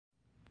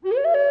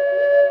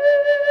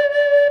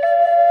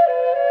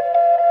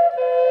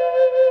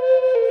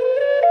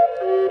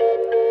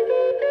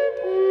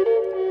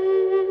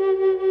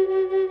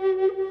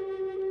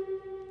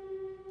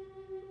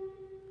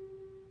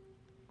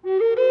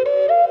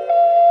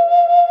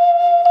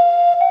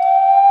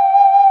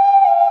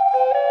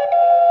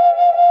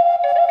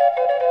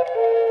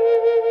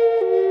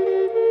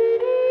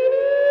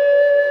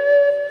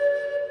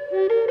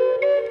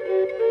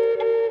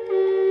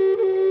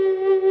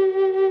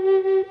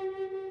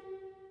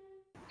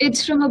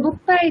It's from a book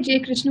by J.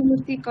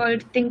 Krishnamurti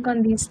called Think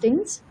on These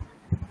Things.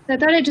 So I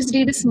thought I'd just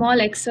read a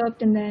small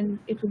excerpt and then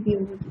it would be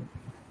over.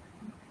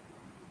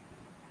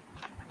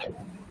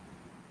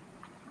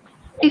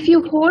 If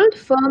you hold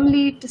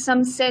firmly to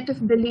some set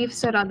of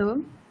beliefs or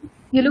other,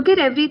 you look at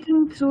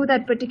everything through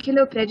that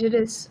particular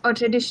prejudice or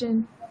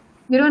tradition.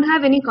 You don't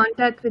have any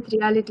contact with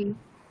reality.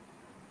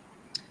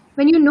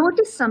 When you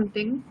notice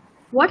something,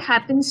 what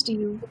happens to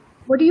you?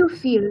 What do you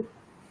feel?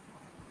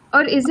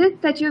 Or is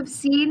it that you've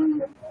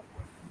seen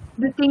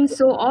the thing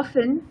so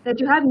often that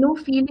you have no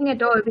feeling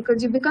at all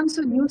because you become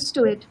so used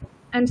to it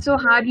and so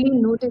hardly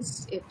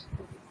notice it?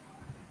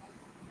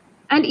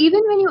 And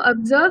even when you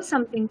observe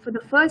something for the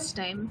first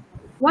time,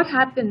 what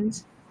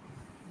happens?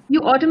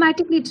 You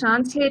automatically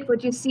translate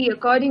what you see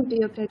according to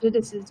your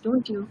prejudices,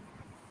 don't you?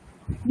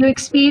 You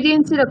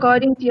experience it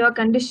according to your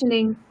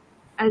conditioning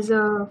as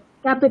a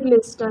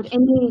capitalist or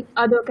any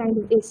other kind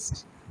of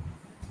ist.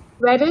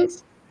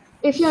 Whereas,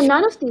 if you're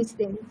none of these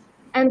things,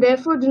 and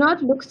therefore do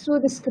not look through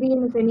the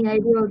screen of any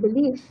idea or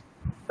belief,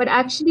 but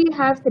actually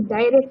have the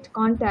direct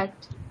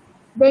contact,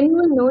 then you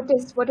will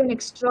notice what an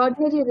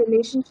extraordinary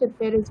relationship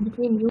there is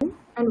between you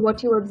and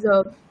what you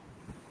observe.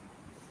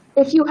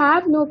 If you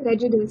have no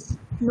prejudice,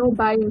 no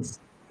bias,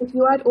 if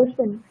you are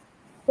open,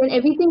 then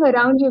everything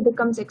around you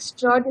becomes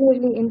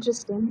extraordinarily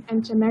interesting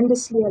and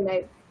tremendously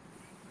alive.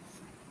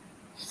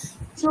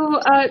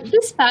 So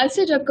this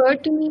passage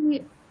occurred to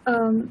me,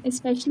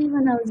 especially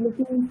when I was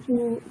looking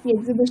through the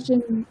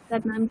exhibition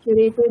that ma'am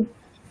curated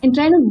and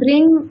trying to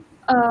bring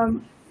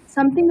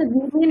something that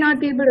we may not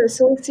be able to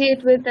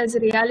associate with as a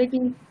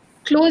reality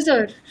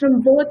closer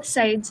from both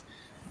sides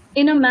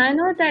in a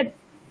manner that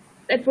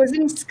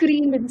wasn't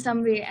screened in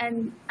some way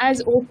and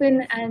as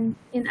open and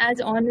in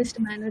as honest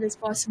a manner as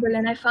possible.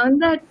 And I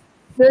found that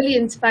really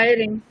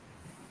inspiring.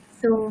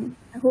 So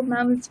I hope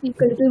ma'am will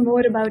speak a little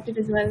more about it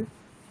as well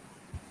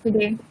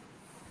today.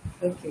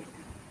 Okay.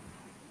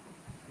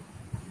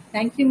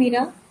 Thank you,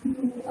 Meera.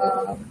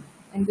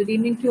 And good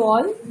evening to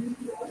all.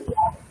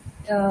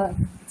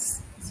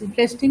 It's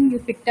interesting you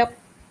picked up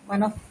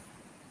one of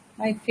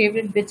my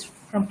favorite bits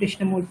from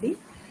Krishnamurti.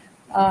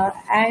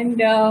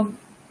 And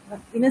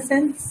in a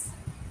sense,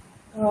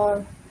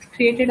 uh,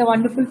 created a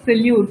wonderful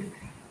prelude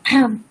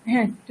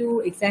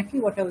to exactly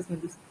what I was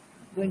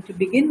going to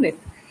begin with.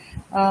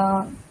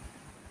 Uh,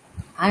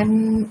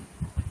 I'm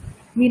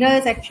Meera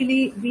has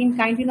actually been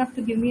kind enough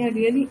to give me a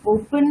really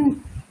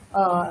open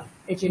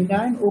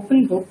agenda, an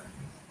open book,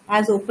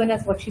 as open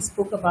as what she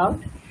spoke about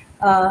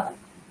uh,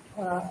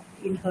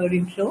 in her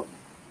intro.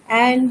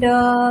 And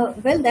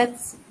well,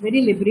 that's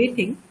very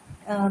liberating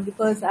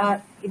because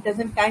it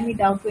doesn't tie me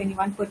down to any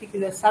one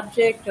particular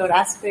subject or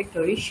aspect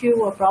or issue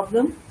or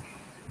problem.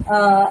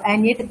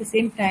 And yet at the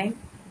same time,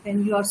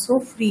 when you are so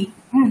free,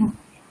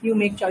 you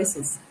make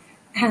choices.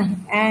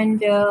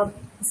 And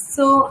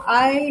so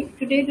I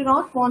today do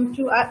not want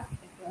to.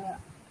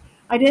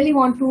 I really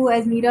want to,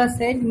 as Meera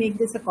said, make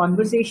this a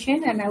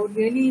conversation, and I would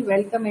really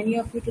welcome any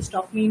of you to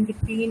stop me in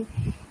between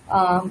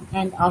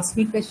and ask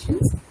me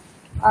questions,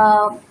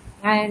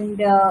 and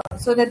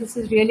so that this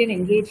is really an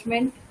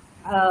engagement.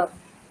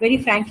 Very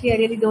frankly, I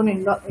really don't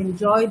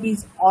enjoy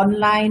these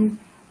online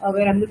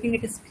where I'm looking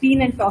at a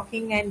screen and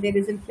talking, and there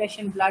isn't flesh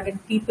and blood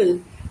and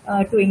people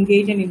to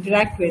engage and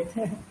interact with.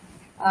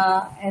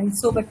 And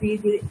so, but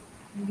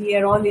we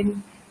are all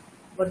in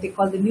what they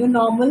call the new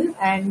normal,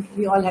 and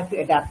we all have to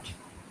adapt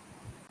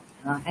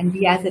and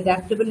be as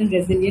adaptable and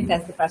resilient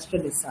as the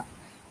pastoralists are.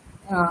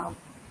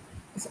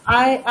 So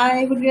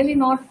I would really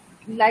not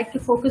like to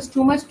focus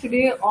too much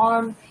today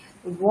on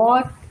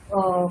what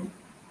uh,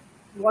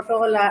 what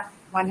all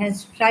one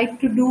has tried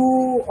to do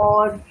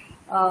or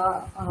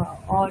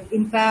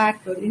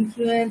impact or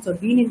influence or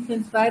been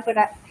influenced by, but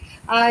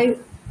I,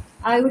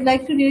 I would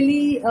like to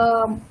really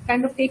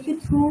kind of take you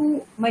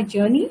through my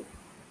journey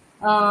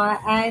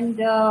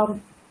and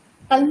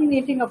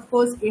culminating, of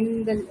course,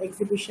 in the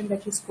exhibition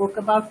that you spoke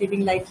about,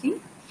 Living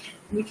Lightly,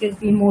 which has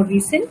been more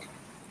recent.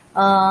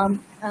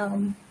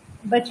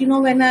 But you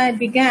know, when I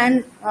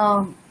began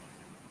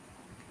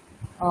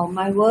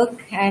my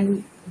work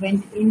and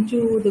went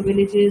into the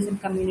villages and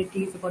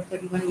communities about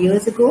 31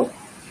 years ago,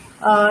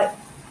 uh,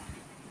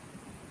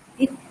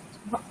 it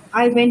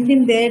I went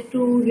in there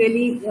to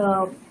really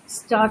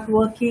start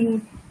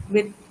working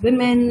with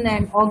women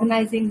and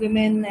organizing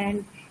women,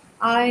 and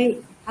I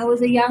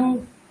was a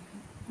young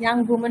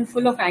woman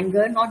full of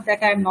anger. Not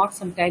that I'm not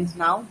sometimes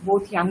now,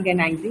 both young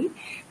and angry,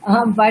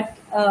 but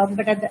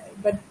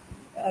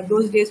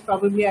those days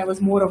probably I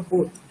was more of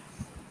both.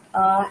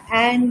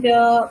 And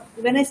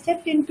when I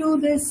stepped into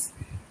this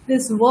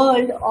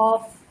world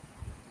of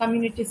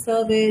community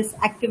service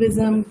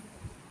activism,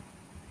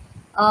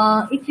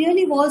 it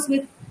really was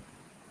with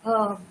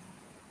uh,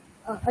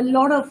 a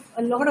lot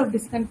of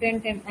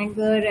discontent and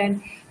anger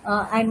and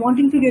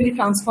wanting to really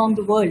transform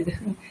the world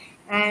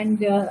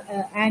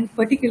and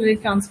particularly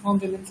transform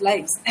women's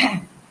lives.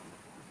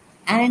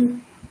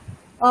 And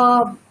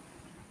uh,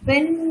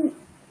 when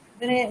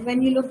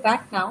when you look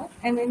back now,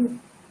 I mean,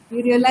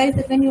 you realize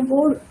that when you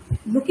go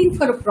looking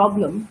for a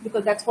problem,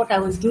 because that's what I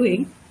was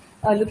doing,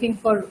 looking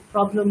for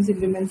problems in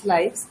women's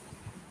lives,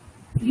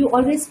 you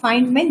always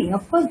find many.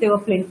 Of course, there were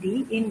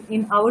plenty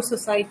in our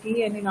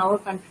society and in our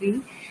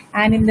country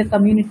and in the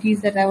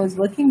communities that I was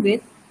working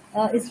with,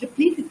 is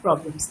replete with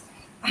problems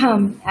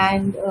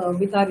and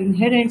with our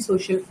inherent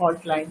social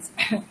fault lines.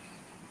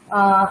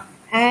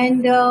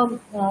 And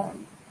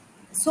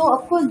so,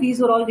 of course, these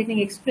were all getting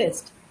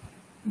expressed.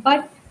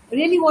 But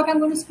really, what I'm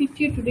going to speak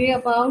to you today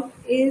about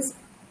is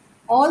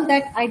all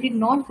that I did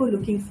not go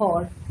looking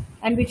for,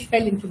 and which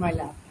fell into my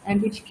lap,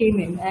 and which came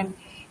in, and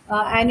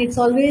it's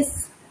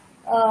always,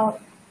 uh,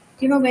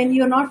 when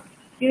you're not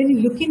really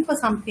looking for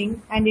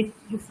something and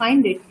you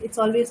find it, it's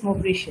always more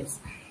precious.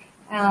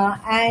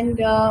 And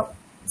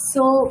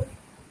so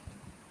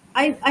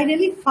I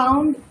really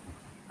found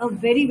a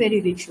very,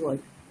 very rich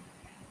world.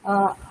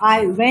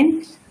 I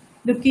went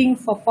looking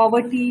for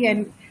poverty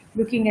and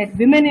looking at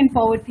women in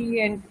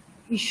poverty and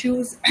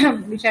issues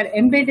which are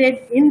embedded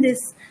in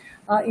this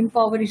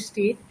impoverished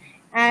state.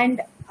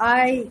 And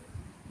I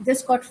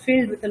just got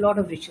filled with a lot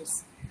of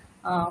riches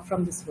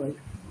from this world.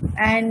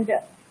 And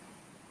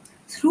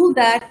through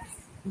that,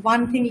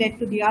 one thing led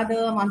to the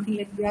other, one thing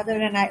led to the other,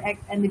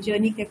 and the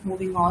journey kept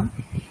moving on.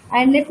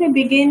 And let me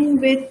begin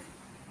with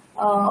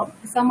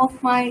some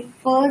of my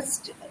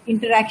first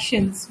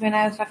interactions when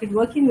I started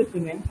working with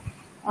women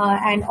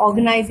and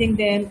organizing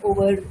them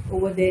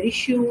over their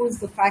issues,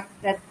 the fact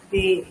that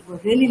they were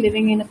really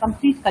living in a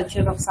complete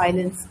culture of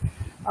silence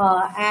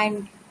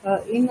and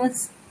in a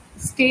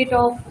state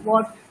of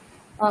what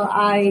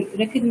I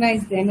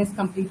recognized then as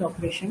complete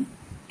oppression.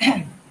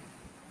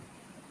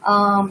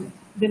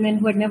 Women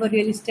who had never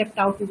really stepped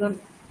out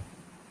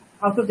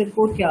of their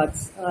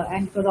courtyards,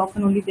 and it was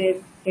often only their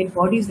dead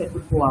bodies that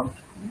would go out.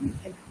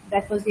 And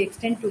that was the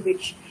extent to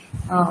which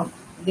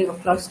they were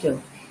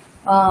clustered.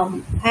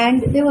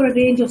 And there were a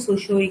range of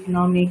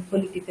socio-economic,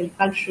 political,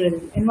 cultural,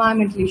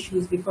 environmental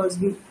issues because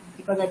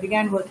I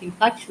began working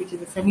Kutch, which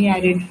is a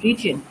semi-arid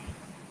region.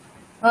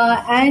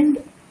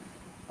 And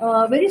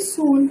very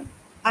soon,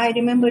 I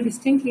remember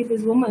distinctly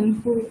this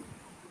woman who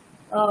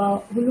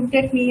looked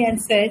at me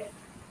and said,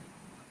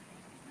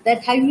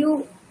 that have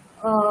you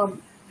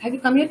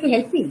come here to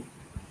help me?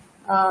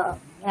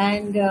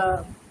 And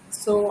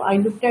so I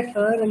looked at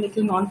her a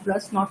little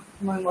nonplussed, not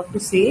knowing what to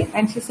say,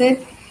 and she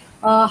said,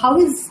 how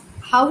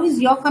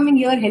is your coming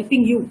here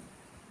helping you?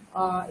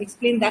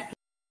 Explain that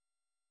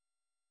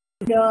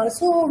to me.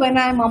 So when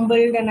I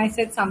mumbled and I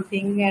said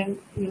something, and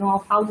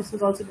of how this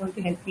was also going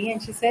to help me,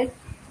 and she said,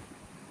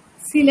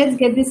 see, let's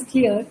get this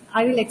clear.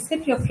 I will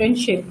accept your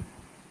friendship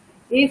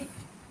if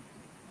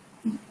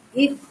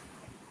if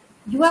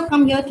you have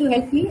come here to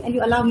help me and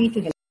you allow me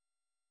to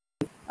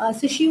help.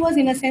 So she was,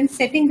 in a sense,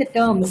 setting the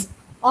terms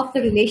of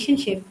the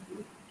relationship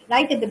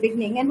right at the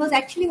beginning, and was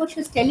actually what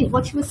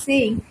she was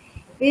saying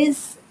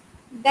is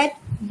that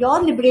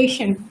your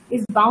liberation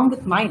is bound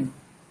with mine.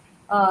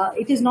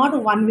 It is not a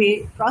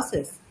one-way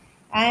process,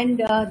 and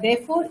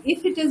therefore,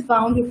 if it is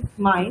bound with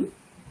mine,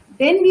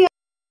 then we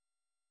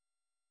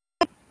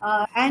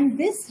are. And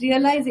this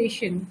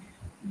realization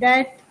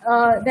that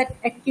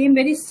it came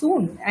very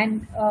soon,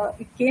 and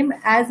it came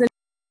as a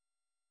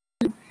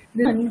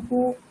woman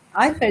who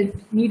I felt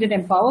needed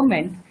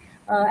empowerment.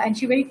 And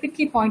she very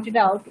quickly pointed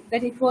out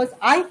that it was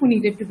I who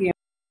needed to be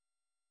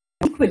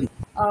empowered equally.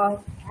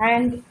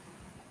 And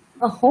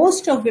a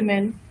host of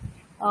women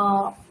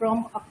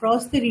from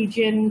across the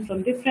region,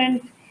 from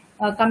different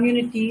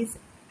communities,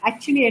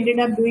 actually ended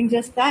up doing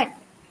just that,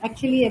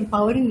 actually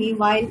empowering me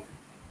while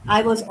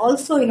I was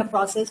also in a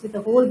process with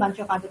a whole bunch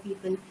of other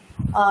people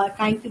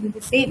trying to do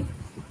the same.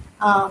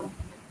 Um,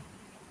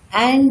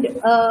 and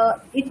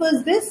it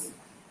was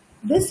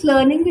this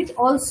learning which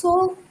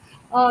also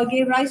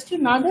gave rise to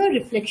another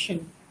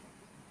reflection,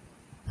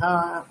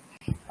 uh,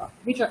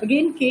 which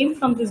again came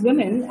from these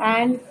women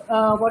and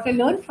what I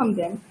learned from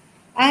them,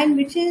 and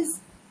which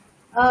is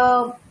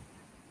uh,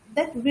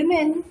 that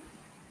women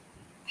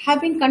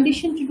have been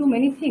conditioned to do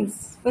many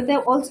things, but they've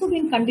also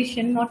been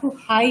conditioned not to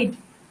hide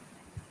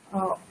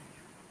uh,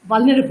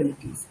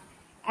 vulnerabilities.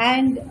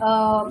 And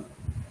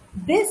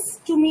this,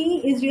 to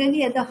me, is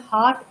really at the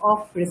heart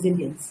of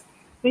resilience.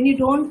 When you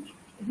don't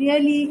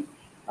really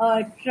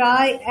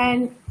try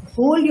and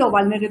hold your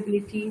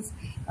vulnerabilities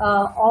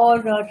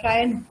or try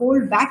and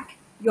hold back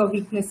your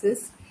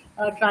weaknesses,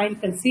 try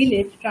and conceal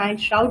it, try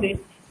and shroud it.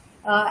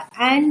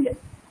 And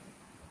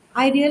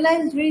I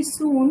realized very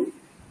soon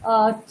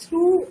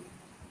through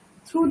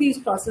these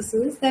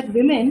processes that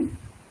women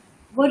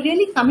were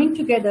really coming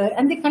together,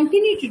 and they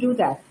continue to do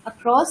that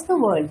across the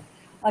world.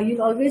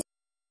 You'll always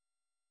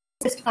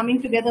just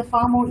coming together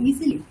far more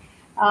easily.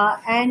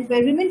 And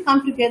where women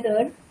come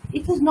together,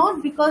 it was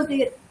not because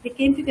they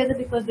came together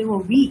because they were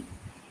weak,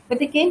 but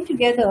they came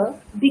together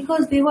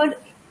because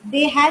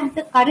they had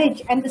the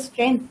courage and the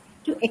strength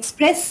to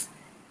express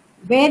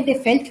where they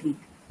felt weak.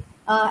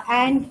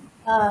 And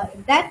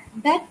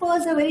that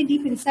was a very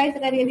deep insight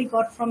that I really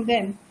got from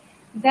them,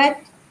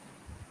 that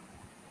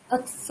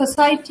a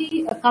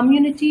society, a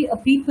community, a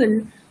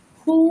people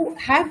who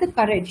have the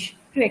courage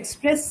to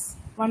express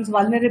one's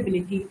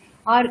vulnerability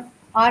are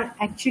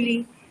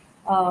actually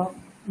uh,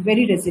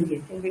 very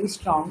resilient and very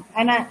strong.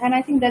 And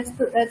I think that's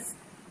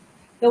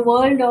the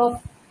world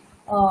of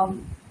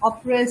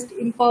oppressed,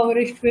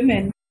 impoverished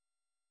women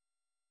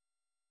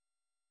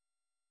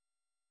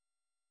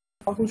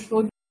who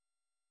showed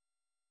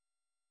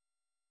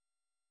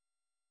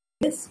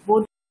this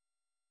both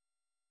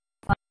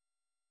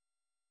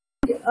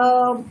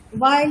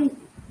while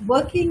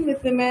working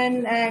with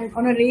women and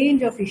on a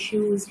range of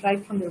issues,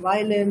 right from the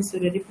violence to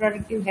the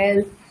reproductive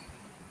health.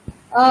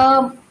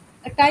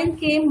 A time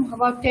came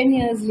about 10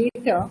 years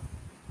later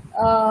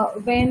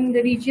when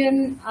the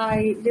region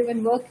I live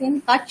and work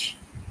in, Kutch,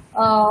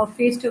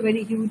 faced a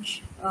very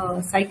huge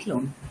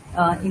cyclone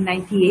in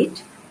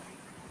 98.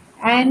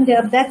 And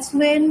that's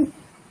when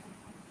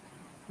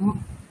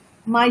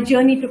my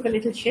journey took a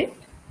little shift,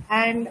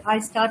 and I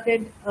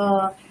started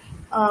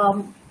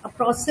a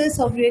process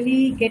of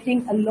really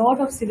getting a lot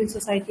of civil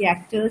society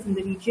actors in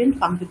the region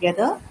come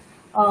together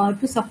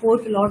to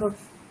support a lot of,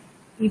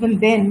 even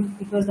then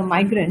it was the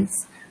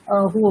migrants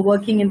who were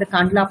working in the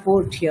Kandla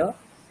port here,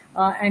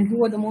 and who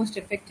were the most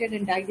affected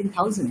and died in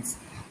thousands,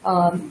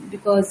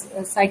 because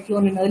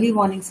cyclone and early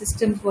warning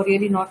systems were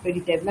really not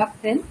very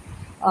developed then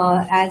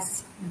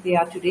as they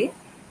are today.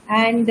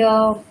 And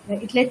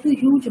it led to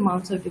huge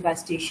amounts of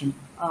devastation,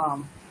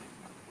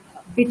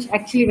 which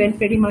actually went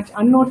pretty much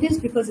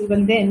unnoticed because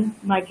even then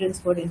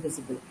migrants were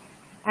invisible.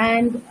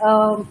 And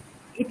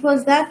it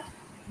was that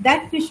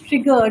which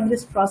triggered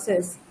this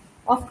process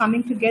of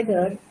coming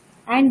together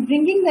and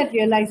bringing that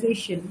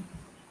realization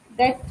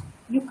that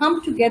you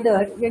come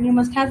together when you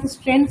must have the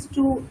strength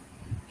to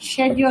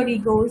shed your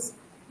egos,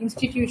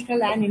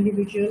 institutional and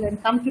individual,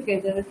 and come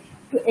together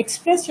to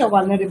express your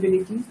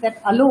vulnerabilities,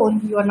 that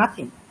alone you are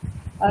nothing.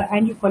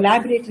 And you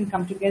collaborate and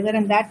come together,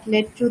 and that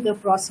led to the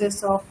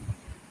process of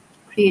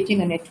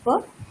creating a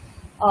network,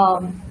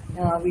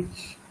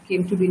 which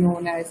came to be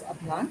known as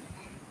Adjunct.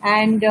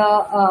 And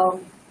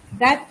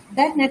that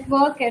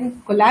network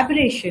and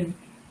collaboration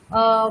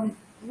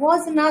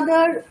was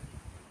another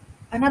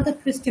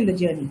twist in the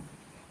journey.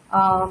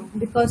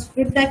 Because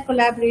with that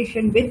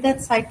collaboration, with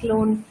that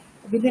cyclone,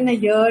 within a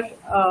year,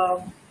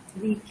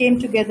 we came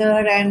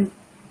together and,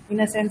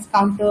 in a sense,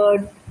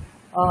 countered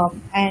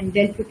and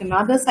dealt with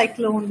another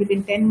cyclone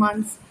within 10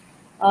 months,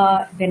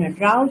 then a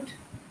drought,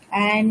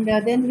 and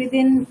then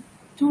within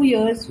 2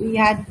 years, we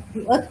had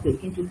the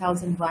earthquake in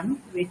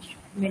 2001, which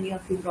many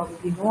of you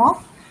probably know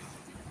of.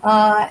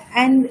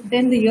 And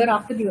then the year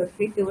after the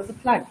earthquake, there was a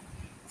flood.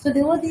 So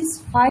there were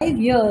these 5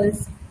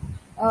 years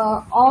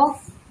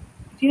of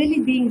really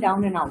being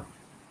down and out,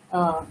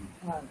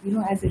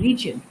 as a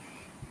region,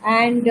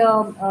 and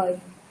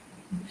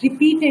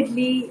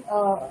repeatedly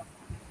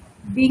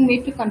being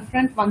made to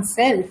confront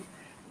oneself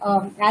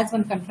as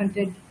one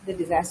confronted the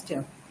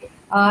disaster.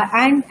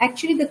 And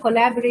actually, the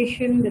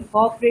collaboration, the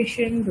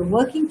cooperation, the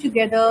working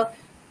together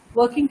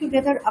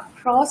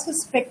across a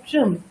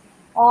spectrum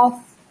of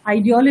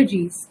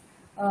ideologies,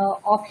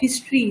 of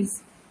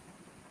histories,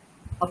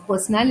 of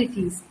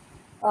personalities,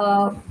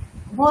 uh,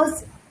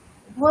 was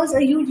was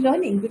a huge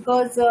learning,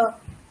 because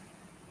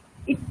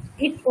it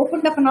it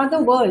opened up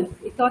another world.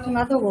 It taught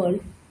another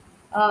world,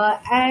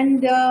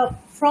 and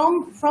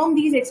from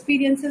these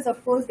experiences,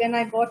 of course, then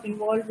I got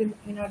involved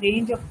in a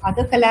range of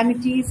other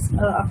calamities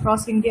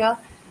across India,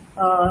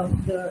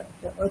 the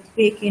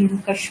earthquake in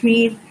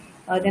Kashmir,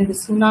 then the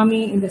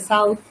tsunami in the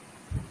south,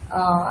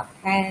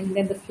 and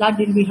then the flood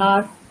in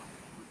Bihar,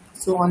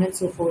 so on and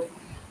so forth.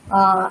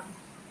 Uh,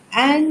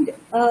 and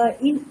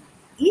in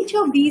each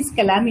of these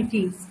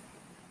calamities,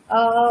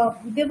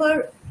 there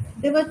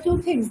were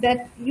two things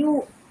that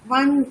you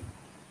one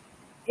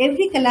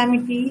every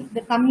calamity,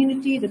 the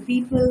community, the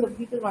people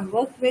one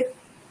worked with,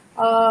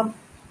 uh,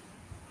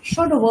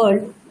 showed a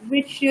world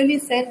which really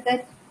said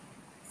that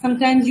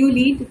sometimes you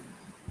lead,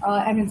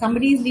 and when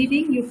somebody is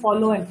leading, you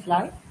follow and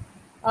fly.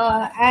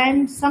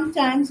 And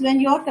sometimes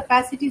when your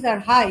capacities are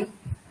high,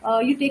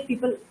 you take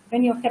people.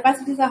 When your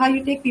capacities are high,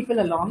 you take people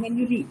along and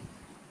you lead.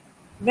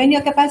 When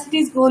your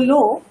capacities go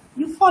low,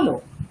 you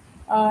follow.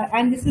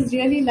 And this is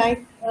really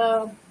like,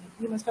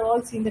 you must have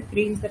all seen the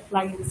cranes that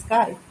fly in the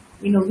sky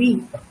in a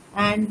V.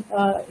 And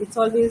it's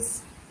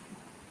always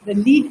the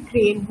lead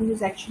crane who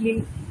is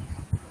actually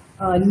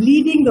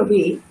leading the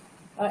way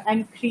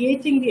and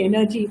creating the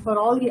energy for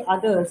all the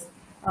others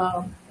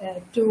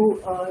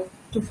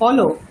to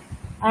follow.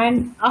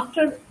 And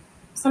after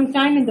some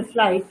time in the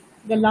flight,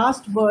 the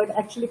last bird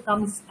actually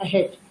comes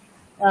ahead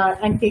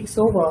and takes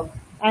over,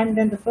 and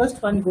then the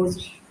first one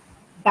goes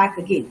back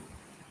again.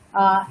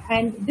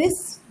 And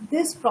this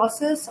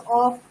process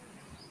of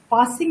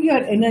passing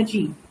your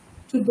energy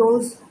to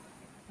those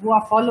who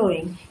are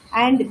following,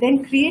 and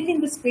then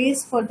creating the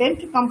space for them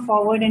to come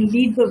forward and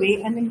lead the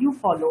way, and then you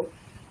follow.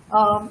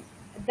 Um,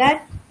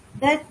 that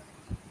that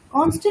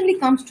constantly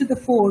comes to the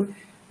fore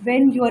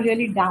when you are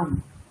really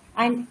down.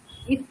 And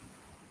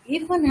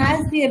if one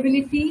has the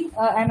ability,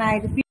 and I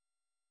repeat,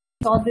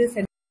 saw this,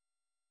 and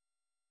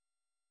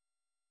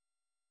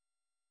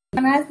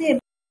one has the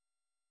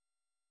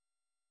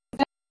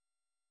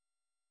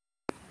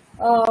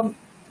um,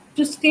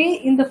 to stay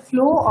in the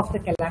flow of the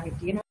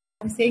calamity. And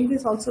I'm saying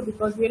this also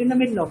because we're in the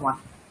middle of one.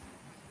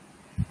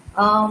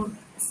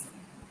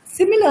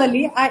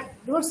 Similarly,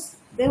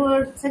 there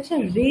were such a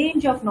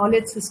range of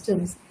knowledge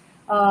systems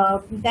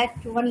that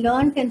one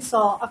learned and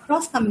saw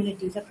across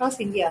communities, across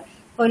India.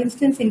 For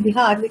instance, in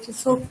Bihar, which is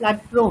so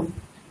flood prone,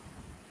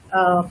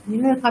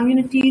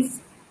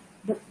 communities,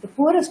 the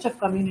poorest of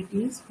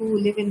communities who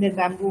live in their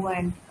bamboo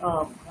and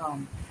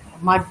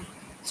mud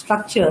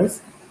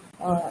structures,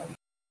 uh,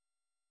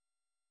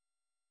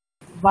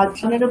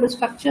 vulnerable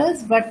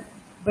structures, but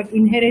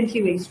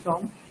inherently very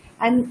strong,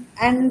 and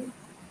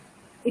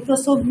it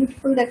was so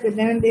beautiful that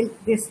when they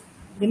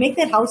make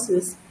their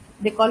houses,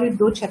 they call it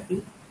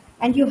dochati,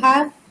 and you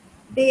have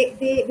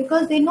they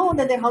because they know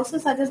that their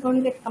houses are just going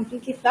to get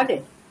completely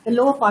flooded, the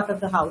lower part of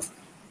the house,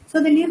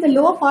 so they leave the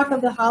lower part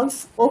of the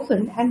house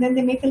open, and then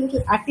they make a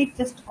little attic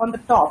just on the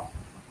top.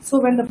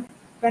 So when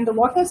the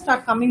water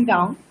start coming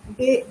down,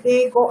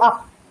 they go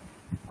up,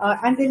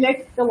 and they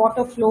let the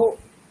water flow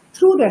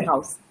through their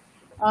house,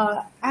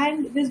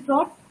 and this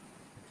brought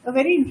a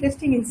very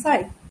interesting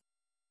insight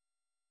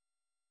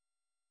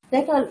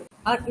that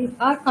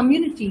our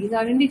communities,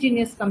 our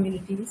indigenous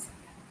communities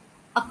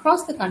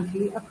across the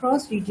country,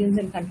 across regions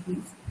and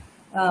countries,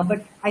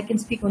 but I can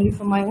speak only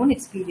from my own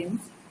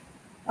experience,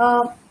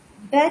 uh,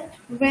 that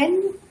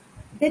when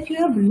that you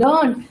have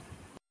learned,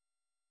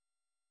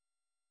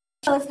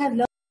 others have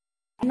learned,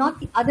 not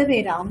the other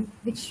way around,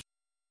 which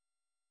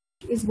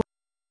is what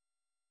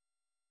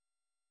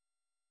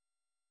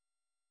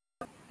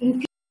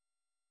includes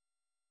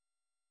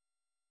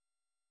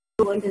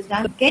the world has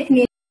done. Get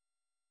nature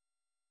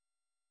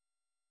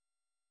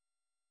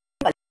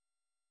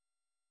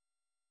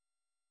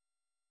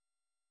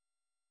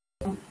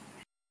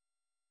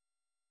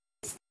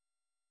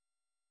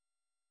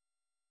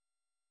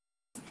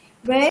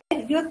where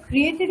you have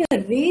created a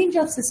range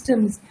of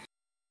systems,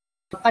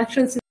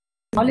 cultural systems,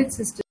 knowledge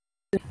systems,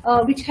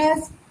 which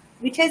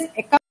has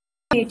accompanied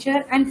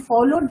nature and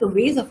followed the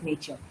ways of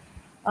nature.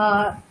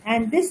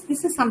 And this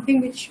is something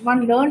which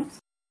one learned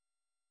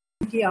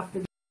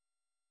after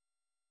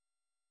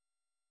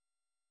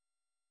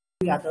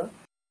the other.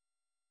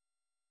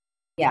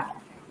 Yeah.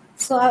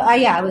 So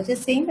I was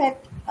just saying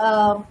that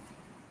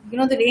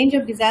the range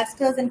of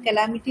disasters and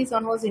calamities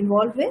one was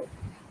involved with,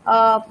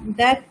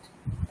 that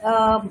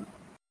um,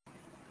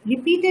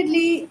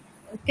 repeatedly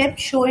kept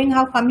showing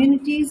how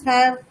communities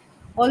have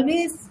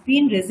always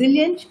been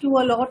resilient to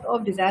a lot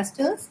of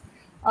disasters,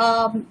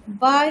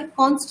 by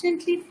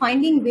constantly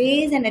finding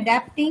ways and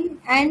adapting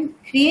and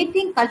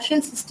creating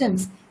cultural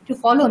systems to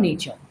follow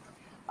nature.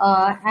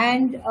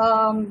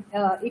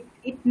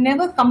 It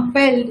never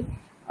compelled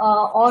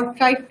or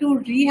tried to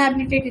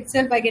rehabilitate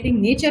itself by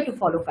getting nature to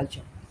follow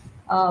culture,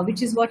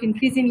 which is what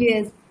increasingly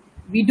is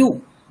we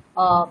do,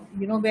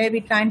 where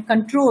we try and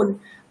control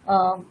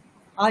uh,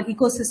 our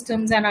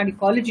ecosystems and our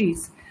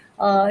ecologies,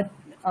 uh,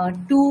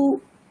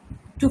 to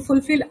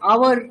fulfill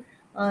our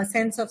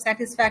sense of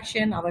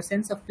satisfaction, our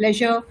sense of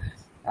pleasure,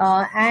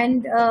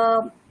 and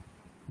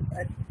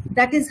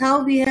that is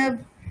how we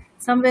have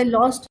somewhere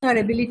lost our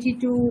ability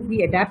to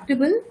be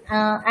adaptable,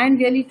 and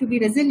really to be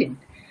resilient.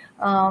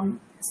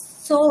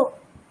 So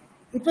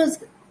it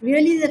was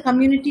really the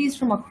communities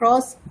from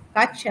across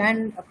Kutch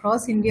and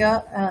across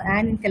India,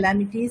 and in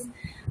calamities,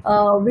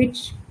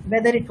 which,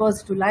 whether it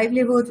was to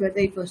livelihoods, whether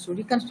it was to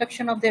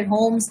reconstruction of their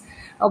homes,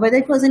 or whether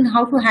it was in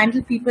how to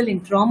handle people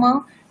in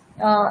trauma,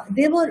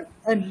 there were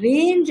a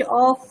range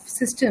of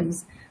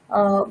systems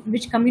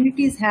which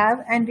communities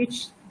have and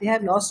which they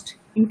have lost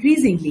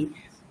increasingly.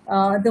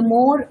 The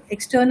more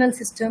external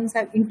systems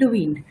have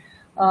intervened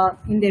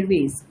in their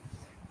ways.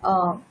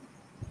 Uh,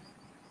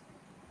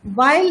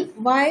 while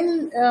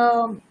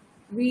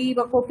we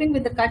were coping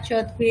with the Kutch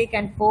earthquake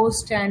and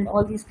post and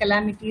all these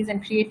calamities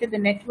and created the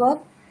network,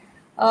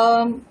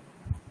 um,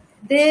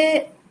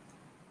 they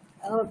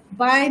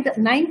by the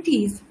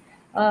 90s,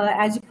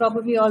 as you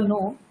probably all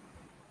know,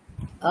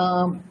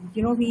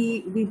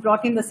 we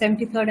brought in the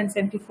 73rd and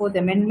 74th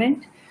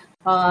Amendment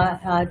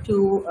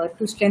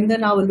to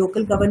strengthen our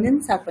local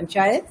governance, our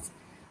panchayats.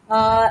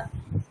 Uh,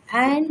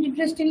 and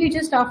interestingly,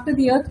 just after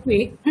the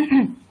earthquake,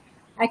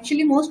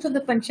 actually most of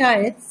the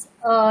panchayats,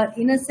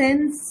 in a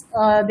sense,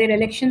 their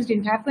elections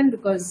didn't happen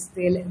because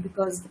the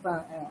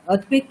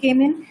earthquake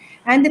came in,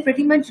 and they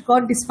pretty much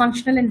got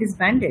dysfunctional and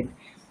disbanded.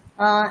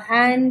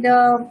 And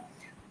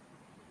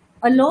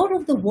A lot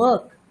of the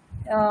work,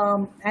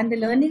 and the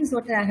learnings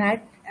what I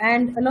had,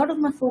 and a lot of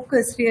my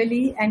focus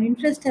really and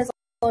interest has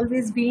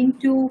always been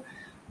to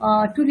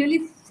really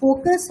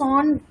focus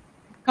on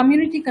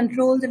community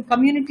controls and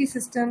community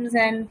systems,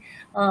 and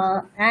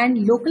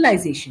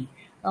localization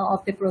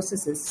of the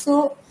processes.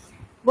 So,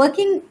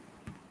 working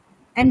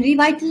and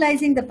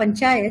revitalizing the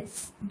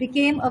panchayats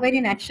became a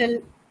very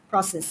natural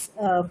process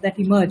that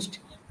emerged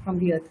from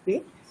the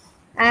earthquake.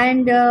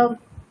 And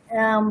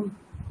um,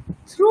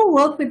 through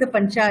work with the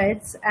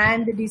panchayats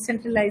and the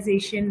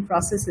decentralization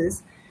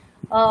processes,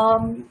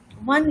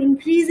 one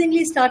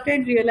increasingly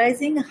started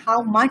realizing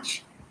how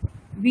much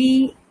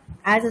we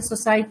as a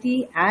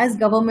society, as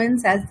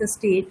governments, as the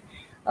state,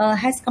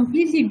 has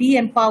completely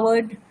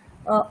de-empowered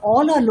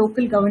all our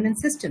local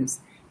governance systems.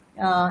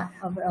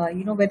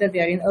 Whether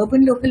they are in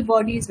urban local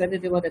bodies, whether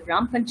they were the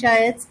gram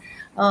panchayats,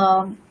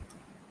 um,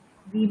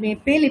 we may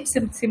pay lip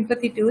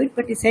sympathy to it,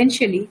 but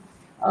essentially,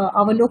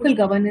 our local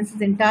governance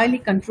is entirely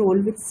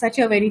controlled with such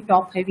a very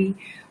top-heavy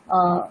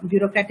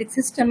bureaucratic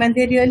system, and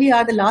they really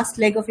are the last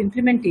leg of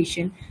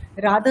implementation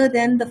rather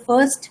than the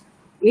first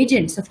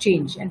agents of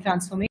change and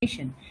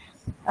transformation.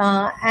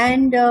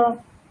 And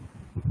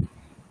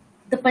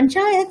The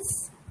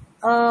panchayats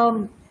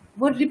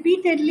were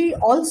repeatedly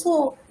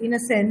also, in a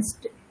sense,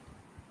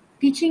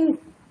 teaching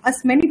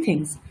us many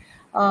things.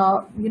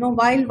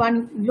 While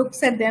one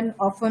looks at them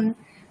often,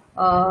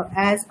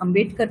 as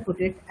Ambedkar put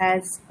it,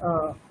 as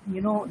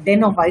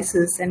den of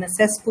vices and a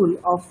cesspool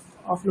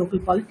of local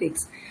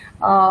politics,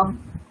 um,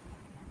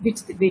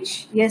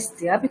 which yes,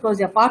 they are, because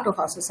they are part of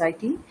our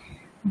society.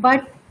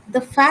 But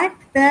the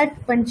fact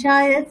that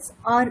panchayats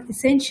are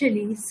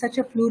essentially such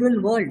a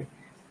plural world,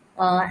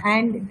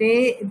 and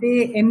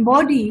they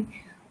embody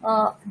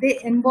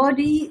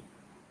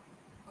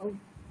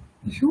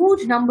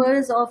huge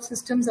numbers of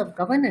systems of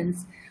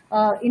governance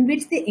in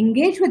which they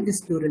engage with this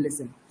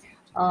pluralism.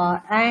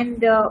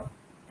 And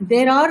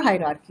There are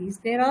hierarchies,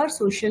 there are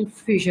social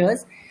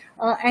fissures,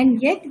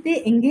 and yet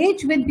they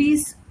engage with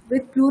these,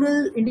 with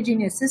plural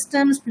indigenous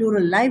systems,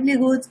 plural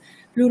livelihoods,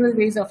 plural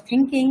ways of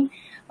thinking,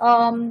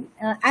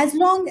 as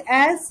long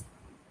as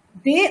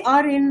they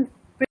are in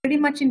pretty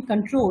much in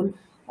control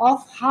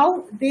of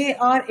how they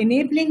are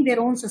enabling their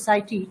own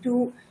society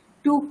to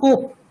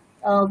cope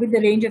with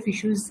the range of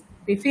issues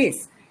they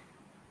face.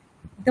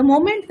 The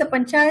moment the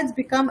panchayats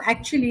become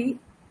actually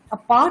a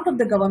part of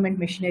the government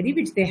machinery,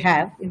 which they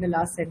have in the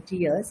last 70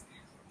 years,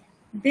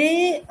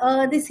 they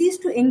cease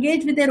to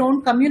engage with their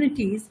own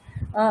communities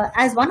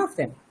as one of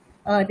them.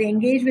 They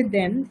engage with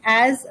them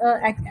as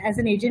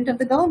an agent of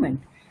the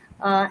government,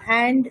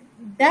 and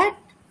that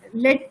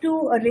led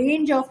to a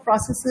range of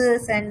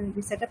processes. And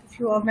we set up a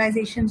few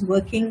organizations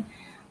working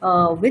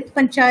with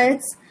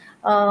panchayats,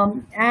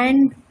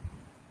 and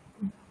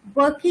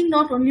working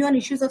not only on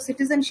issues of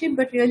citizenship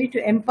but really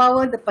to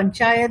empower the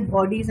panchayat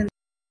bodies and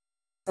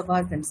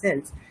sabhas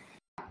themselves.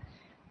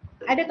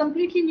 And a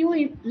completely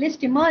new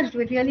list emerged,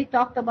 which really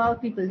talked about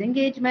people's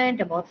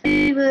engagement, about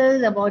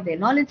festivals, about their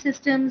knowledge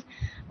systems,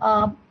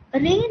 a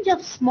range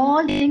of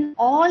small things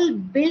all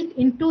built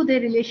into their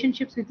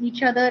relationships with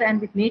each other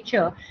and with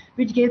nature,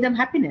 which gave them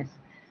happiness.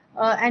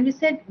 And we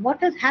said,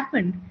 what has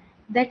happened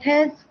that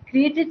has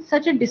created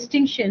such a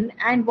distinction,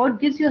 and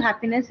what gives you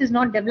happiness is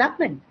not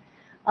development.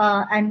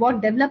 And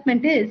what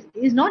development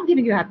is not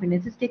giving you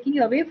happiness, it's taking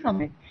you away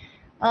from it.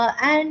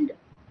 And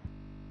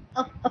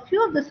a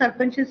few of the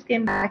sarpanches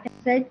came back and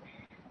said,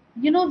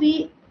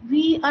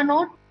 we are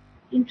not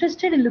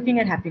interested in looking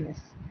at happiness.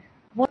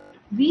 What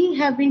we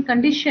have been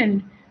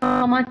conditioned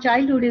from our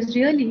childhood is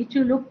really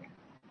to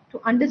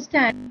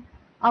understand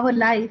our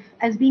life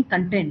as being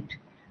content.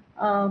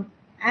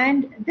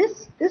 And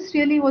this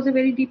really was a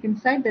very deep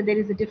insight, that there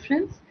is a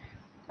difference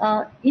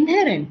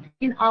inherent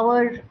in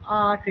our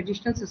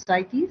traditional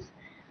societies,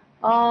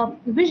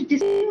 which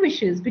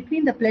distinguishes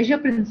between the pleasure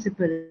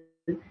principle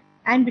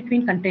and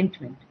between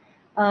contentment.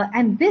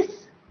 And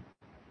this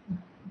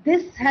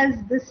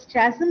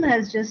chasm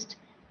has just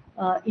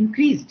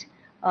increased.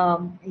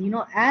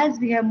 As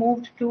we have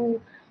moved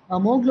to a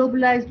more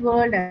globalized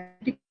world, as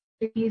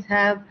activities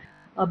have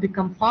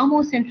become far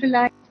more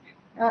centralized,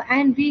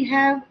 and we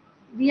have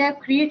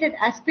created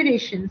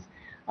aspirations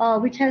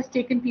which has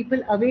taken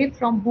people away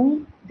from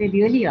who they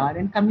really are,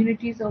 and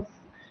communities of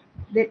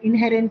their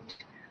inherent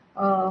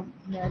uh,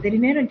 their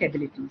inherent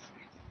abilities.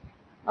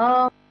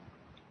 Uh,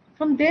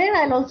 from there,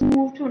 I'll also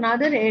move to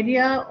another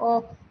area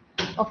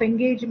of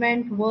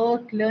engagement,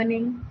 work,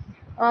 learning,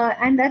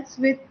 and that's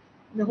with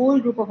the whole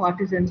group of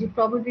artisans. You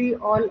probably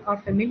all are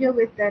familiar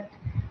with that.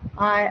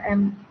 I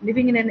am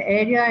living in an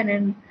area and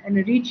in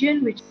a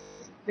region which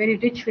is very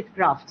rich with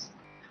crafts,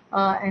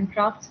 and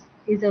crafts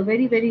is a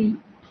very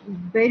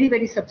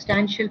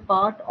substantial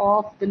part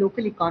of the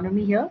local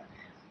economy here,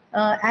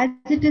 as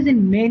it is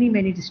in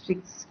many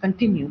districts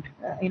continued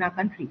in our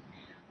country.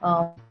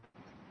 Um,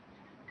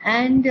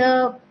 and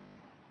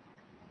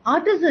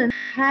Artisans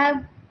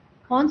have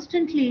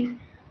constantly,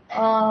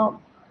 uh,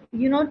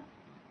 you know,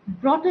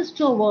 brought us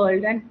to a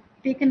world and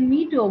taken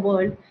me to a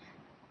world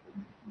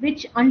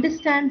which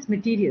understands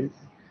materials,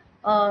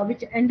 with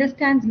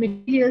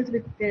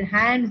their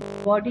hands,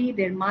 their body,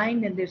 their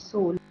mind, and their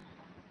soul.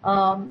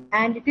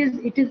 And it is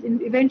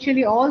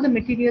eventually all the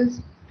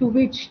materials to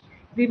which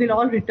we will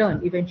all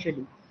return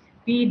eventually,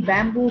 be it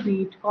bamboo,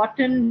 be it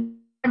cotton,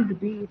 be it mud,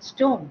 be it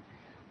stone.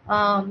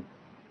 Um,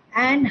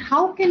 and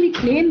how can we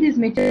claim these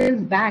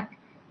materials back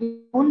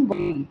in our own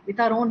body with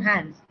our own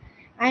hands?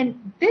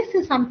 And this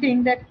is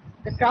something that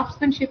the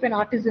craftsmanship and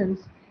artisans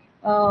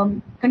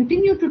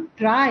continue to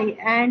try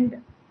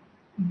and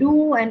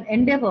do and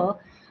endeavor,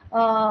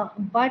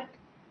 but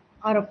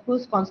are of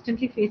course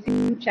constantly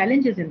facing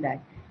challenges in that.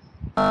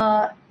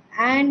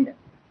 And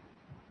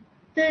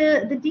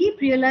the deep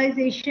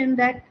realization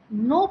that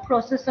no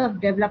process of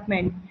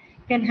development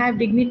can have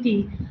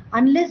dignity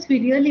unless we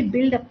really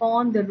build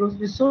upon the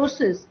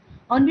resources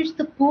on which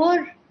the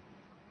poor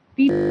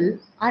people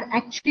are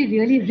actually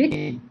really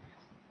rich.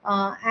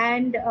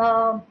 And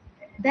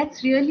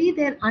that's really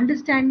their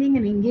understanding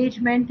and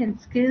engagement and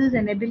skills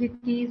and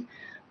abilities,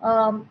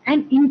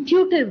 and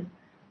intuitive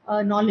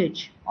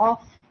knowledge of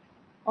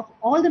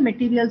all the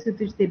materials with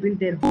which they build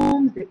their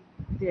homes,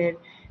 they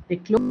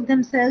clothe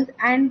themselves,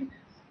 and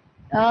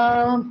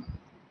um,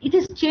 it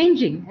is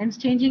changing, and it's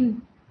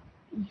changing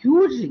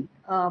hugely,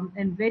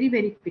 and very,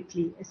 very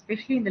quickly,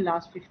 especially in the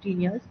last 15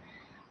 years,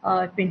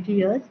 20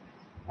 years.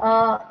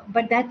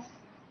 But that's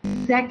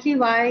exactly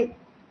why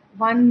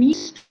one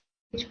needs to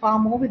engage far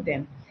more with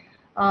them.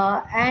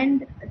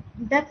 And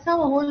that's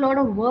how a whole lot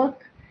of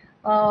work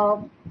uh,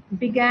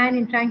 began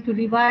in trying to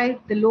revive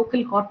the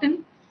local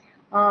cotton.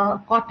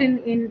 Cotton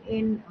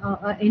in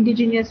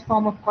indigenous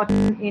form of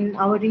cotton in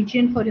our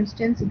region, for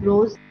instance,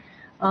 grows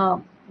uh,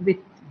 with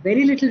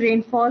very little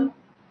rainfall,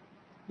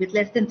 with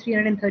less than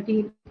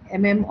 330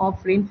 mm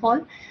of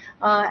rainfall,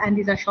 and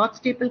these are short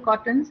staple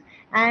cottons.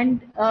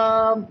 And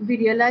we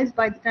realized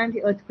by the time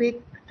the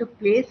earthquake took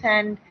place,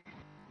 and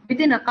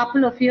within a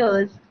couple of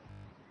years,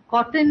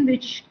 cotton,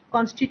 which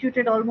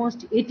constituted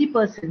almost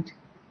 80%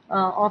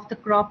 of the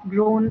crop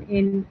grown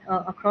in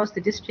across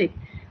the district,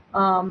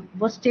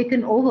 was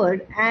taken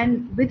over.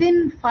 And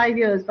within 5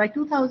 years, by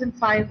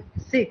 2005-6,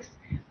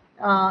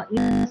 in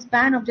a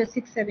span of just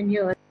 6-7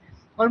 years,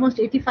 almost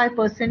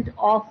 85%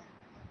 of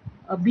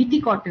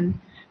BT cotton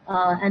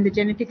and the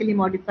genetically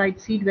modified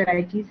seed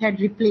varieties had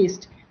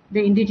replaced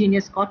the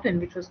indigenous cotton,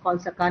 which was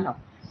called Sakala.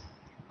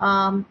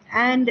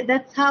 And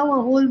that's how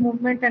a whole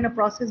movement and a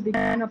process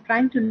began of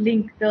trying to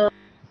link the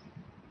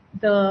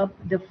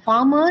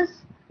farmers,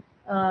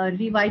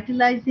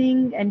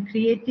 revitalizing and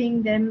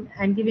creating them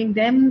and giving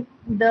them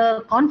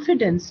the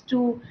confidence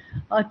to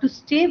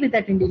stay with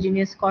that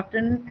indigenous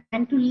cotton,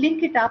 and to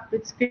link it up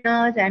with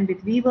spinners and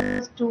with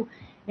weavers, to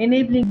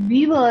enabling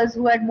weavers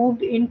who had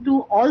moved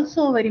into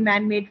also very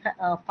man-made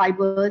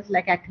fibers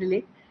like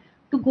acrylic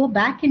to go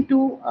back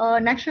into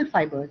natural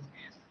fibers.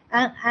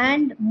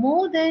 And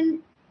more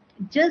than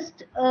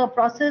just a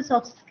process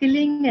of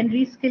skilling and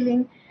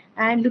reskilling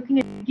and looking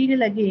at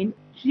material again,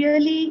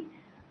 really,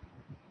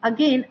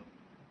 again,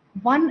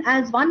 one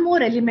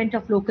more element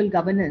of local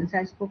governance.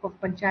 I spoke of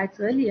panchayats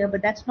earlier,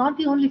 but that's not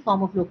the only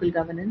form of local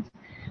governance.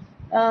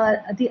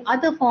 The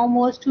other form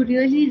was to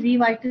really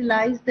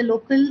revitalize the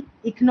local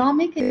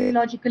economic and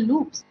ecological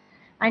loops,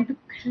 and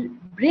to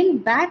bring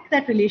back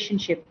that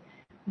relationship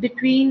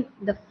between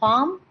the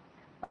farm,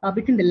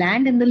 between the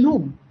land and the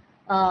loom,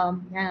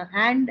 and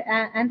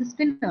the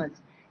spinners.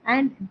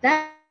 And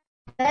that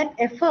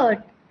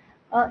effort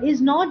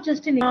is not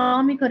just an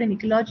economic or an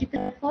ecological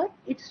effort.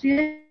 It's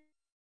really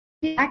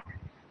back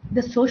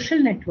the social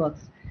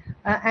networks,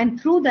 and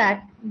through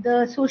that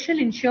the social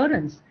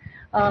insurance,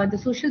 the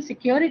social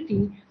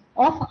security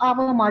of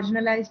our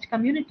marginalized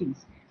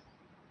communities.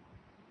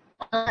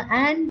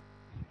 And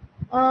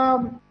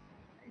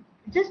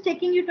just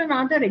taking you to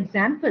another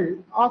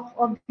example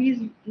of these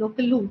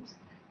local loops,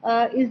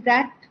 is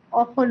that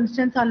of, for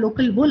instance, our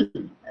local wool,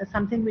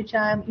 something which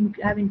have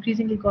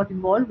increasingly got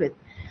involved with.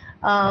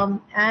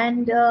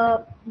 And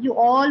you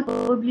all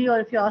probably,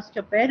 or if you asked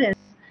your parents,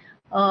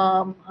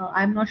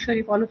 I'm not sure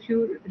if all of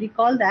you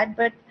recall that,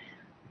 but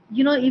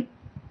if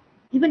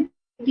even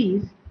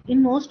 80s,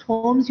 in most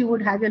homes you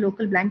would have your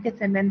local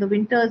blankets, and when the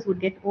winters would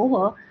get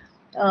over,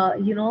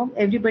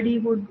 everybody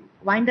would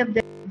wind up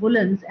their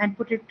woolens and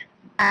put it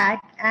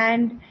back,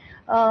 and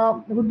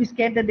would be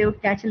scared that they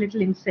would catch a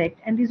little insect,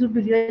 and these would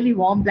be really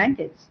warm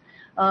blankets,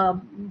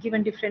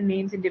 given different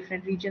names in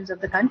different regions of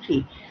the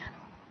country.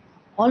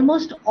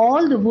 Almost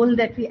all the wool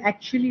that we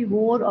actually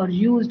wore or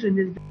used in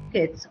these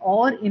blankets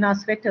or in our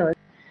sweaters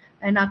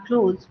and our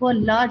clothes were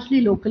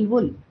largely local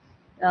wool.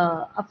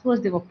 Of course,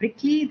 they were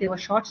prickly, they were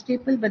short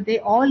staple, but they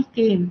all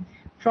came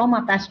from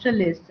our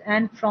pastoralists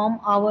and from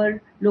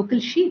our local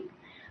sheep.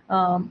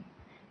 Um,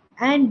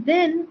 and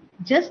then,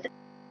 just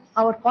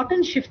our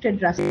cotton shifted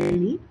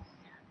drastically,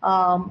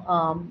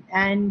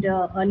 and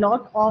a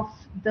lot of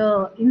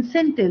the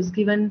incentives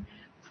given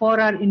for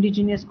our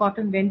indigenous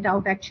cotton went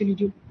out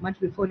actually much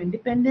before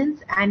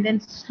independence, and then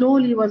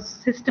slowly was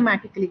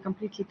systematically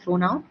completely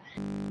thrown out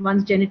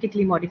once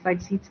genetically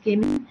modified seeds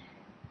came in.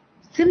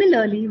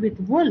 Similarly, with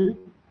wool,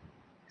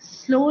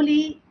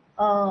 slowly,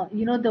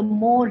 the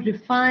more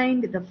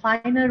refined, the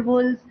finer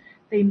wools,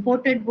 the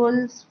imported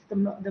wools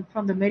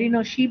from the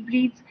merino sheep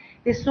breeds,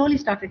 they slowly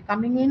started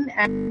coming in,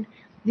 and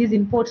these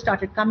imports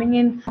started coming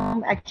in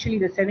from actually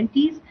the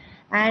 70s.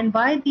 And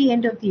by the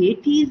end of the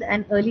 80s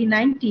and early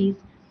 90s,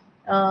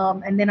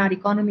 and then our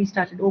economy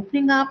started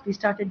opening up, we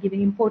started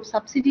giving import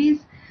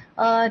subsidies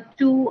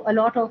to a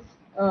lot of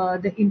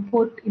the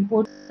imports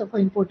for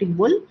importing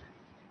wool.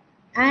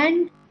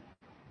 And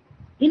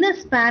in a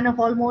span of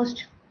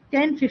almost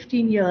 10,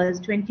 15 years,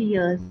 20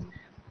 years,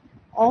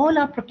 all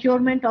our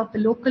procurement of the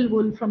local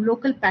wool from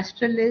local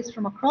pastoralists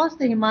from across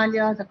the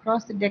Himalayas,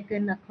 across the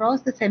Deccan,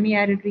 across the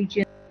semi-arid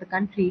region of the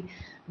country,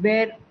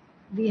 where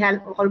we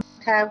have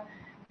almost have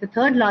the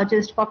third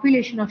largest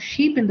population of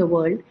sheep in the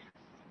world,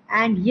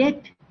 and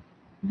yet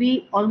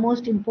we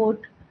almost import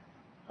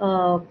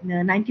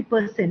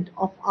 90%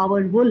 of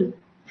our wool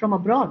from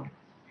abroad.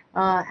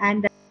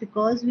 And that's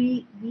because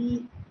we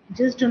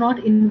just do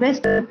not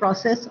invest in the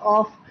process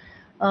of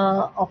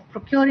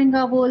procuring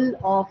our wool,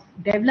 of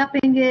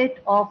developing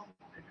it, of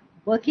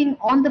working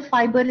on the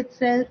fiber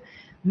itself,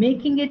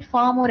 making it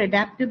far more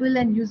adaptable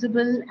and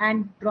usable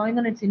and drawing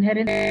on its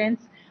inherent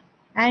strengths,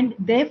 and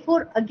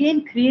therefore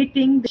again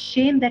creating the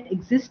chain that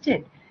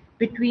existed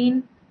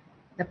between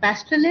the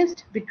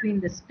pastoralist, between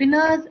the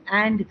spinners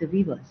and the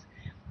weavers.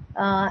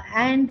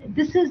 And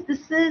this is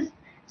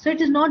so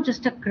it is not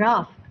just a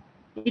craft,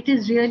 it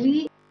is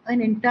really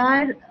an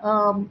entire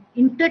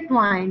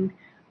intertwined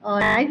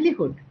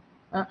livelihood,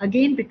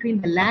 again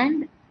between the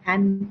land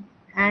and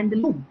the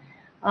loom.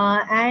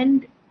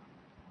 And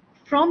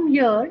from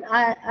here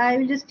I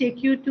will just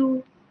take you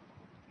to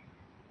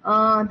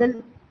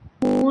the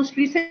most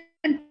recent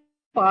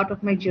part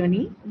of my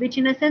journey, which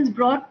in a sense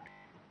brought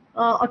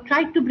or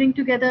tried to bring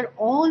together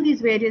all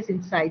these various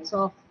insights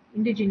of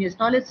indigenous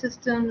knowledge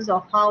systems,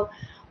 of how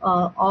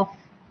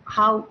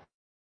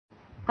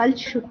culture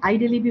should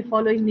ideally be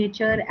following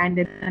nature, and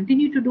they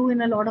continue to do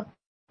in a lot of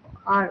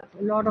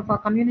our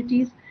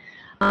communities.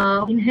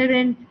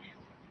 Inherent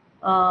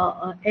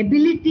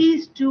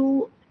abilities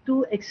to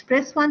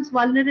express one's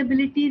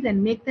vulnerabilities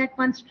and make that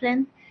one's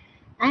strength.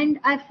 And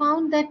I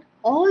found that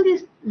all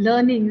these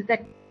learnings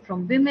that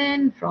from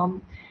women,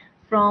 from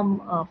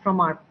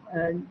our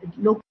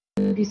local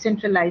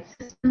decentralized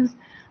systems,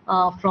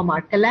 from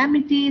our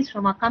calamities,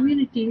 from our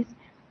communities,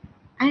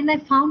 and I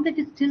found that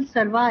it still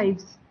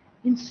survives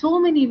in so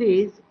many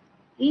ways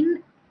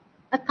in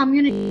a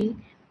community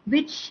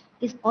which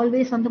is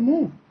always on the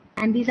move,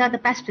 and these are the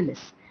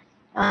pastoralists.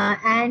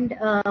 And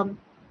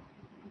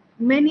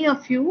Many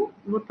of you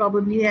would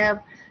probably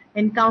have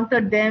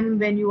encountered them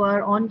when you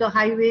are on the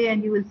highway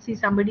and you will see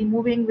somebody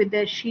moving with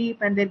their sheep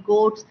and their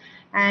goats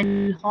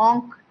and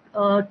honk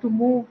to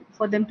move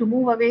for them to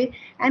move away,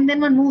 and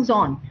then one moves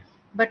on.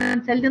 But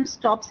one seldom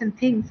stops and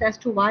thinks as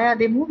to why are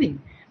they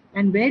moving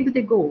and where do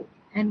they go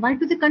and why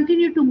do they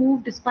continue to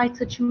move despite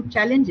such huge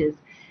challenges.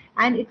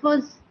 And it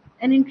was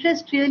an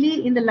interest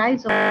really in the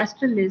lives of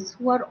pastoralists,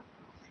 who are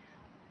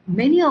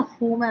many of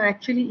whom have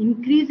actually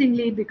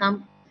increasingly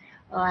become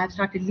have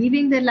started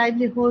leaving their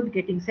livelihood,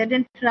 getting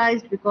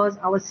sedentarized because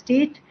our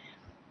state,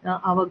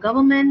 our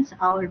governments,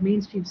 our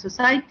mainstream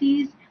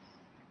societies,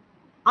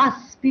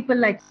 us, people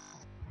like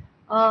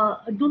us,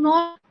 do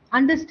not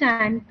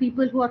understand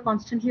people who are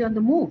constantly on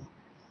the move.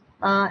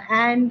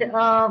 And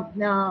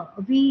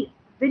we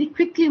very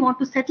quickly want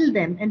to settle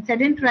them and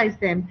sedentarize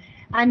them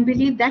and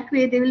believe that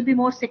way they will be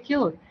more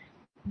secure.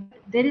 But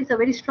there is a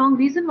very strong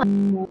reason why they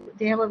move.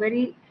 They have a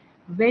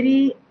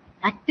very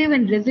active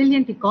and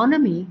resilient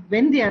economy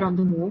when they are on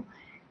the move,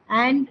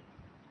 and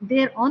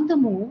they're on the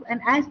move,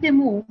 and as they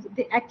move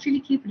they actually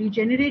keep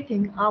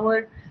regenerating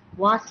our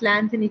vast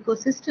lands and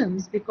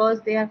ecosystems,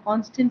 because they are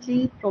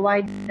constantly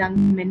providing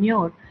dung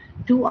manure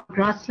to our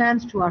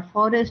grasslands, to our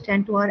forest,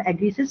 and to our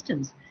agri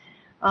systems.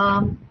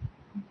 um,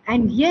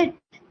 and yet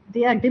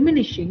they are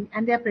diminishing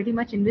and they are pretty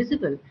much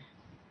invisible.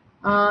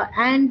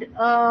 And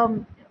uh,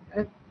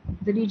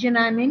 The region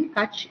I'm in,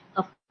 Kutch,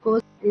 of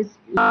course, is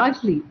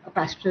largely a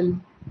pastoral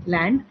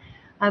land.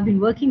 I've been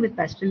working with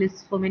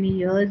pastoralists for many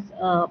years,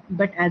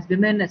 but as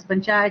women, as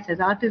panchayats, as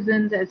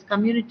artisans, as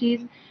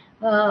communities,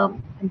 uh,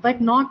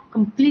 but not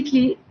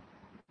completely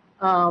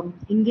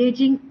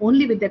engaging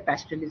only with their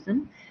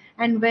pastoralism.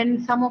 And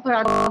when some of our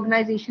other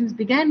organizations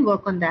began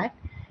work on that,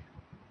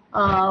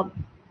 uh,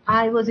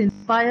 I was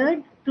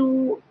inspired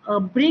to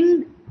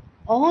bring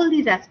all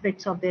these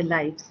aspects of their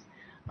lives.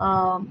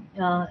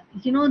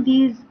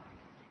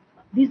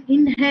 These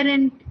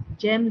inherent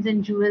gems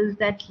and jewels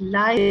that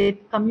lie with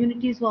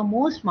communities who are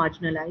most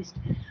marginalized,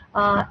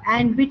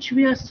 and which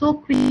we are so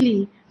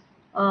quickly,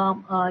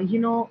 um, uh, you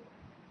know,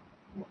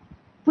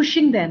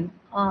 pushing them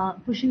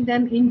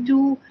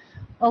into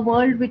a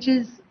world which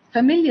is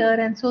familiar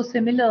and so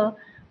similar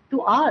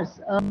to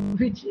ours,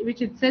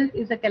 which itself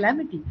is a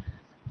calamity.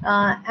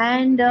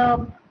 And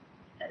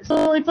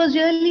So it was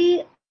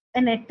really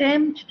an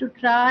attempt to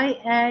try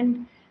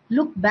and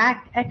look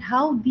back at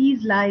how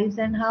these lives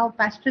and how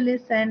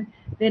pastoralists and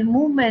their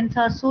movements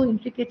are so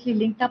intricately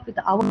linked up with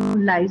our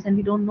own lives, and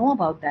we don't know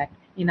about that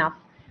enough.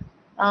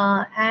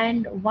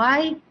 And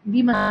why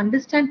we must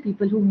understand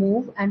people who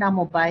move and are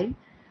mobile,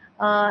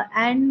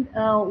 and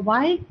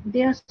why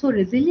they are so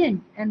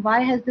resilient, and why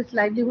has this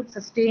livelihood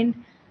sustained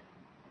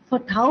for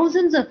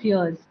thousands of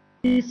years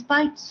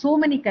despite so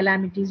many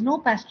calamities. No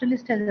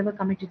pastoralist has ever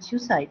committed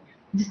suicide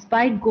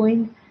despite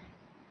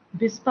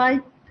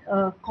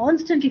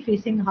constantly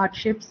facing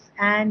hardships,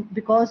 and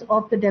because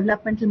of the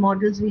developmental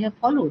models we have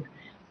followed.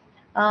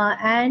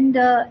 And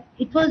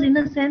It was, in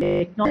a sense, to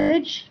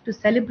acknowledge, to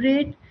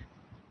celebrate,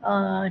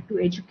 to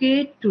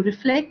educate, to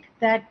reflect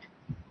that.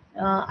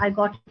 I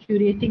got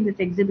curating this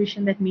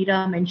exhibition that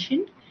Meera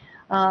mentioned.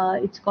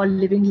 It's called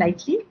Living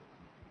Lightly,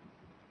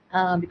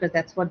 because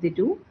that's what they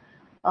do.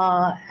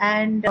 But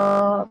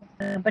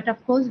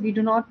of course, we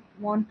do not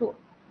want to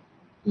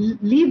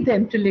leave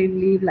them to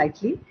live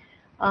lightly.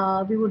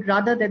 We would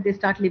rather that they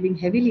start living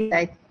heavily,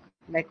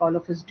 like all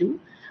of us do,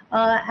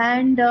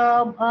 and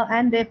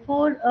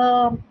therefore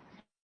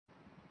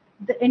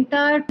the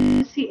entire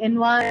policy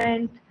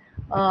environment,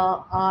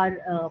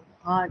 our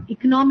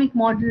economic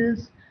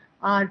models,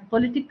 our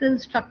political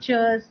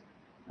structures,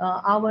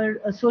 our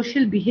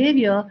social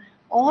behavior,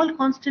 all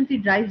constantly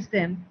drives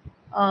them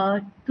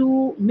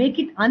to make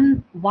it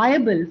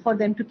unviable for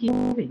them to keep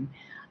moving.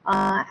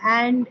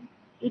 And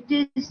it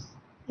is,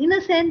 in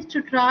a sense,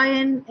 to try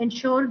and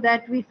ensure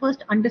that we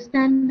first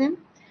understand them,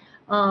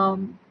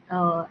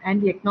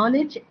 and we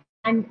acknowledge,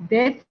 and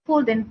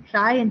therefore then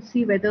try and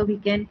see whether we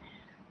can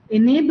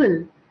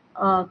enable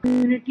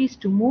communities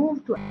to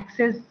move to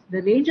access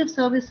the range of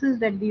services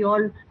that we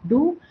all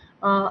do.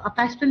 A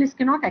pastoralist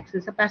cannot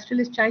access, a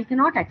pastoralist child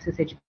cannot access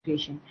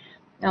education,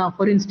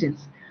 for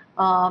instance.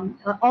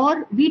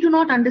 Or we do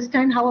not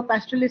understand how a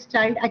pastoralist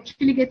child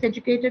actually gets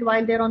educated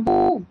while they're on the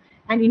move,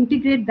 and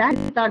integrate that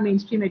with our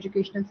mainstream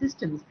educational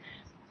systems.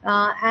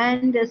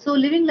 And so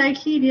Living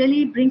Lightly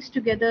really brings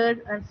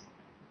together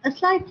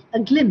a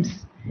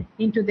glimpse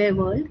into their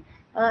world.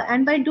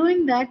 And by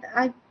doing that,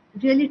 I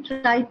really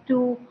tried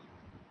to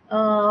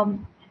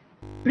um,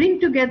 bring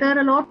together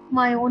a lot of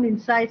my own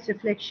insights,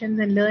 reflections,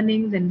 and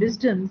learnings and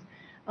wisdoms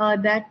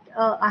that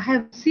I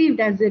have received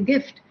as a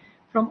gift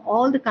from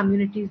all the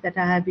communities that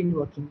I have been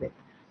working with.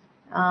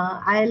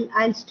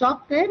 I'll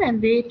stop there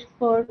and wait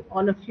for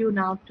all of you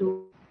now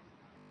to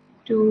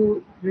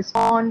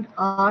respond,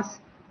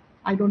 ask.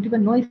 I don't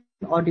even know if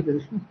I'm audible.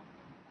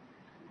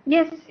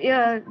 Yes,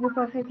 yeah, you're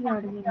perfectly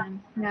audible,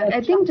 ma'am. Yeah,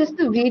 I think just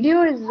the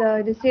video is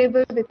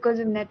disabled because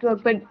of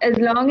network, but as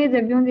long as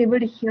everyone's able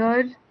to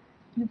hear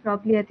you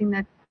properly, I think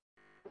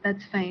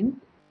that's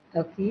fine.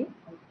 Okay.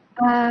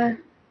 Uh,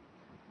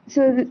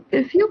 so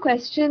a few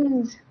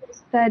questions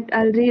that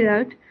I'll read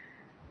out.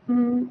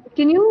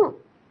 Can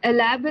you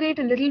elaborate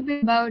a little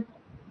bit about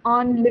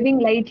on living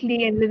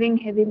lightly and living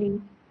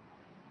heavily?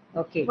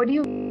 Okay. What do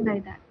you mean by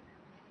that?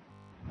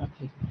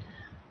 Okay.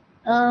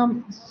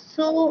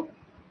 So,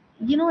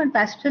 and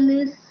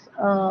pastoralists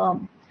are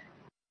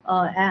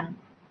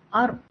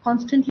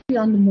constantly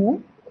on the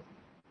move.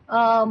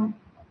 Um,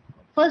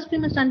 First, we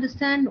must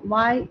understand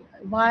why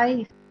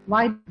they're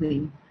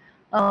moving.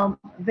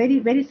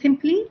 Very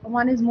simply,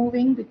 one is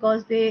moving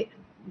because they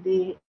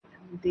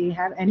they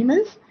have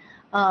animals,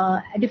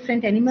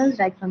 different animals,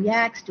 like from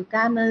yaks to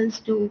camels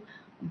to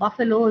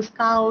buffaloes,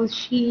 cows,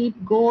 sheep,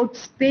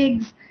 goats,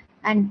 pigs,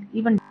 and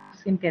even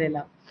ducks in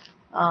Kerala,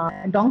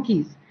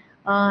 donkeys,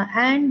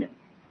 and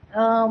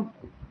um,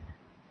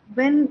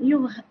 when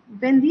you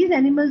when these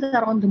animals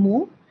are on the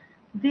move,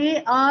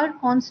 they are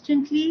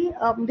constantly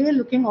they're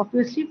looking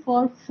obviously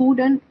for food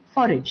and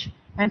forage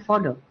and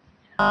fodder,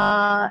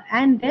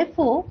 and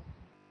therefore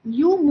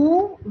you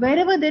move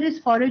wherever there is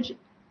forage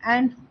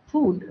and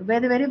food,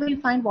 wherever you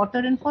find water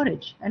and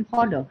forage and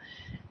fodder.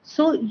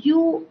 So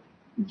you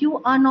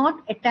are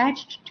not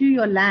attached to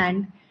your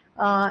land,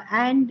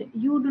 and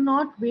you do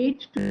not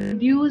wait to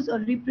produce or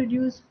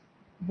reproduce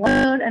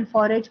water and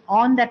forage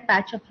on that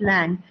patch of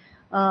land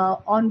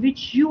on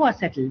which you are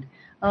settled,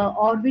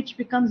 or which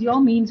becomes your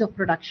means of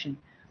production.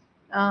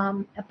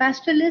 A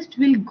pastoralist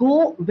will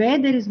go where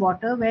there is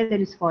water, where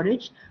there is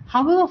forage,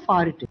 however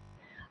far it is.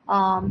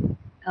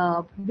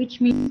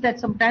 Which means that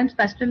sometimes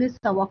pastoralists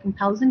are walking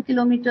 1,000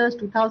 kilometers,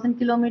 2,000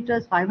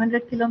 kilometers,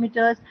 500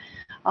 kilometers,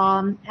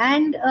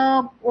 and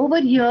over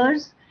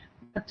years,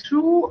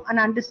 through an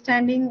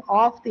understanding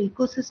of the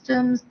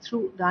ecosystems,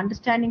 through the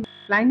understanding of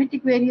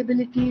climatic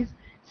variabilities,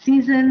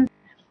 seasons,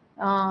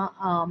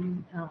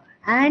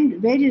 and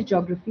various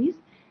geographies,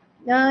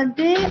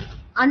 they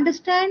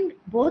understand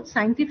both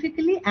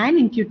scientifically and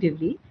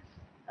intuitively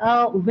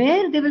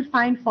where they will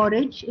find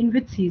forage in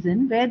which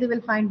season, where they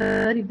will find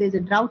water. If there's a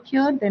drought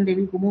here, then they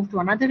will go move to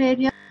another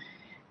area.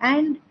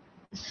 And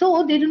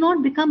so they do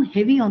not become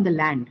heavy on the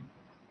land.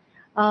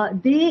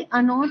 They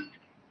are not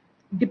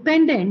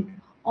dependent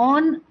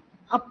on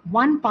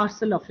one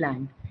parcel of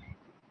land.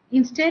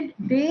 Instead,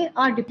 they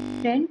are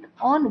dependent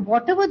on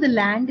whatever the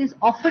land is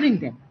offering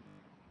them,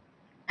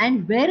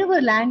 and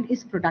wherever land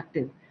is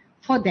productive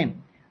for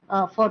them,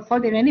 for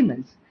their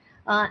animals.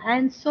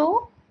 And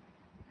so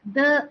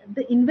the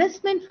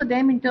investment for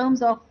them, in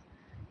terms of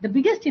the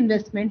biggest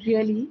investment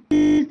really,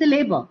 is the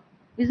labor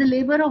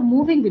of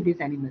moving with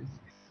these animals,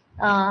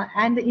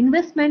 and the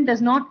investment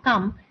does not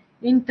come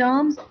in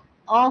terms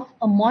of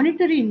a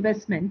monetary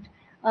investment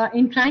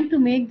in trying to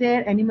make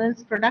their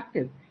animals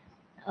productive.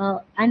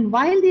 And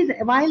while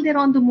they're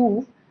on the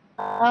move,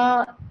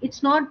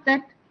 it's not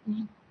that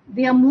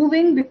they are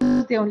moving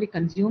because they're only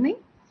consuming.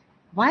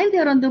 While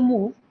they're on the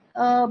move,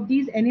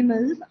 these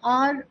animals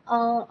are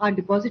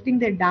depositing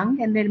their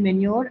dung and their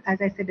manure,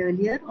 as I said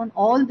earlier, on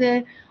all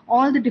the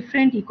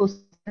different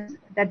ecosystems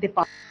that they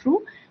pass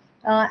through.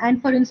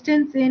 And for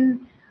instance,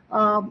 in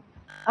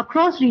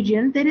across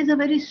regions, there is a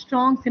very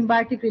strong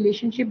symbiotic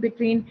relationship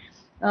between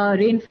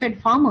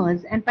rain-fed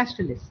farmers and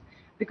pastoralists,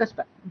 because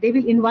they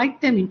will invite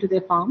them into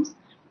their farms,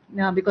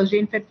 because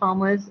rain-fed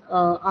farmers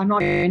are not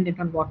dependent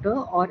on water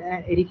or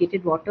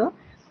irrigated water,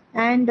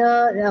 and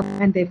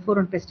therefore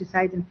on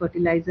pesticides and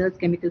fertilizers,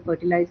 chemical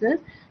fertilizers.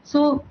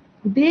 So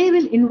they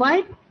will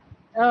invite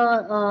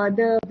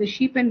the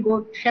sheep and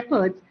goat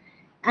shepherds,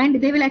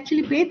 and they will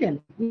actually pay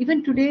them.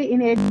 Even today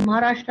in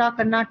Maharashtra,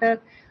 Karnataka,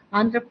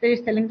 Andhra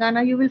Pradesh,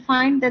 Telangana, you will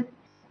find that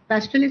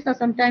pastoralists are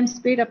sometimes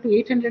paid up to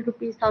 800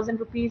 rupees, 1000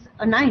 rupees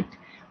a night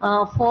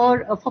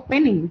for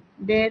penning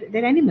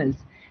their animals,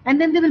 and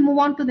then they will move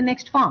on to the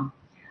next farm,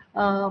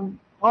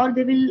 or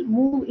they will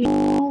move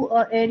into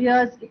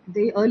areas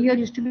they earlier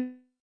used to be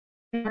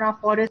in our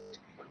forest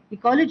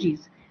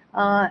ecologies,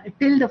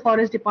 till the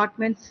forest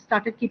departments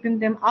started keeping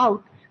them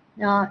out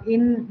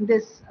in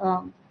this.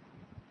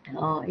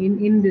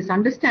 In this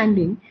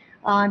understanding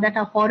that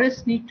our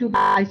forests need to be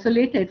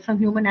isolated from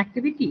human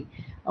activity,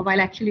 while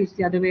actually it's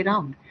the other way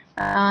around.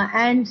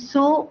 And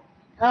so,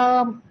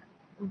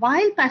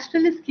 while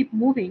pastoralists keep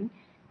moving,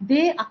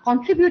 they are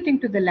contributing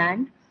to the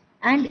land,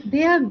 and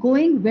they are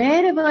going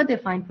wherever they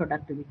find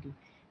productivity.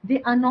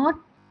 They are not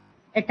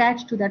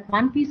attached to that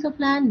one piece of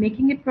land,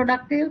 making it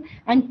productive,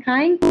 and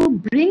trying to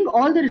bring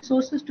all the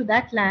resources to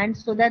that land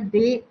so that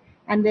they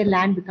and their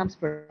land becomes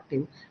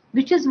productive,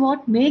 which is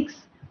what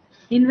makes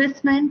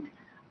investment,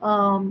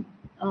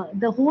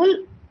 the whole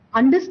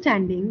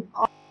understanding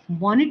of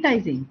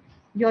monetizing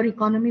your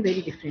economy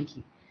very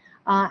differently.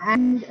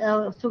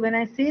 So when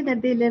I say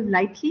that they live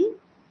lightly,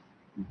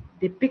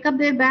 they pick up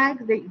their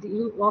bags.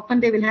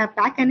 Often they will have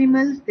pack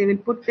animals. They will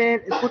put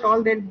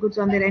all their goods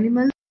on their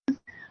animals,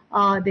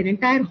 their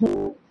entire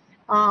home,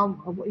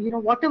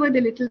 whatever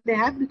the little they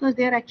have, because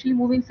they are actually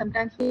moving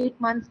sometimes for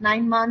 8 months,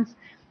 9 months,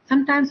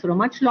 sometimes for a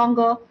much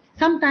longer,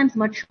 sometimes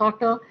much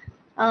shorter,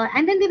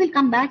 and then they will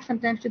come back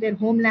sometimes to their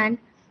homeland,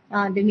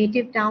 their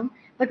native town.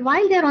 But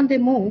while they are on their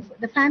move,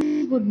 the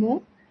families would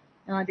move.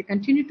 They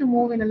continue to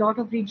move in a lot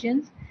of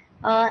regions,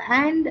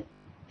 and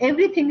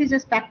everything is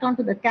just packed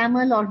onto the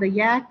camel or the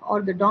yak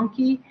or the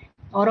donkey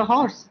or a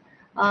horse,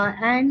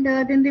 and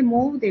then they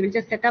move. They will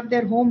just set up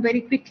their home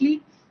very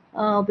quickly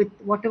with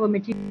whatever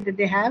material that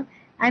they have,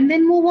 and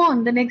then move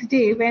on the next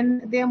day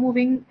when they are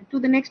moving to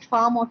the next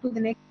farm or to the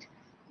next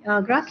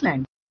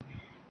grassland.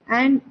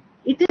 And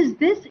it is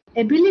this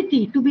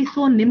ability to be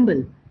so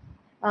nimble,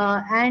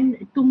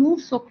 and to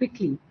move so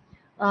quickly,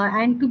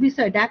 and to be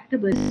so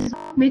adaptable, is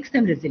what makes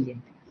them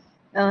resilient,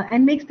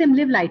 and makes them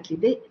live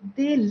lightly.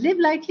 They live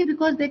lightly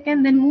because they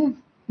can then move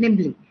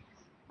nimbly.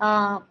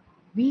 Uh,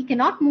 we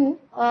cannot move,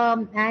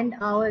 and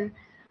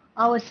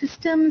our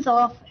systems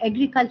of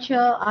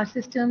agriculture, our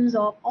systems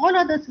of all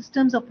other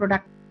systems of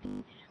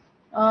productivity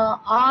uh,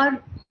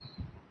 are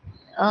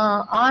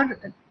uh, are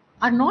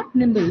are not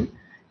nimble,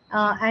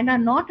 and are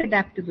not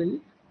adaptable,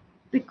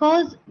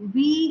 because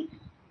we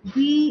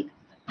we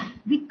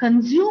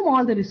consume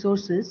all the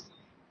resources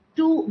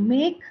to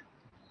make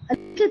a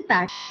little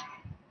patch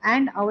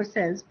and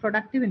ourselves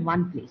productive in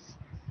one place.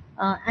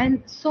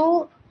 And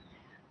so,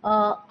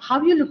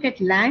 how you look at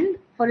land,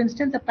 for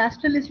instance, a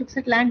pastoralist looks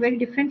at land very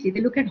differently.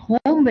 They look at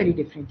home very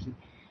differently.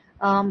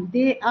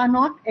 They are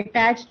not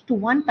attached to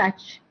one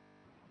patch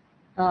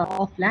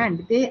of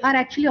land. They are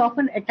actually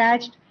often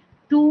attached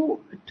to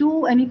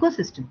an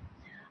ecosystem,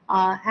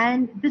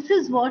 and this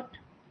is what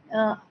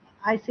uh,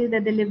 I say,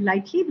 that they live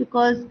lightly,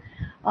 because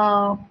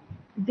uh,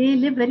 they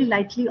live very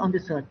lightly on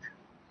this earth.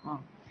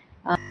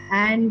 Uh,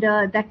 and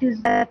that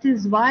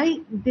is why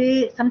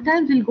they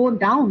sometimes will go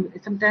down,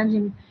 sometimes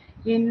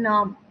in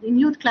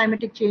huge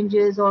climatic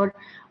changes, or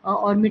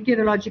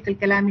meteorological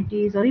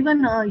calamities, or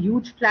even a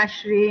huge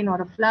flash rain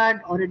or a flood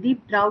or a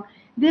deep drought.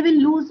 They will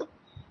lose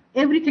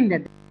everything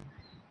that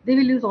they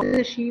will lose, all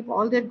their sheep,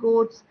 all their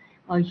goats,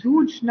 a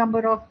huge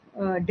number of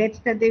deaths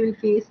that they will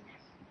face.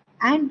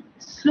 And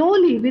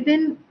slowly,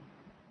 within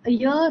a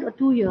year or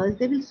 2 years,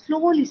 they will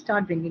slowly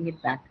start bringing it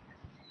back,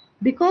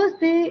 because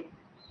they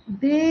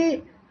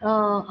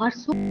are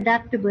so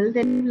adaptable.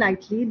 They live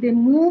lightly. They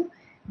move.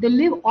 They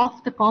live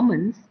off the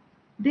commons.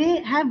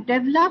 They have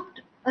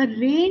developed a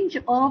range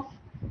of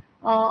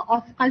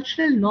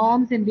cultural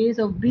norms and ways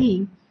of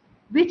being,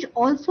 which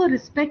also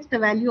respects the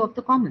value of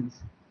the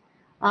commons.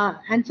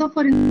 And so,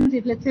 for instance,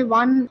 if let's say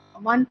one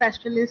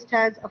pastoralist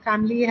has a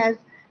family has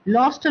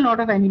lost a lot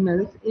of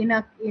animals in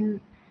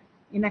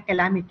a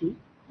calamity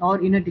or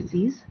in a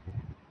disease,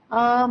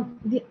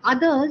 the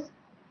others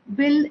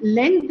will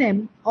lend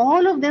them.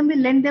 All of them will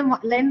lend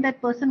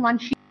that person one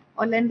sheep,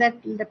 or lend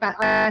that the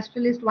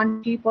pastoralist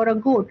one sheep or a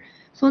goat,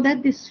 so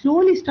that they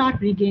slowly start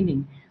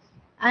regaining.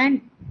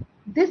 And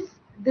this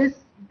this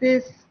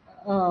this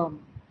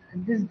um,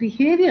 this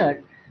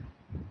behavior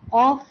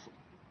of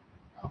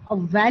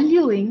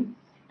valuing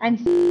and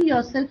seeing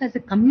yourself as a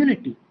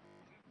community,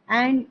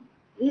 and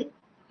it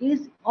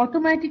is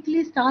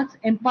automatically starts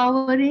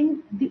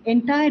empowering the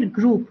entire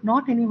group,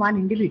 not any one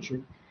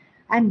individual.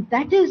 And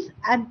that is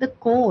at the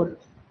core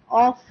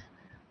of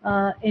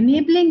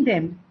enabling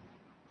them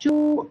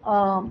to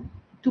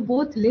to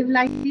both live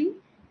lightly,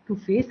 to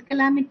face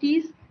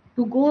calamities,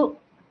 to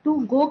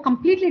go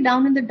completely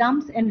down in the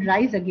dumps and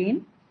rise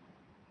again,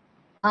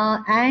 uh,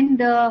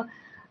 and uh,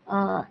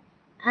 uh,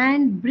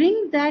 and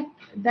bring that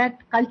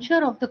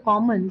culture of the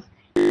commons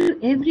to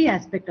every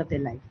aspect of their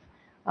life.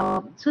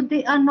 So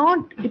they are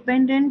not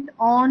dependent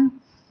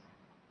on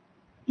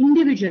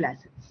individual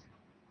assets,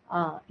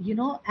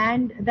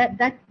 and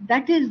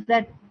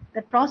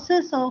that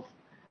process of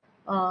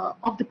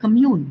the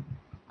commune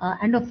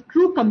and of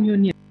true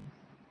communion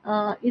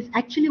is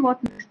actually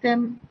what makes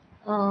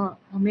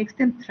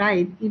them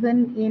thrive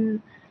even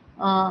in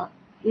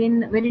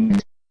very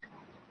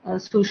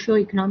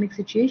socio-economic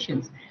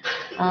situations,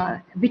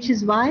 which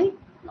is why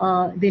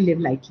they live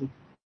lightly,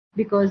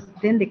 because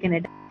then they can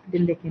adapt,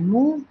 then they can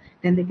move,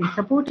 then they can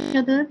support each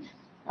other,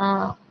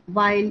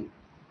 while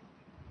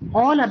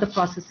all other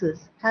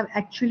processes have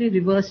actually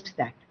reversed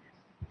that,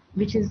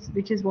 which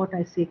is what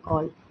I say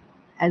call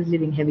as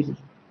living heavily.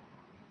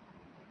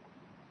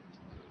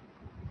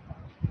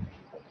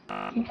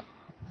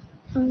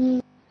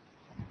 Mm,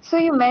 so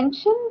you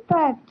mentioned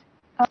that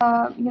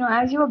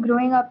as you were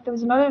growing up, there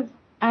was a lot of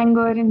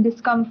anger and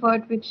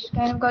discomfort, which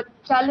kind of got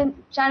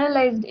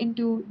channelized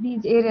into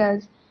these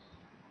areas.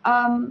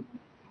 Um,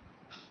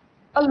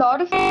 a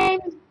lot of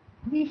times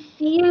we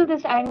feel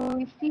this anger,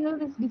 we feel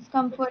this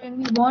discomfort, and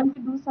we want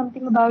to do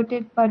something about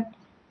it, but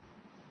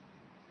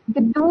the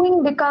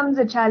doing becomes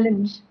a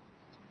challenge.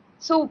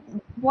 So,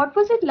 what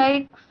was it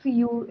like for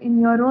you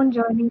in your own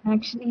journey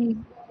actually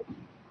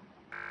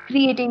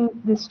creating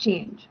this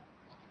change?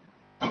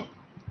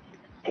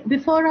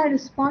 Before I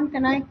respond,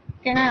 can I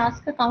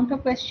ask a counter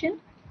question?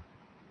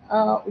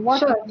 What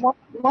Sure. what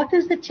what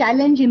is the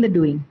challenge in the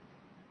doing?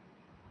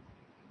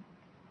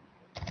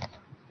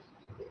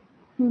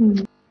 Hmm.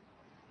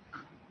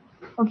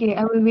 Okay,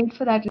 I will wait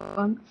for that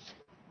response.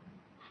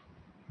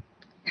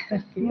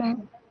 Okay. Yeah.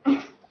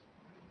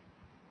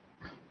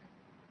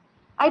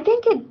 I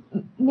think it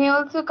may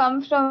also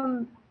come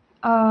from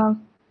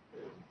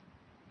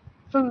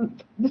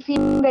the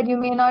feeling that you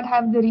may not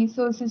have the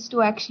resources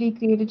to actually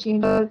create a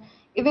change, or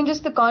even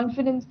just the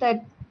confidence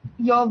that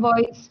your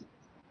voice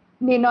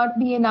may not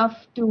be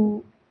enough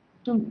to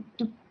to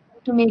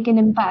to make an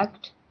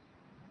impact.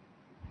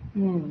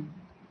 Hmm.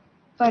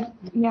 But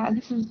yeah,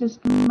 this is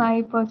just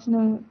my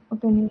personal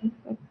opinion.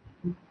 But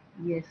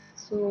Yes.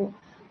 So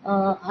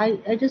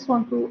I just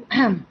want to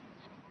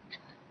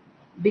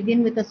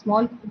begin with a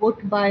small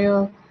quote by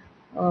uh,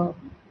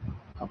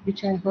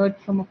 which I heard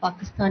from a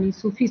Pakistani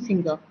Sufi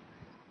singer,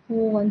 who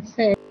once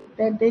said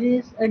that there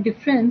is a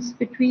difference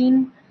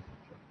between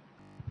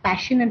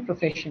passion and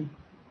profession.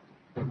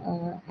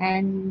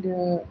 And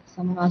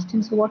someone asked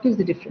him, "So what is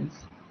the difference?"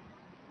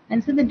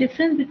 And so the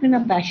difference between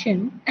a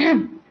passion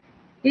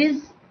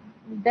is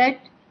that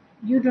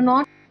you do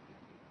not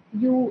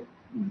you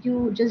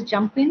you just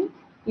jump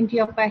into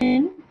your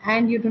passion,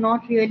 and you do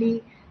not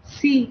really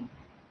see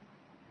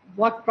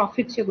what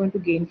profits you're going to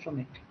gain from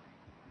it,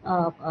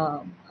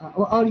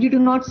 or you do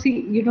not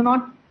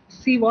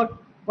see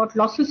what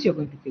losses you're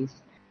going to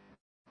face.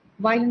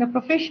 While in a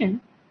profession,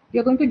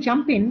 you're going to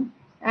jump in,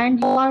 and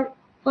you are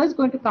first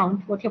going to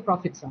count what your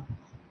profits are.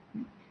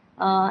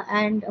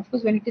 And of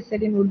course, when it is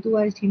said in Urdu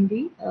or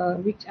Hindi,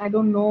 which I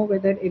don't know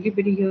whether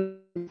everybody here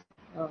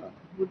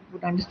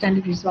would understand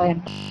it, which is why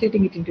I'm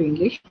translating it into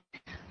English.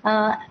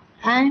 Uh,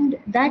 and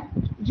that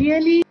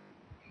really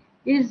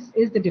is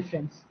the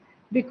difference,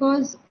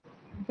 because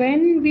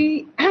when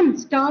we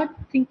start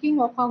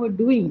thinking of our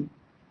doing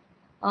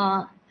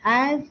uh,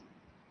 as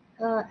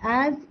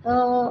as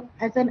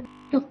an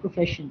act of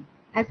profession,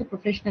 as a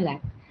professional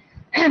act.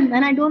 And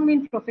I don't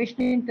mean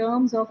professional in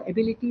terms of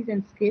abilities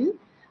and skill,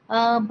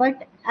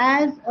 but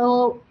as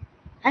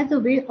a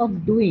way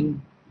of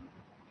doing.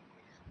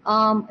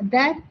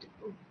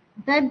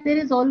 That there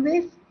is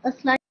always a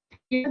slight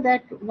fear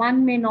that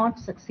one may not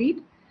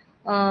succeed,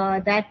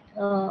 that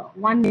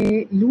one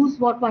may lose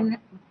what one,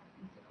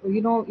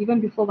 even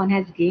before one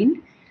has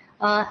gained,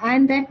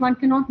 and that one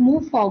cannot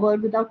move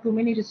forward without too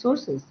many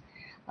resources.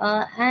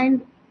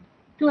 And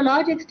to a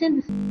large extent,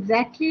 this is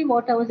exactly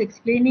what I was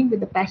explaining with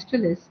the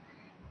pastoralists,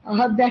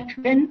 that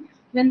when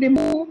they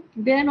move,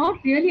 they are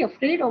not really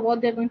afraid of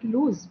what they're going to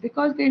lose,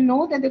 because they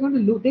know that they're going to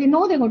lose. They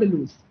know they're going to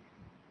lose.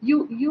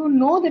 You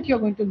know that you're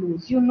going to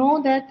lose. You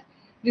know that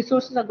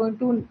resources are going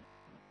to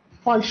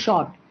fall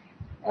short.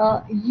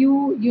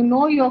 You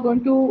know you're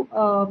going to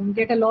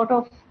get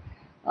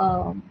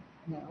um,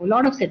 a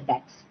lot of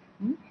setbacks.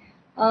 Hmm?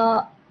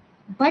 Uh,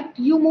 but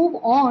you move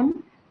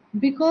on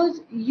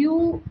because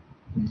you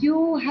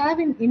have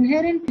an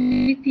inherent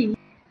ability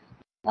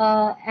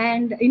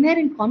and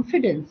inherent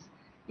confidence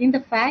in the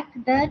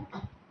fact that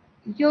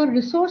your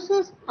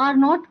resources are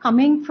not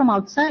coming from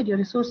outside. Your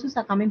resources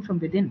are coming from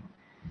within.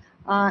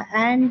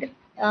 And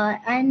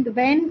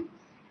when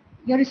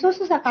your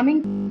resources are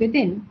coming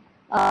within,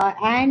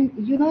 and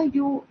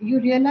you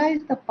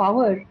realize the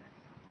power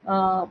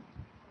uh,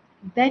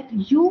 that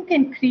you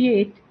can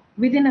create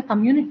within a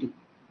community.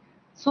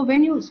 So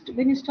when you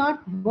start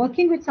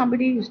working with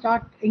somebody, you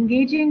start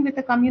engaging with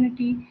the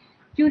community,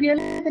 you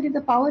realize that if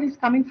the power is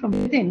coming from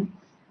within,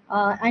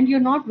 and you're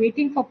not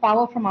waiting for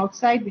power from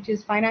outside, which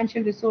is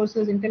financial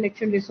resources,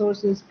 intellectual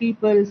resources,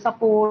 people,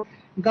 support,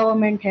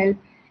 government help,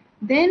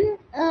 then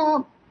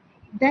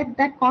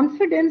that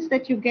confidence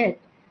that you get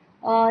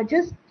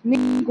just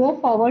makes you go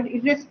forward,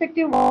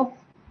 irrespective of.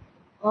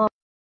 Uh,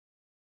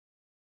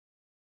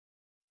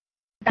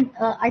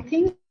 I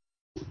think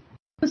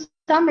to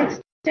some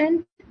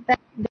extent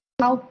that's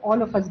how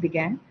all of us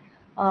began.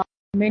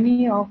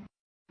 Many of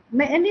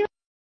many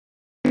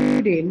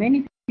today,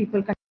 many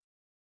people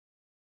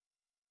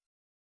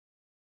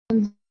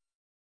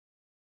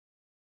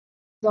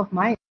of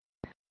my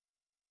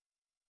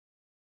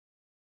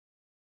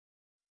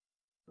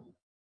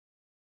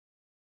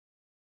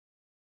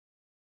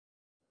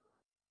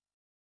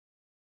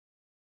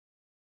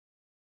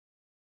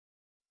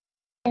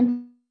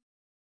and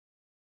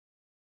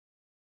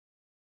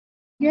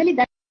really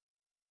that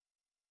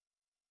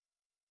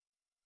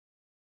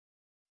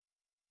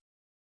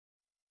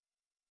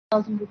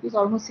 1,000 rupees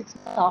almost 6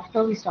 months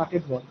after we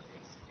started work.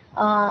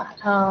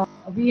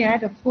 We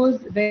had, of course,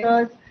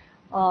 vendors,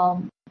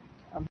 um,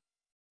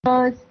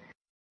 vendors,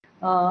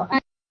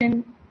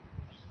 and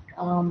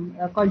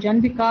called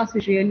Jan Vikas,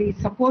 which really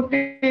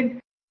supported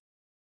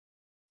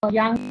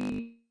young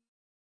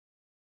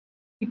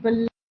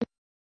people.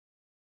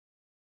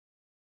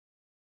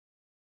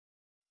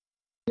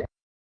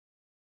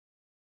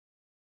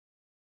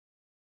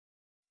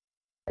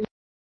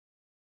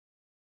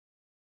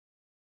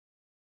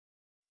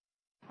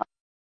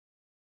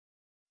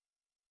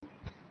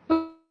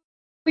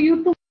 For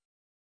you to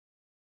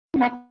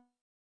nothing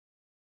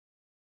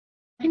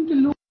to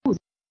lose.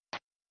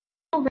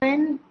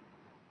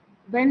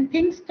 When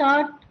things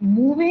start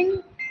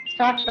moving,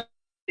 start.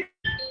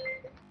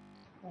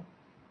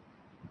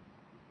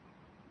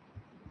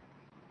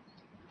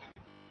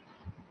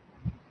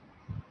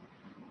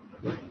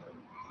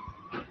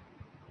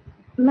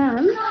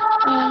 Ma'am,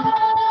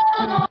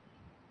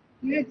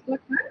 Yes, got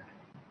cut.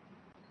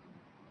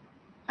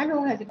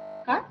 Hello, has it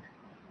cut?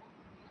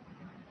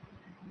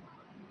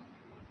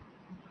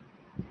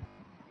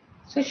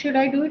 So should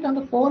I do it on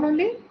the phone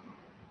only?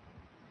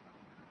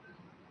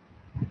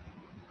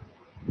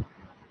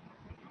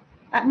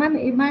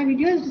 My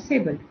video is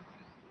disabled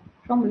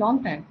from a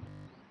long time.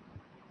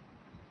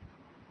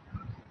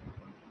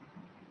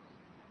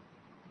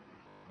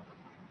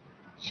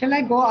 Shall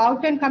I go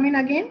out and come in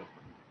again?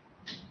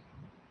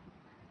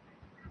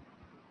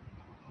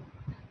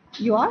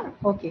 You are?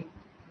 Okay.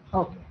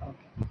 Okay.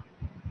 Okay.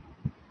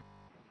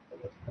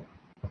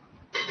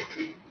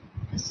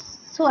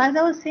 So as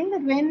I was saying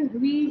that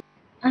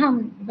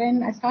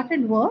when I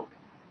started work,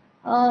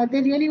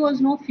 there really was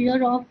no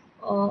fear of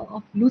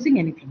losing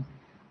anything,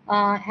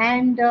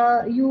 and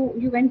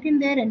you went in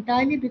there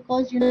entirely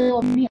because you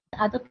know many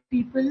other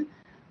people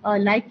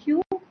like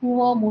you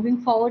who are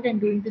moving forward and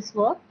doing this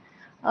work,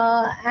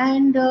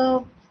 and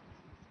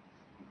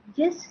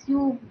yes,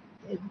 you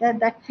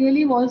that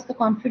really was the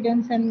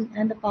confidence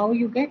and the power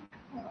you get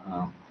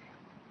uh,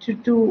 to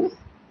to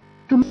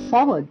to move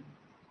forward,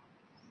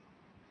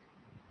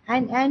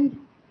 and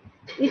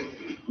it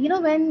you know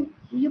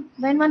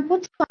when one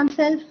puts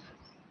oneself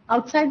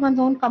outside one's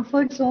own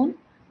comfort zone,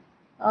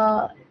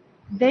 uh,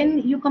 then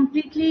you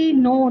completely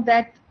know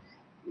that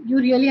you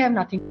really have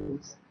nothing to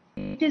lose.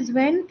 It is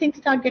when things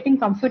start getting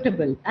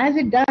comfortable, as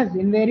it does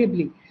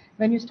invariably.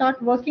 When you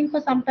start working for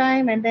some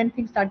time and then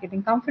things start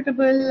getting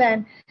comfortable,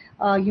 and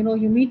you know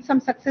you meet some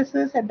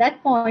successes at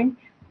that point,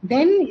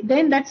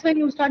 then that's when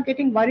you start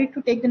getting worried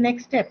to take the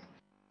next step.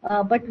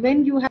 But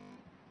when you have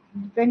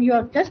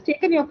just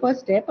taken your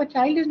first step, a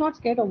child is not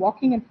scared of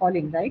walking and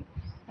falling, right?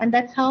 And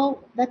that's how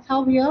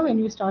we are when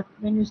you start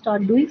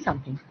doing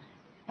something,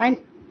 and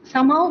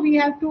somehow we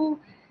have to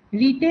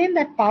retain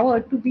that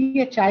power to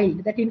be a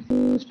child, that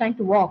infant who's trying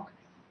to walk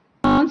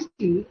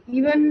constantly,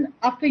 even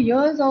after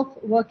years of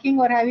working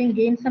or having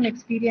gained some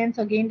experience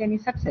or gained any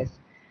success.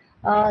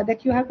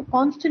 That you have to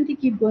constantly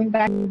keep going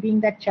back to being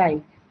that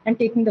child and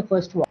taking the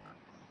first walk.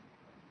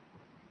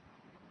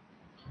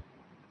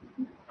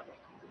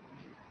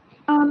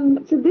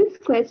 so this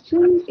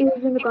question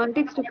is in the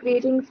context of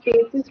creating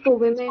spaces for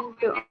women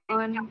to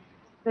earn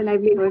the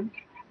livelihood.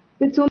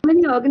 With so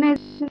many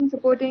organizations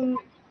supporting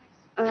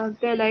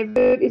their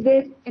livelihood, is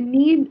there a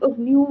need of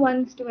new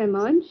ones to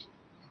emerge?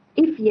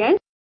 If yes,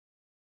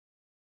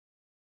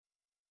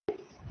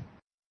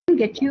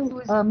 Get you,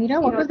 who's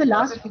Mira. What was the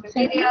last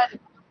sentence?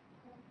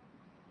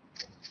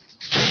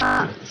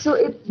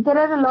 So there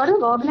are a lot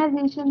of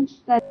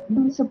organizations that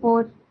do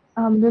support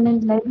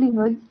women's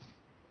livelihoods.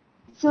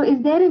 So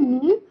is there a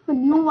need for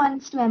new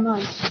ones to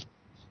emerge?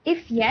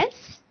 If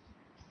yes,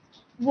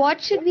 what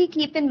should we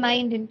keep in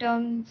mind in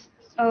terms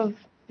of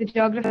the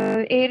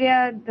geographical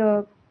area,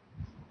 the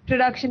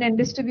production and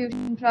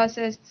distribution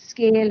process,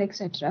 scale,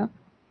 etc.?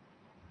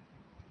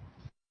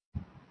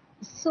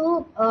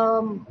 So,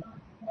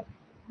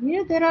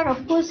 there are,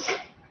 of course,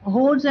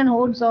 hordes and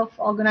hordes of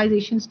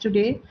organizations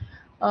today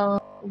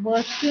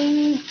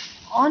working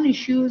on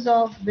issues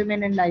of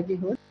women and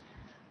livelihood.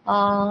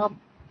 Uh,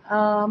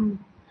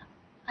 um,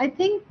 I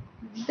think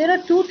there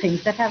are two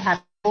things that have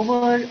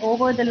happened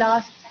over the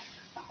last,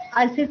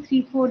 I'll say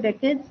 3-4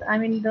 decades. I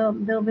mean,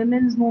 the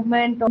women's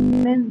movement, or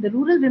the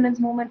rural women's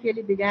movement,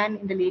 really began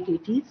in the late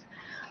 80s,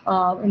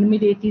 in the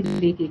mid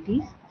 80s, late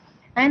 80s,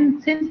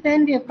 and since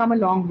then we have come a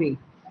long way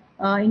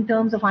in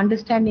terms of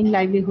understanding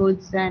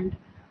livelihoods and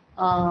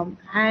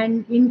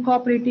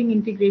incorporating,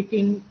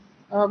 integrating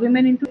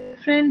women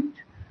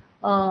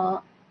uh,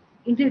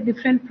 into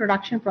different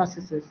production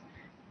processes.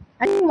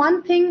 I think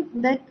one thing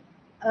that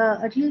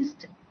at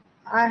least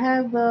I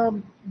have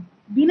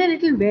been a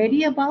little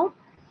wary about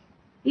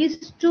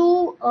is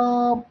to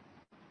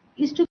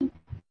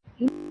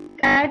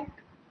look at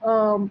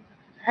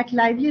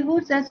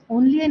livelihoods as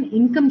only an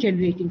income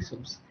generating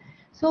source.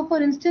 So,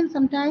 for instance,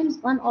 sometimes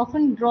one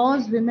often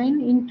draws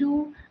women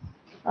into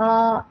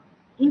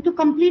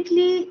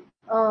completely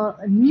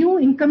new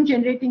income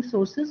generating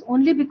sources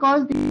only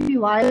because they will be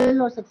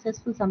viral or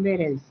successful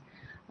somewhere else.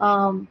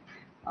 Um,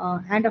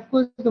 and of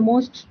course, the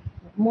most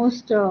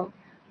uh,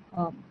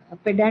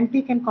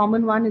 pedantic and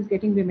common one is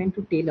getting women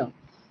to tailor.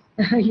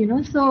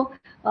 So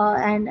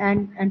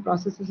and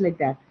processes like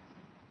that.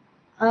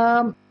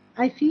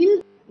 I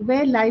feel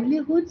where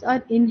livelihoods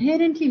are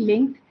inherently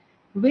linked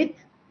with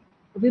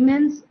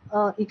women's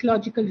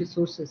ecological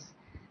resources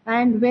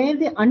and where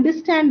they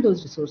understand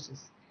those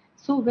resources.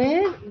 So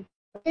where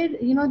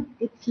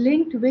it's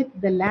linked with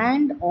the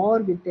land or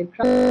with their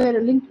craft,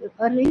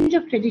 a range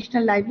of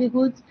traditional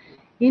livelihoods,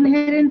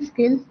 inherent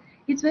skills.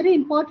 It's very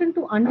important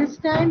to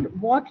understand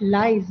what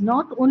lies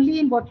not only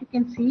in what you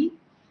can see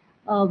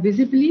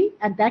visibly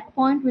at that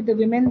point with the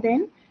women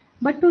then,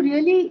 but to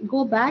really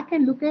go back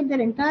and look at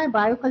their entire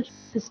biocultural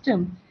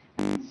system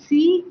and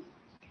see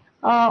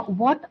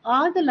what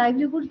are the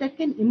livelihoods that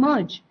can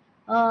emerge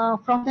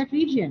from that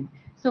region.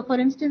 So, for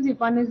instance, if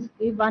one is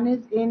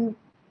in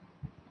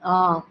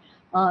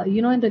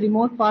in the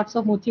remote parts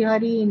of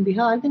Motihari in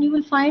Bihar, then you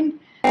will find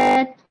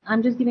that,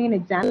 I'm just giving an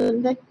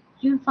example, that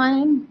you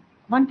find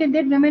one can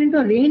get women into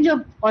a range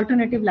of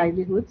alternative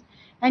livelihoods,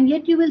 and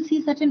yet you will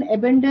see such an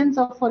abundance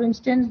of, for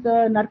instance,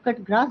 the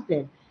narcut grass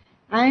there,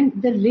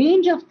 and the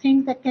range of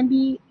things that can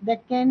be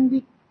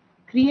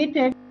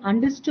created,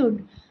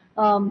 understood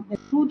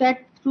through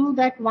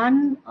that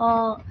one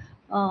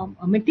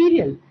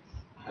material.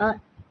 Uh,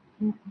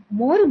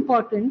 More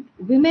important,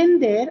 women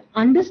there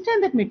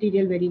understand that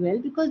material very well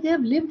because they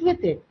have lived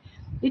with it.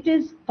 It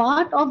is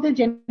part of their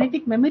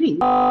genetic memory,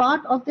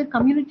 part of their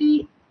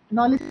community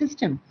knowledge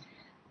system,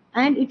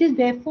 and it is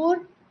therefore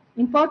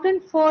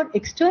important for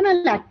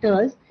external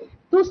actors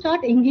to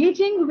start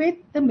engaging with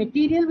the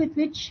material with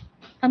which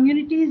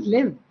communities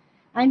live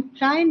and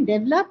try and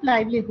develop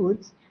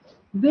livelihoods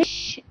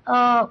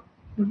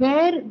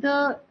where the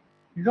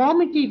raw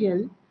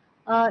material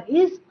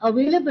is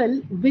available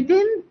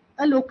within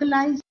a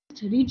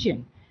localized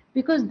region,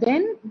 because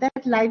then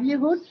that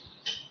livelihood,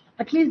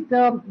 at least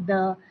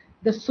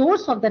the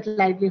source of that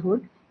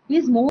livelihood,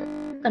 is more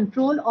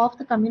control of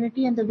the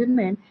community and the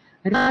women,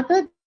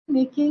 rather than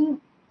making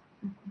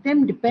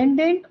them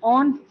dependent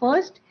on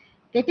first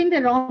getting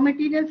the raw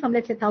material from,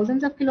 let's say,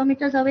 thousands of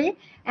kilometers away,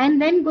 and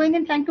then going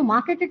and trying to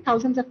market it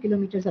thousands of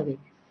kilometers away.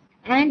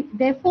 And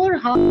therefore,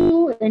 how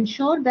to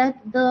ensure that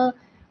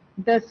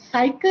the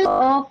cycle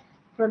of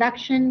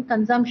production,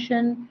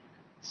 consumption,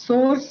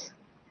 source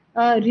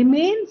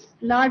remains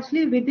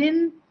largely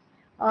within,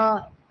 uh,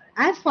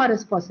 as far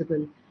as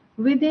possible,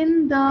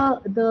 within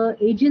the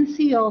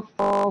agency of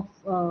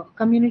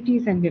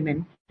communities and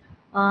women,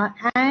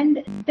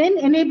 and then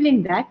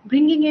enabling that,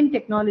 bringing in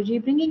technology,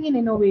 bringing in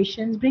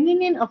innovations,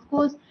 bringing in, of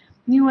course,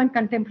 new and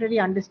contemporary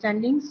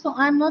understandings. So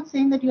I'm not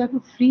saying that you have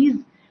to freeze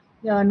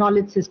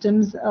knowledge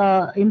systems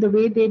in the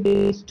way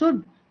they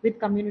stood with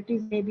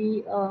communities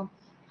maybe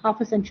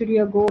half a century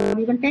ago or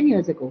even 10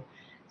 years ago.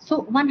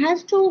 So one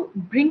has to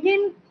bring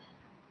in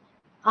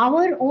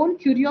our own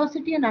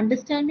curiosity and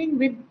understanding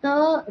with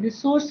the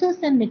resources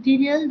and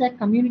material that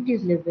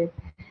communities live with,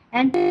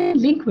 and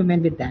link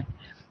women with that,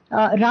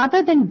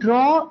 rather than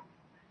draw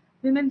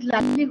women's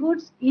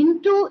livelihoods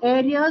into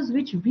areas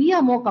which we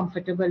are more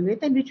comfortable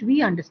with and which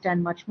we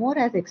understand much more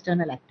as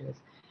external actors.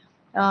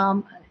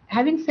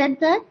 Having said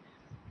that,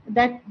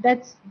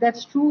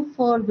 that's true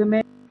for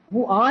women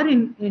who are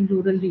in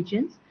rural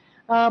regions,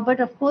 but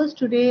of course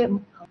today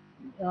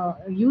a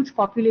huge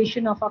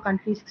population of our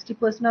country,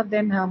 60% of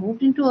them have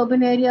moved into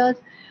urban areas,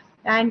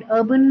 and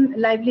urban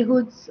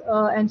livelihoods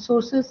and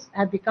sources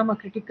have become a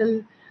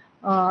critical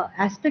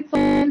aspect for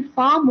women,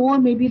 far more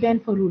maybe than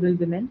for rural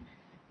women.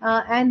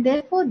 And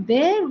therefore,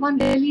 there one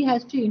really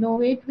has to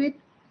innovate with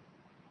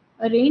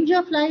a range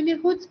of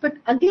livelihoods. But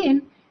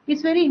again,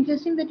 it's very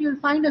interesting that you'll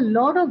find a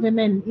lot of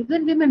women,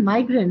 even women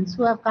migrants,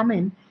 who have come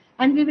in,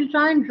 and we will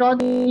try and draw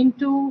them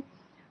into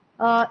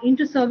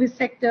service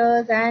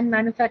sectors and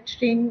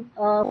manufacturing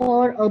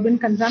for urban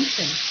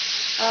consumption.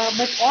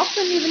 But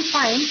often you will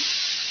find,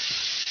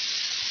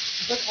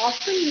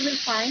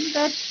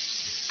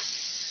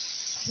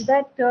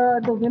 that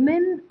the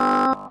women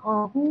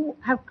who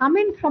have come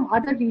in from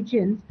other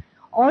regions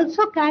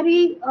also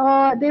carry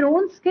their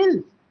own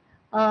skills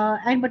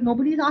but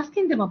nobody is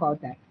asking them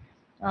about that.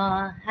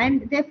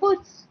 And therefore,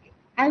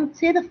 I would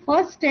say the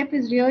first step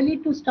is really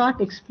to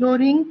start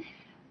exploring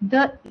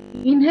the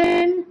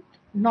inherent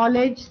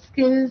knowledge,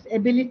 skills,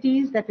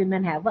 abilities that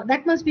women have.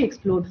 That must be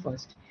explored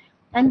first,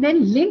 and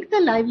then link the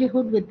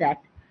livelihood with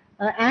that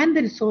and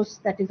the resource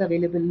that is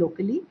available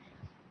locally.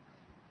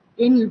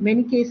 In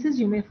many cases,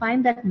 you may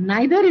find that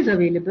neither is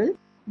available.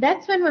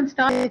 That's when one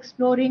starts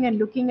exploring and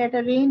looking at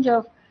a range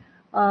of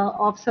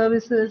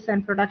services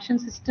and production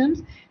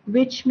systems,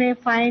 which may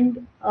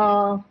find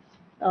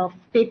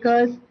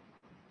takers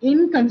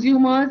in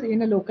consumers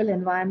in a local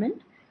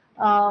environment,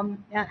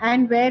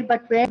 and where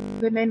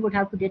women would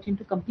have to get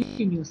into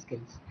completely new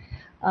skills.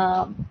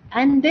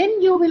 And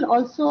then you will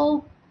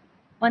also,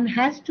 one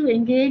has to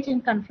engage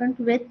and confront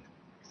with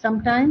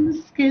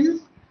sometimes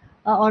skills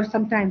or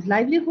sometimes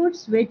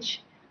livelihoods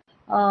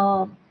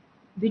uh,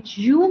 which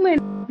you may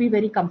not be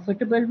very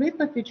comfortable with,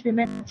 but which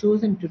women have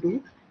chosen to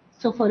do.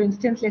 So, for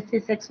instance, let's say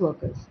sex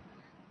workers.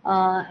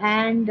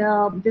 And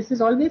this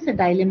is always a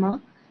dilemma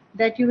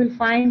that you will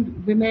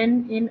find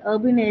women in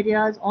urban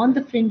areas, on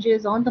the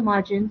fringes, on the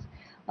margins,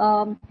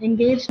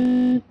 engaged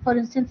in, for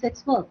instance,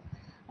 sex work.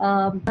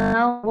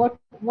 Now,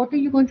 what are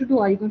you going to do?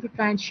 Are you going to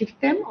try and shift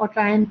them or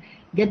try and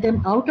get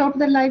them out of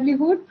the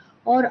livelihood?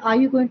 Or are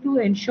you going to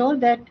ensure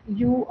that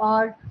you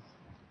are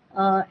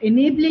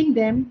enabling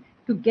them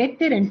to get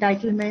their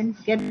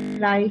entitlements, get their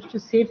rights, to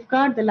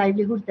safeguard the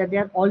livelihoods that they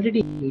are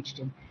already engaged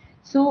in?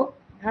 So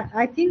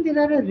I think there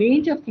are a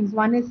range of things.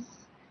 One is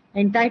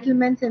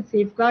entitlements and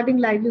safeguarding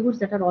livelihoods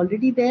that are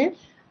already there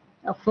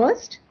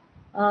first.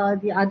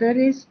 The other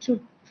is to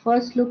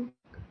first look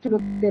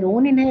at their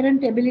own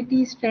inherent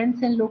abilities,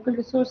 strengths, and local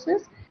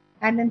resources.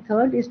 And then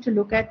third is to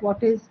look at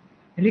what is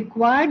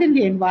required in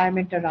the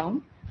environment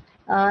around,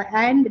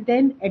 and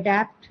then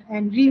adapt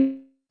and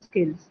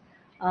skills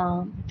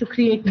to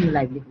create new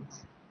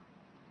livelihoods.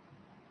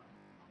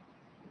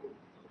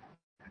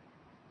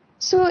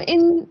 So,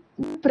 in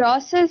the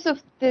process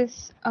of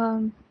this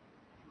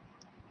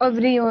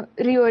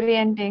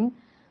reorienting,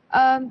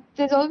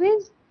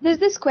 there's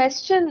this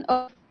question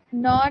of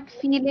not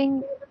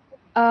feeling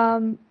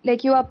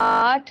like you are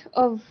part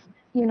of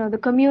the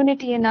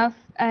community enough,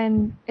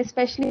 and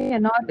especially you're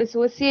not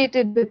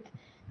associated with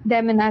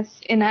them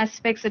in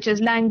aspects such as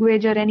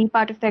language or any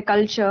part of their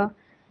culture,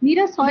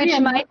 Meera, sorry, which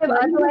I'm might not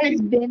have hearing you otherwise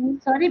very.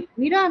 been. Sorry,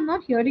 Meera, I'm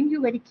not hearing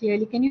you very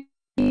clearly. Can you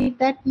repeat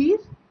that, please?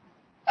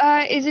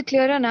 Is it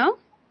clearer now?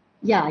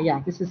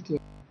 Yeah, this is clear.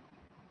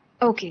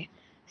 Okay.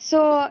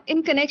 So,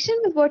 in connection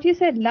with what you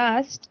said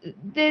last,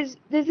 there's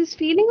this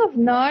feeling of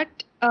not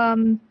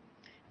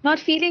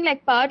feeling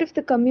like part of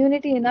the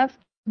community enough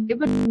to be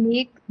able to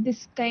make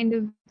this kind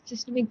of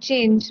systemic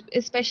change,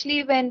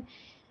 especially when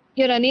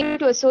you're unable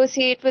to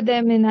associate with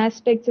them in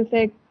aspects of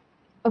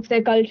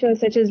their culture,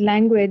 such as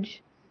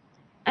language,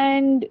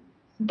 and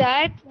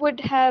that would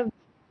have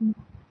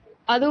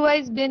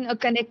otherwise been a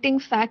connecting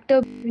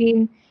factor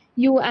between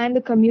you and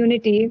the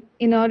community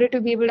in order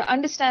to be able to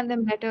understand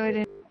them better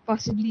and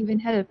possibly even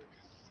help.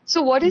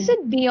 So, what is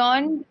it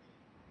beyond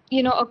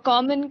a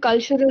common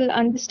cultural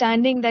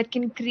understanding that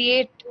can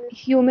create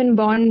human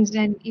bonds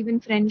and even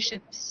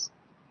friendships?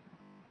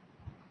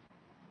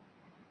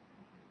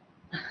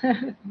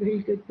 Very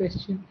good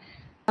question.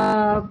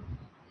 Uh,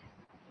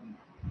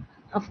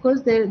 of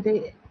course,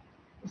 they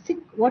see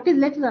what is.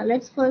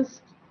 Let's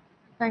first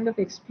kind of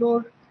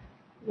explore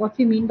what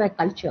we mean by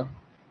culture.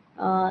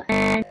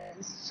 And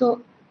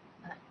so,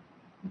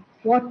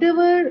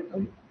 whatever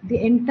the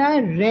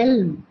entire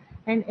realm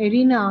and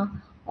arena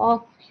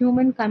of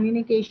human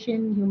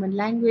communication, human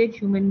language,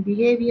 human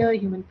behavior,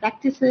 human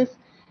practices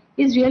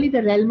is really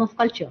the realm of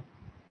culture.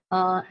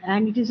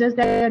 And it is just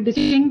that they are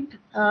distinct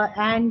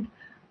and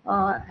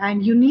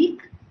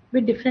unique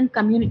with different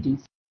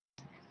communities.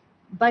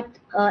 But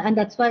and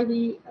that's why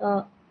we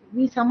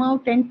somehow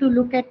tend to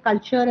look at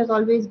culture as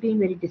always being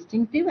very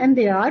distinctive, and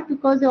they are,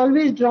 because they're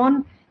always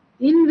drawn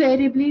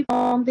invariably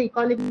from the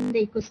ecology,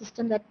 the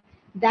ecosystem that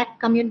that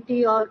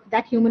community or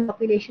that human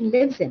population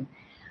lives in,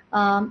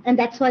 and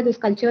that's why those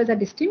cultures are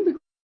distinct,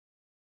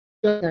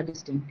 because are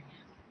distinct.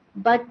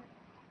 But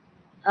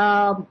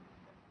um,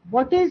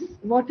 what is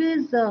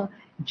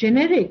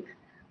generic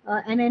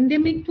and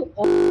endemic to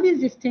all these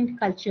distinct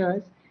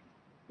cultures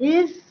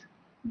is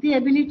the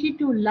ability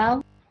to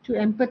love, to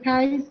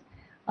empathize,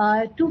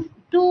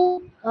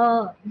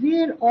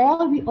 we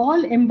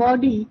all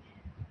embody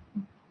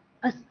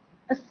a,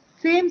 a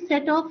same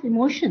set of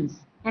emotions,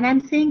 and I'm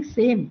saying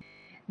same.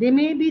 There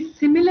may be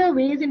similar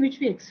ways in which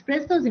we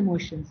express those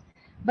emotions,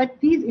 but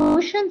these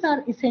emotions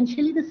are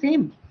essentially the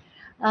same.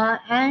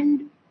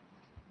 And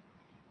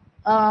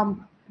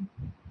um,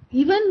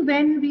 even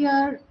when we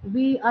are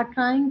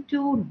trying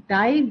to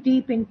dive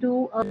deep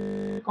into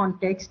a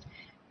context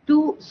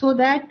to so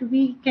that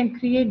we can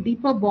create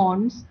deeper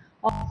bonds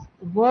of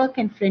work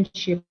and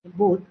friendship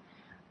both,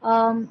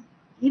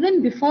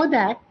 even before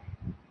that,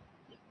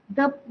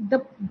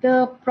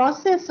 the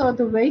process or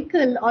the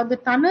vehicle or the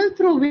tunnel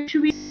through which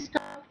we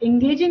start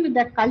engaging with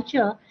that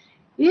culture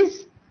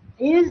is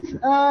is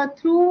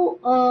through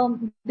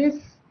this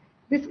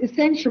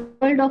essential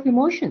world of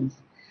emotions.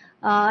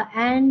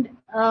 And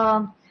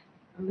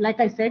like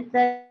I said,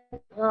 that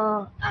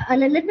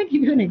let me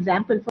give you an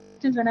example. For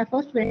instance, when I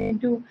first went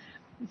into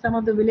some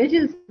of the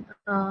villages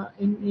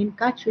in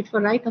Kutch, which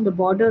were right on the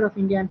border of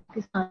India and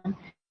Pakistan,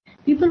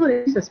 people were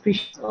very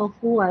suspicious of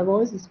who I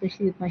was,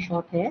 especially with my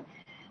short hair,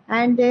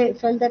 and they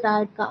felt that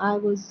I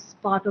was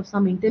part of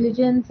some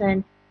intelligence,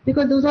 and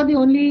because those are the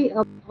only,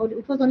 or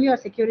it was only our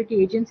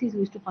security agencies who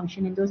used to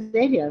function in those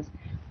areas,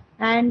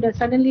 and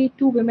suddenly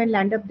two women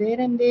land up there,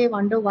 and they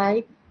wonder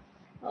why,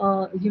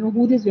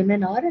 who these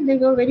women are, and they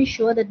were very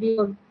sure that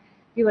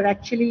we were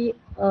actually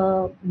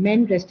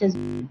men dressed as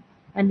women,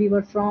 and we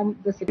were from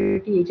the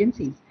security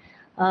agencies.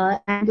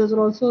 And those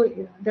were also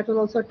that was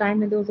also a time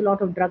when there was a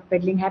lot of drug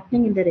peddling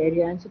happening in their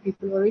area, and so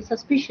people were very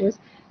suspicious.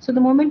 So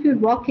the moment we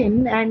would walk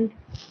in, and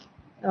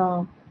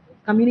uh,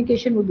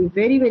 communication would be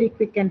very, very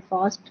quick and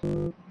fast,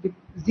 with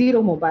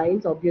zero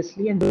mobiles,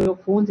 obviously, and zero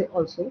phones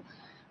also.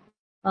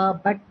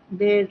 But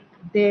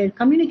their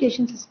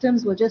communication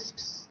systems were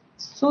just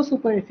so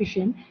super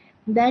efficient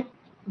that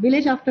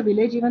village after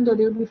village, even though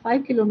they would be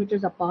 5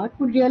 kilometers apart,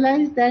 would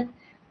realize that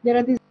there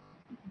are this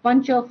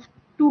bunch of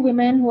two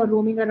women who are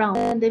roaming around,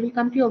 and they will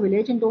come to your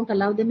village and don't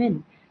allow them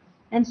in.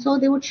 And so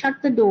they would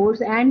shut the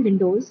doors and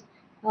windows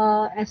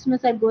as soon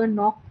as I go and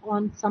knock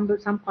on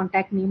some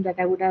contact name that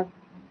I would have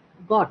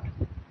got.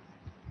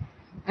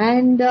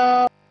 And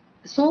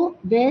so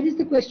where is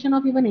the question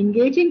of even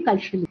engaging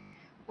culturally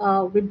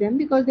with them,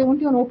 because they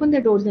won't even open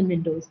their doors and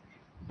windows.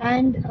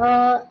 And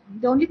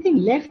the only thing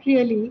left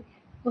really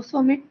was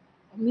for me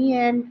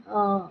and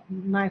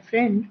my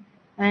friend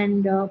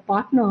and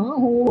partner,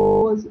 who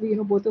was,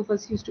 both of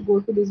us used to go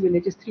to these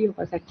villages, three of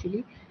us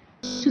actually,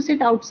 to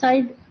sit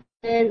outside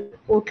their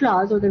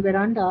otlas or their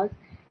verandas,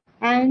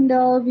 and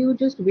we would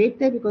just wait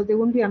there because there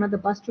wouldn't be another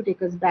bus to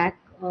take us back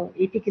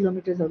 80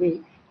 kilometers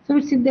away. So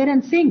we'd sit there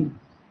and sing.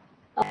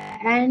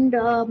 And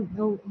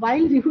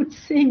while we would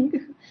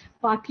sing,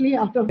 partly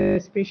out of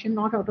desperation,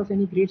 not out of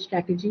any great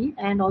strategy,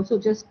 and also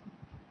just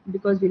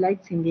because we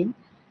liked singing,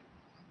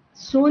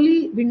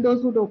 slowly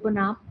windows would open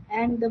up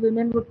and the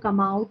women would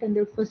come out, and they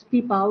would first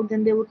peep out,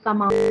 then they would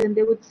come out, then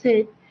they would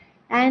sit,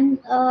 and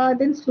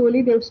then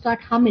slowly they would start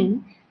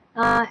humming,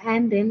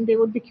 and then they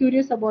would be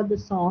curious about the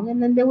song,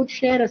 and then they would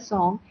share a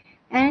song,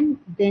 and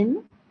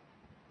then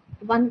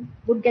one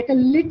would get a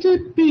little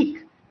peek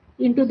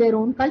into their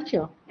own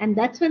culture, and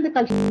that's when the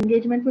cultural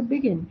engagement would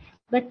begin.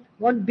 But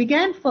what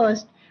began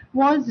first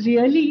was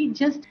really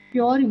just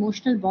pure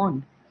emotional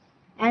bond,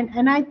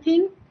 and I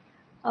think,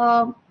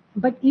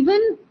 but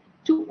even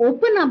to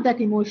open up that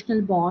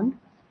emotional bond,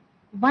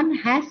 one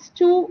has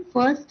to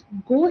first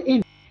go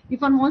in.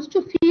 If one wants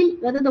to feel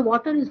whether the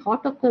water is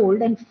hot or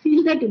cold and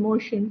feel that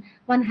emotion,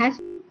 one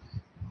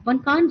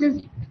can't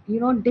just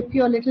dip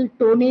your little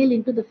toenail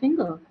into the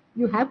finger.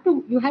 You have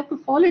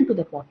to fall into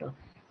that water.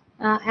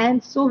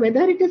 And so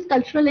whether it is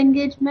cultural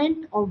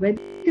engagement or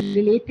whether it is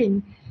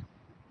relating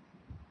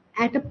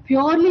at a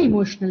purely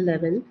emotional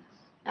level,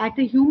 at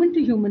a human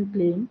to human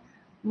plane,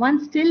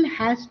 one still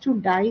has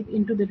to dive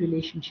into the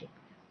relationship.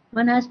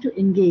 One has to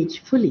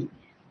engage fully,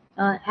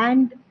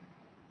 and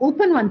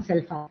open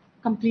oneself up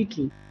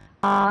completely.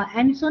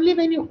 And it's only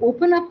when you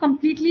open up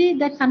completely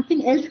that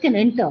something else can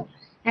enter.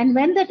 And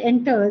when that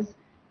enters,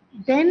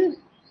 then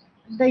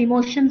the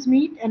emotions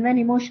meet. And when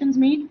emotions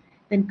meet,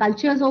 then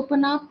cultures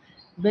open up.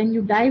 When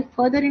you dive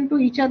further into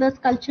each other's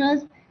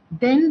cultures,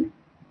 then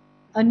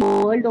a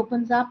new world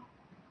opens up,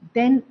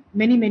 then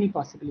many, many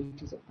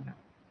possibilities open up.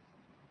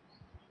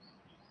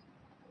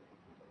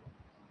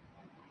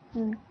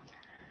 Hmm.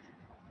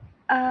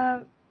 Uh,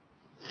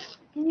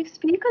 can you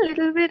speak a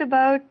little bit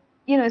about,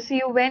 so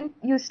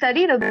you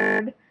studied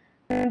abroad,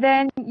 and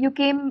then you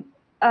came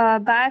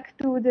back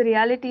to the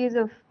realities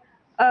of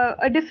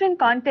a different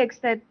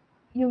context that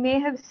you may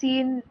have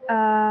seen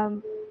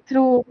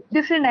through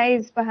different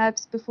eyes,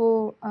 perhaps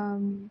before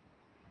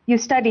you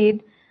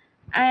studied,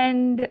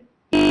 and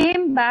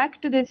came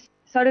back to this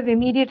sort of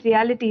immediate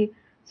reality.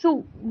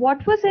 So,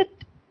 what was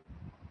it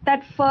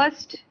that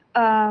first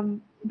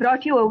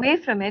brought you away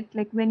from it,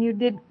 like when you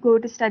did go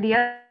to study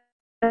abroad,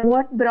 and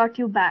what brought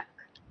you back?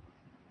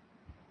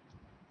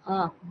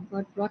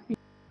 What brought me?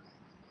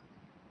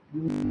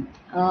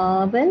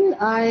 Well,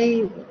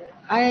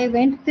 I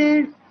went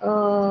there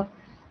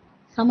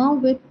somehow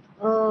with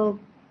uh,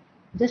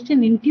 just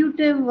an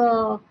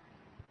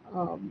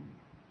um,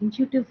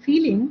 intuitive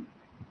feeling,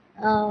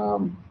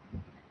 um,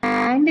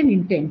 and an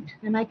intent.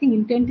 And I think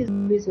intent is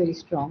always very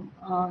strong.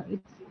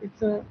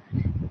 It's a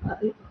uh,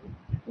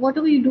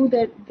 whatever you do,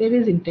 there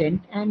is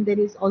intent, and there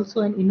is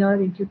also an inner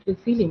intuitive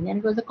feeling, and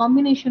it was a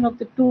combination of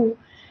the two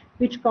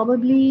which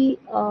probably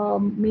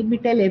made me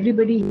tell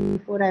everybody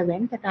before I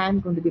went that I am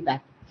going to be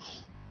back.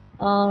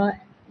 uh,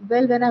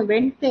 well, when I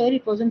went there,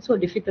 it wasn't so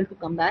difficult to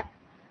come back.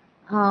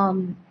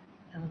 um,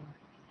 uh,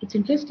 it's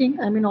interesting.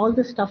 I mean, all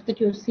the stuff that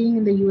you're seeing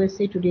in the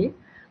USA today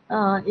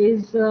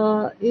is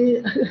I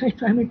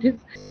mean, it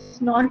is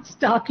it's not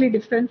starkly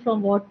different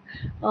from what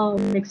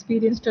one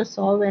experienced or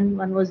saw when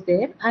one was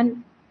there.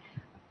 And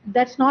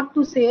that's not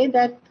to say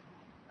that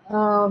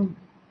um,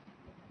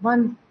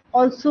 one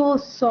also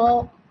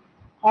saw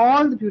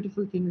all the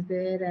beautiful things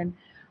there, and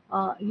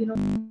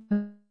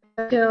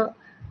such a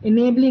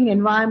enabling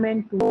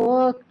environment to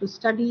work, to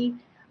study,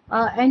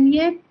 and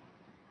yet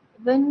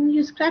when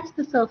you scratch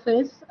the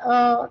surface,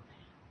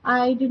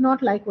 I did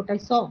not like what I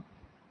saw.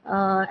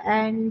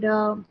 And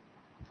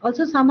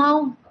also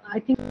somehow, I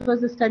think it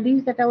was the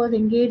studies that I was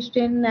engaged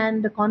in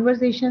and the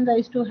conversations I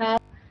used to have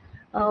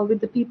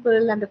with the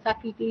people and the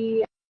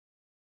faculty.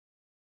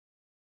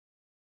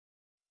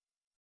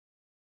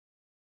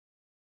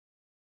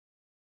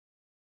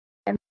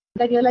 And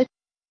I realized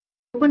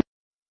open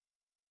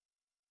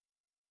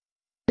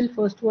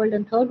first world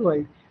and third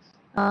world,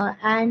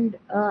 and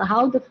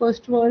how the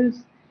first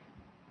world's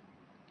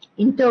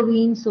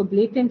intervene so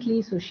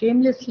blatantly, so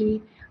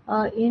shamelessly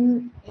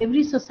in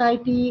every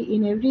society,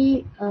 in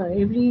every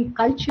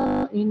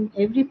culture, in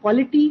every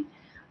polity,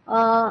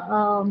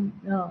 in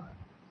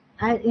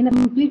a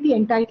completely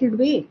entitled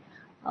way,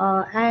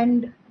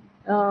 and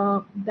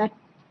that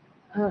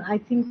I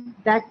think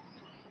that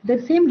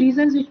the same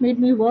reasons which made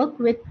me work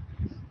with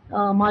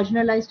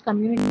marginalized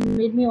communities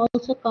made me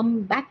also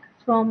come back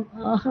from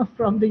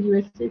from the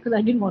USA, because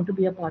I didn't want to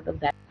be a part of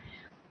that.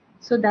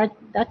 So that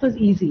was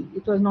easy.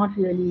 It was not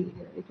really,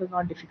 it was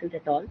not difficult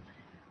at all.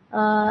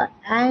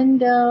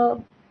 And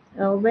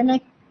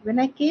when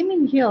I came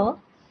in here,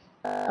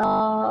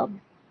 uh,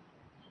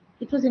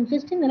 it was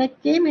interesting. When I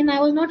came in, I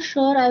was not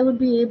sure I would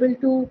be able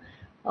to,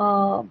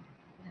 uh,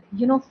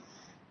 you know,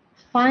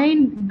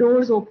 find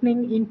doors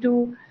opening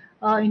into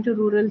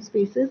rural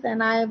spaces,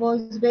 and I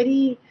was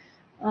really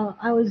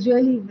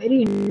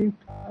very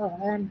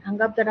and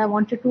hung up that I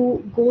wanted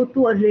to go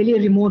to a really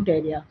remote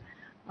area,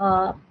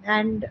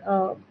 and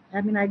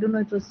I mean, I don't know,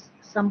 it was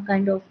some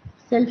kind of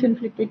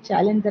self-inflicted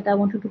challenge that I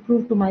wanted to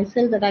prove to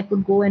myself that I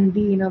could go and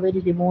be in a very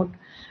remote,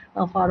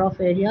 far-off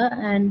area.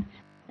 And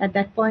at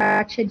that point, I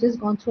actually had just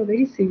gone through a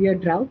very severe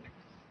drought,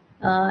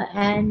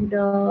 and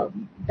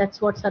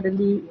that's what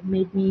suddenly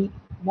made me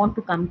want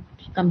to come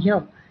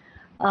here.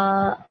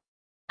 I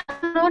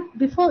was not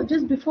before,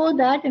 just before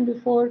that, and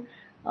before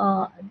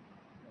uh,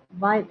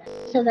 why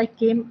as I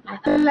came,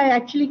 I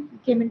actually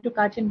came into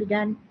Kutch and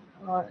began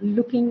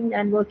looking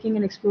and working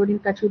and exploring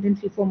Kutch within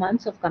 3-4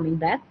 months of coming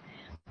back.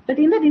 But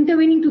in that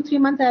intervening 2-3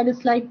 months, I had a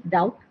slight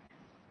doubt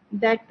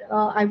that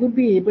I would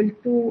be able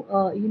to,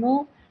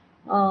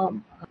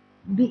 um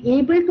be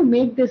able to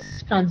make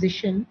this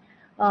transition,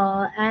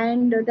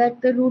 and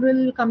that the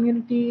rural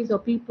communities or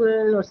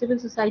people or civil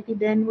society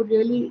then would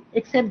really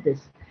accept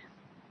this.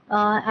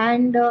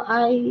 And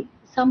I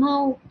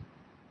somehow,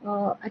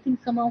 I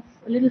think somehow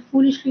a little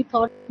foolishly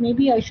thought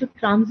maybe I should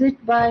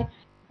transit by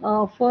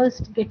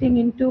first getting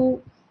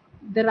into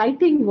the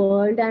writing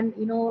world and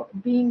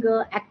being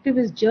an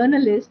activist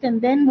journalist,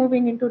 and then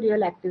moving into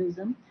real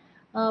activism.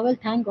 Well,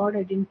 thank God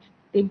I didn't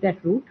take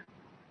that route.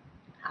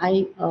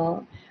 I, uh,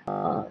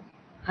 uh,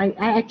 I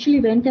actually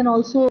went and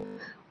also,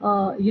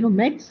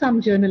 met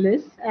some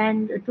journalists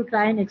and to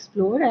try and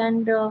explore,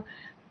 and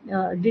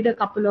did a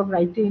couple of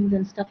writings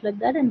and stuff like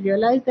that, and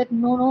realized that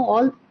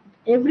no,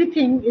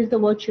 everything is the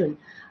virtual,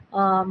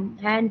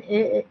 and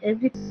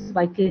everything is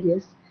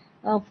vicarious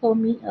for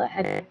me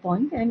at that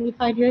point. And if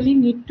I really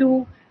need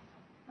to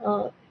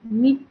walk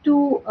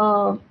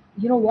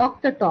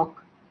the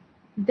talk,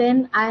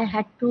 then I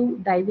had to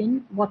dive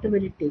in whatever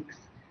it takes.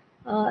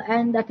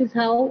 And that is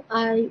how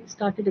I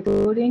started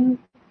exploring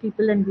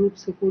people and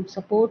groups who could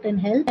support and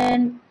help,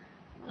 and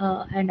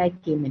I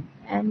came in.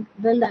 And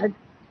well,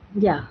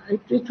 yeah,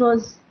 it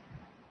was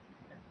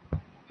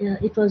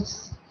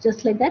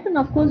just like that. And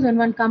of course, when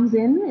one comes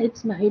in,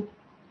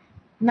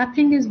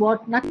 nothing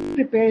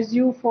prepares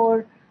you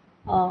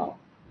uh,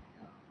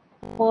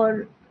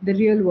 for the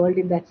real world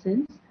in that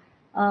sense.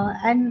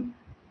 And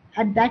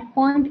at that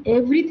point,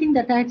 everything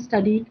that I had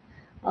studied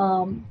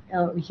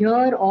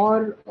here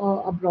or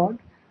abroad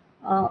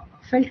uh,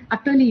 felt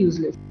utterly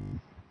useless,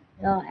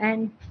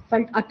 and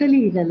felt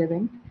utterly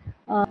irrelevant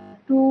uh,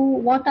 to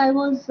what I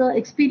was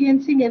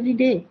experiencing every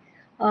day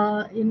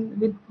in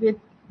the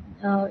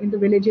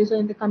villages or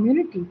in the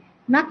community.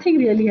 Nothing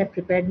really had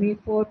prepared me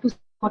for to see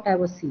what I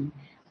was seeing,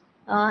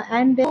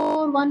 and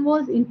therefore one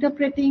was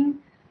interpreting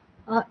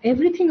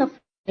everything of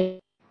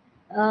life,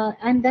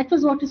 and that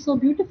was what is so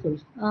beautiful.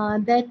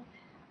 That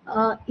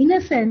in a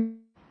sense,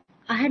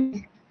 I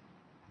had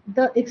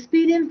the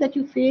experience that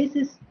you face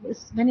is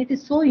when it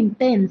is so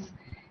intense,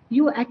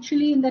 you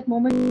actually in that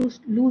moment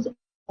lose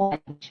all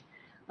edge.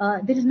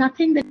 There is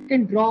nothing that you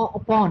can draw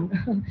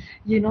upon,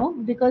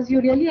 because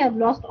you really have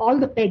lost all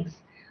the pegs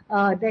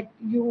that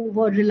you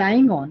were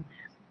relying on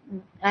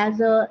as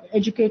a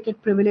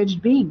educated,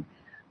 privileged being,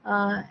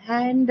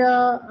 and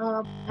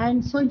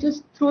so it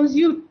just throws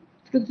you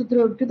to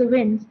the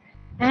winds,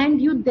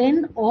 and you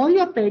then all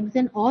your pegs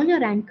and all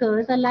your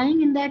anchors are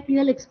lying in that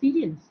real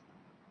experience.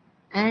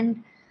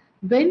 And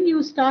when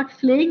you start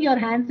flaying your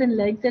hands and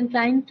legs and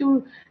trying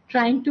to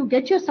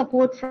get your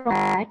support from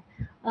that,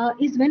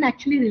 is when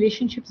actually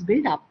relationships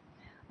build up,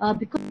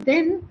 because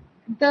then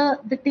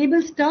the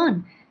tables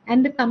turn,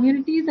 and the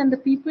communities and the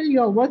people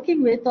you are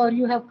working with or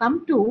you have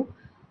come to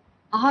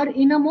are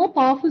in a more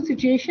powerful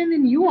situation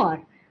than you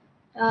are.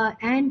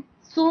 And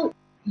so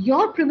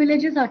your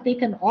privileges are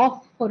taken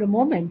off for a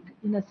moment,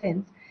 in a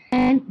sense,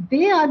 and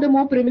they are the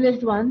more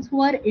privileged ones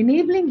who are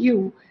enabling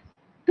you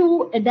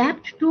to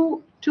adapt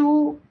to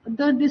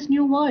this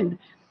new world.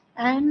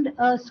 And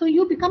so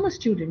you become a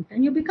student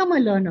and you become a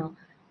learner,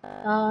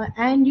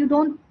 and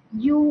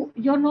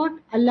you're not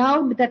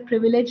allowed that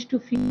privilege to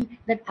feel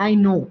that I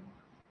know.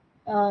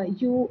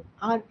 You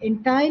are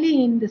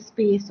entirely in the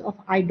space of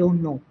I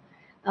don't know.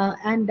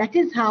 And that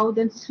is how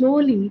then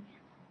slowly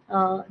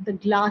the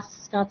glass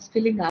starts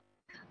filling up,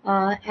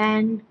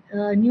 and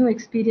new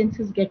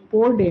experiences get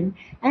poured in.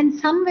 And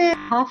somewhere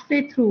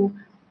halfway through,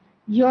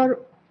 your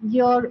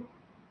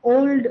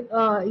old,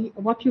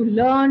 what you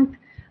learned,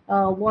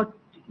 what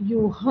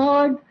you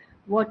heard,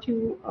 what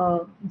you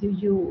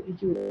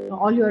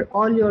all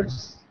your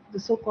the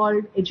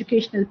so-called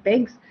educational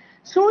pegs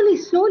slowly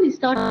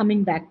start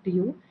coming back to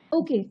you.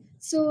 Okay,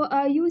 so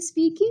are you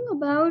speaking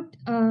about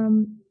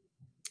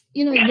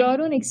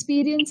your own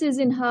experiences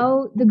in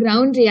how the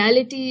ground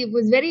reality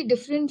was very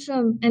different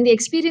from, and the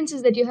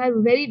experiences that you had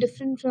were very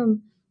different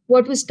from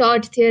what was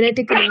taught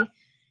theoretically.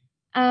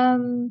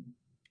 Um,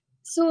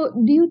 so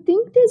do you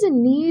think there's a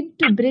need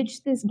to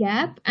bridge this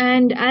gap?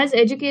 And as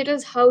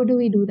educators, how do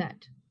we do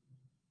that?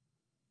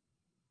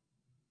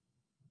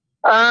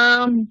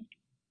 Um,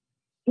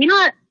 you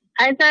know,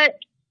 as I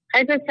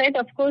as I said,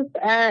 of course,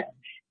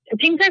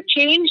 things have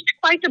changed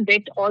quite a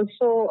bit.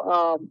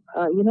 Also,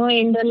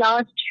 in the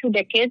last few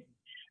decades,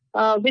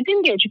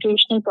 within the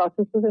educational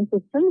processes and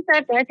systems,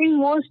 that I think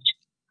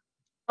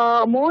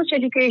most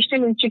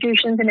educational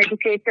institutions and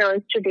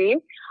educators today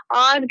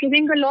are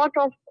giving a lot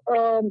of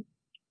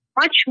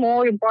much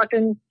more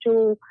importance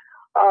to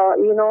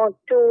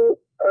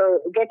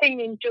getting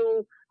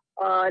into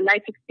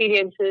life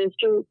experiences,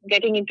 to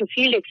getting into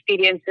field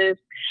experiences,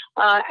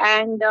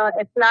 and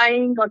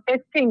applying or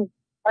testing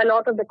a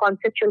lot of the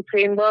conceptual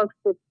frameworks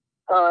with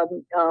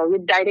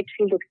direct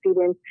field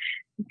experience.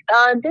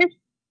 This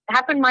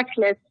happened much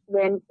less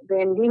when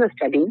we were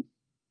studying.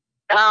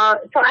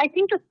 So I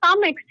think to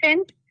some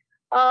extent,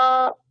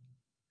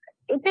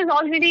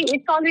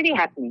 it's already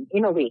happening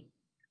in a way.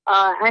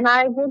 And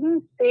I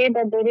wouldn't say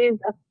that there is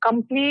a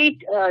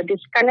complete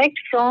disconnect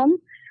from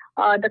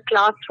the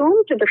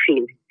classroom to the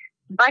field.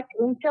 But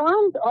in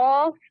terms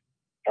of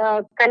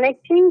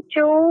connecting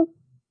to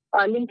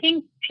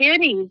linking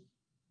theories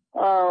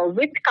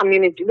with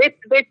community, with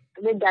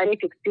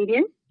direct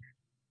experience,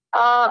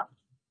 I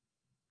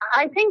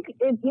think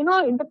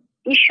the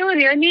issue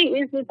really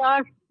is with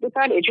our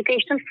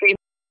educational framework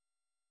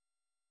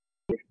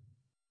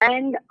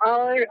and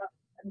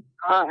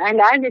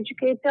as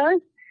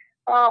educators.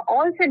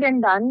 All said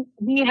and done,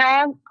 we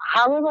have,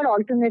 however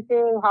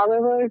alternative,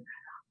 however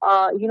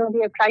we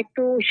have tried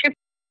to shift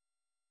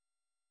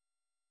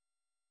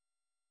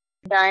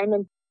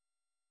and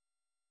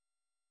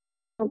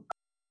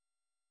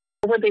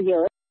over the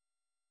years.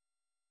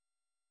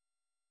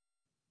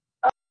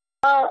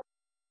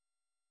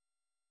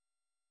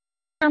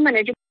 From an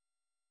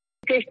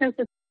educational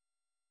system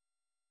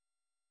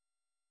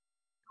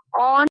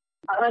on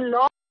a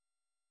lot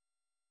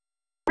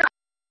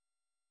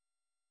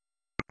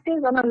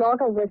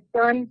of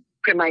Western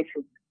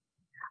premises.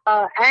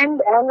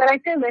 And when I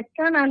say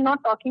Western, I'm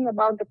not talking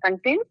about the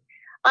content.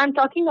 I'm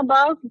talking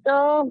about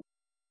the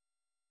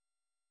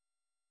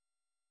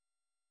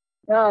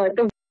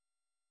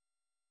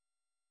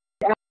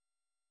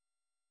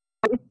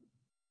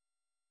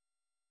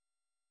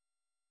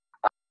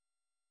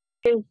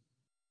is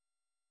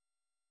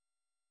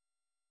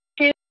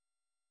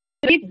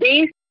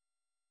based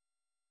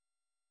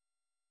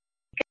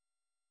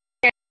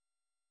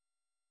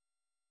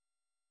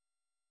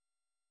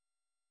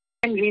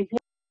and reason.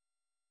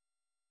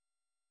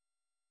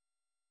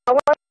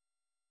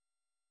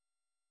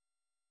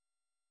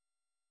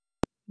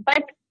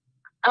 But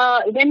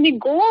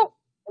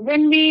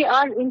when we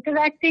are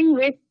interacting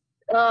with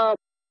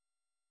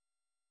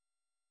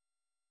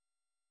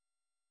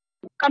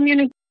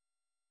community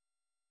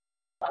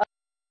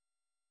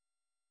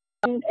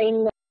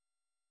in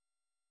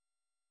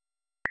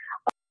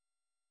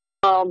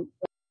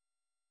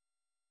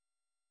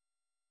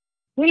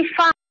we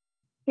find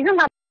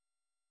nothing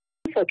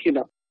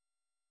circular,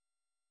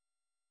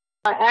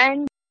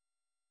 and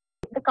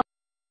the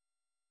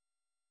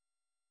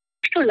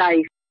to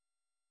life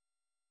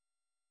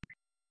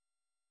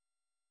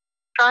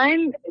try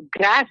and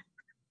grasp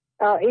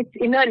its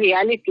inner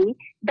reality.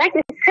 That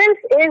itself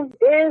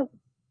is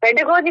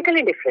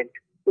pedagogically different,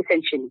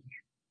 essentially.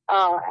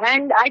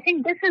 And I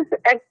think this is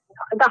at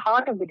the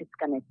heart of the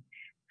disconnect.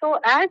 So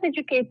as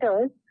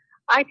educators,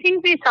 I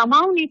think we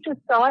somehow need to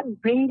start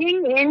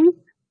bringing in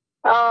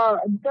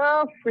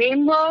the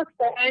frameworks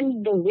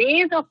and the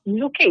ways of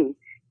looking,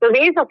 the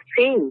ways of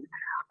saying,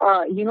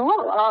 in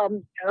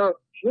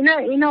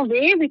a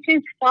way which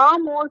is far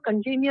more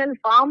congenial,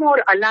 far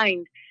more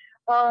aligned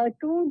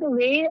to the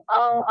way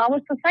our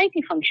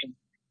society functions.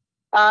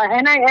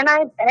 And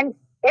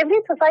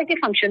every society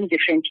functions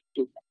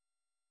differently.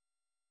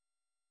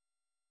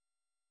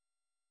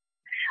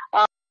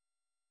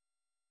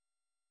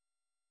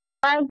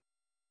 Has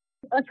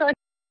a certain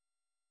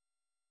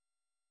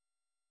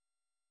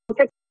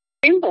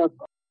framework.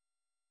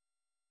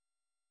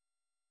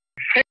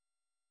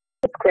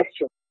 This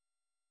question.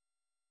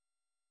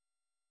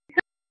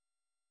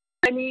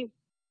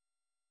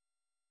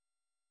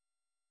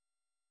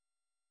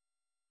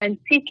 And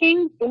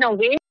seeking in a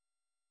way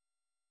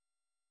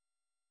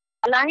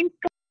aligned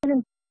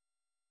to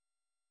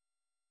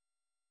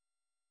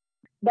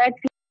that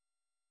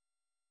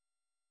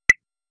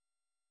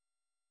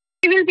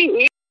we will be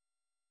able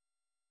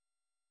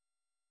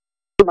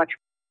to much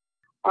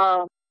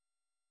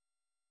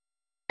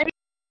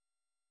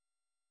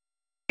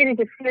very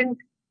different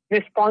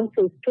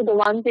responses to the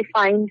ones we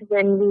find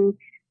when we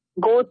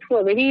go through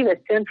a very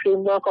Western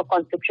framework of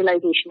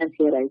conceptualization and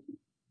theorizing.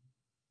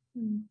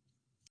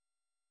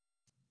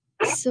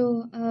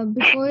 So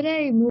before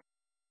I move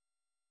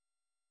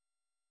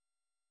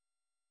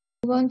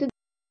on to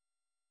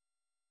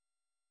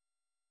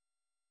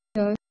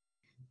the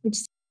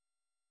which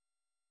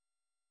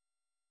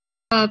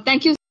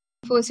thank you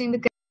for saying the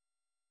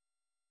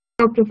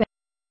professor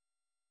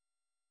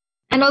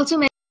and also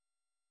my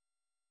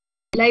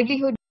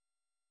livelihood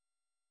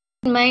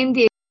in mind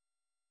the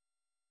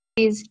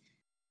is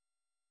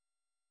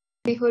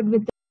livelihood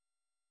with the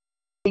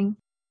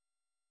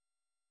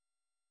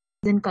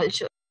in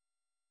culture.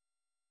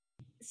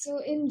 So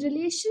in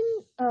relation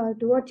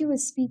to what you were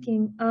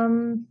speaking,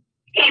 can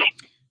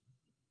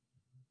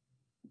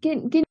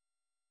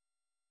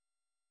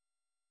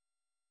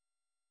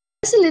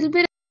just a little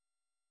bit of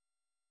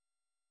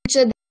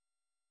the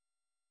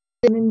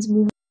women's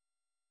movement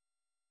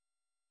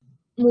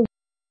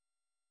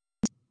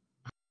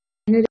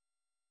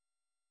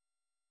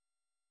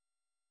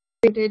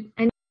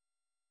and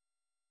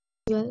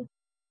well.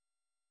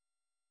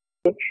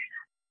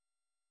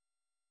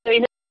 So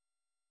in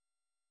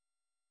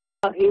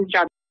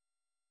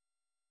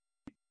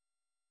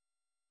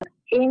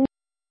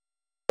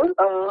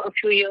a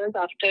few years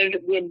after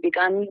we had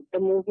begun the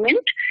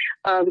movement,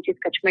 which is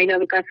Kutch Mahila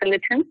Vikas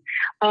Sangathan,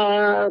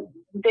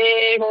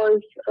 there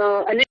was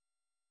a little.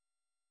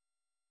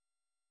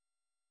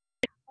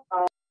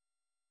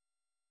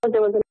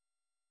 There was a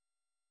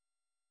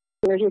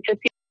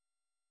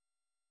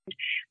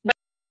but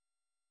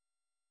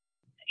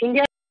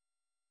India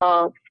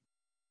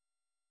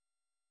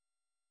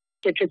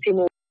literacy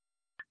movement,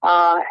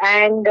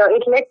 and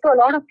it led to a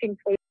lot of things.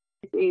 For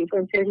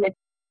instance,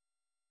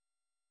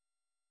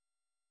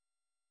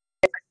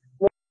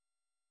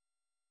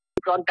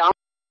 brought down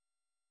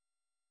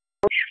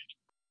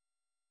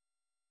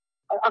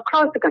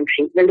across the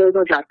country. Well, there was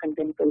no Jharkhand,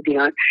 then it was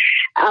Bihar.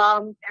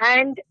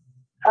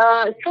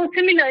 So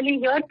similarly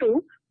here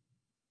too,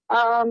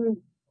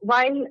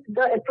 while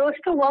the approach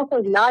to work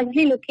was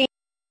largely looking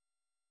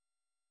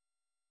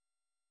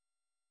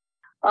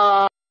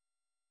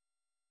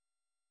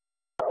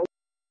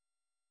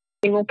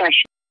more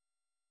passion,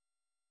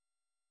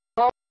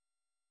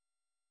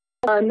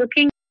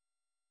 looking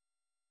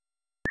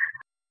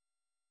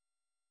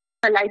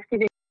at life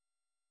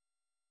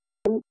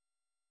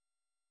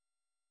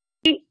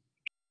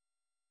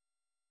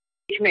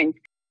engagement,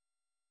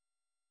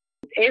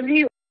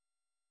 every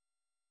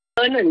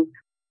journal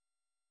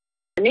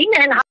learning,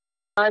 and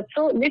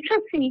so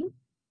literacy.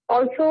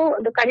 Also,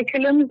 the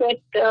curriculum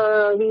that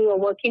we were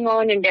working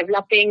on and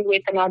developing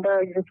with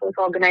another resource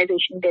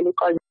organization, Delhi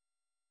called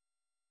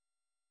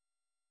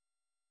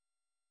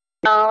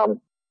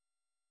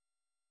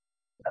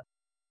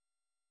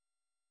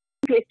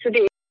place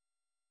today,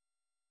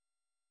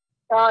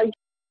 the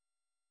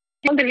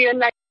real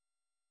life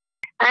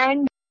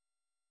and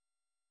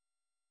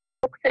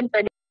books and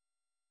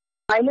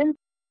violence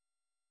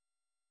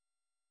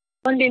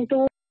turned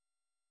into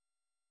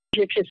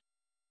literacy.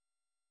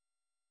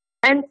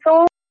 And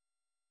so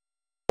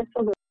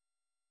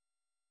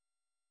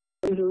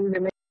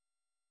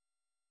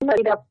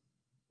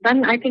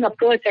then I think up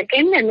to a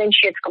second, and then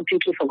she had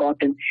completely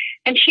forgotten.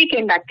 And she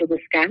came back to this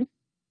camp.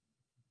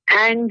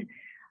 And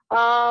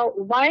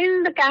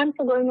while the camps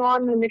were going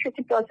on, the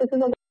literacy processes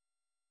were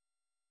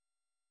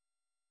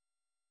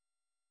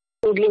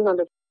doodling on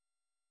the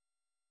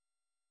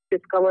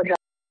discovered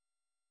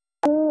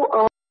who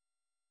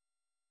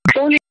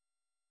slowly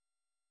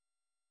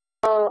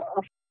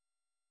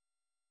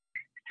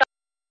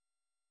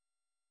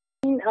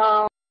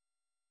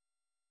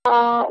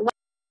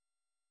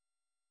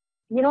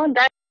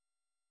that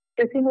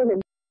literacy was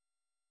in.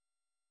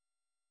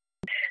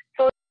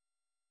 So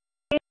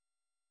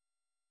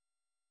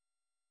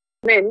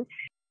when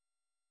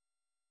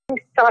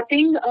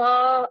starting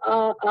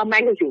a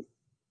magazine,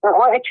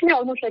 or actually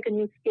almost like a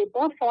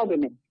newspaper for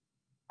women,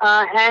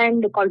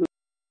 and called.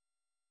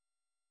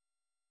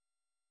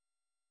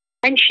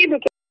 And she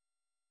became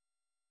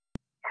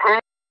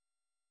and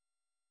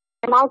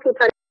came out with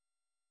her.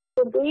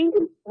 Would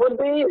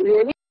they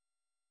really?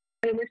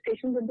 Railway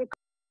stations would be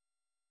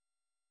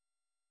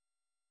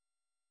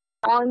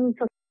on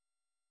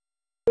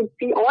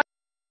society or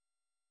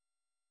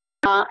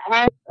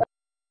and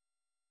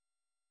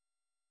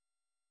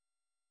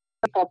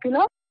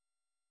popular.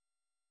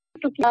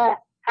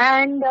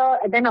 And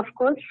then, of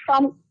course,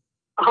 from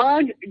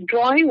her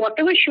drawing,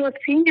 whatever she was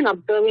seeing and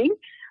observing,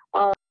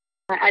 as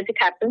it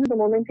happens, the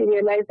moment she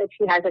realized that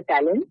she has a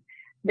talent,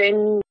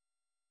 then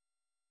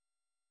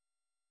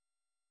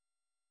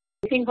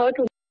getting her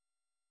to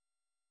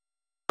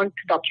want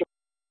to document.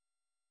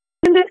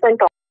 And this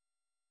went on.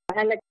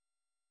 And like,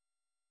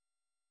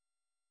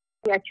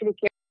 we actually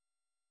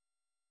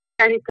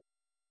carried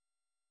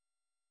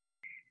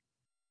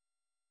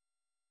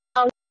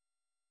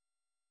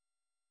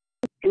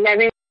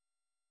 11.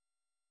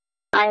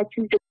 I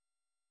actually took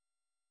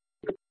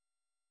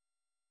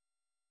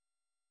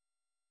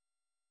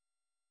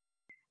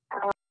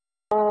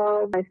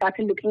I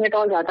started looking at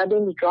all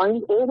Radha's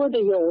drawings over the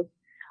years,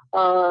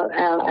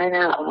 and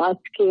I asked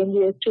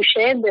KMBS to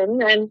share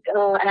them, and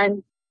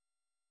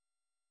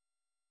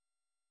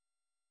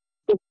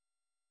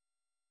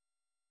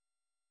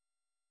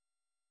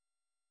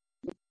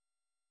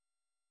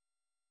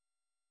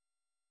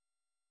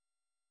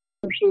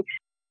she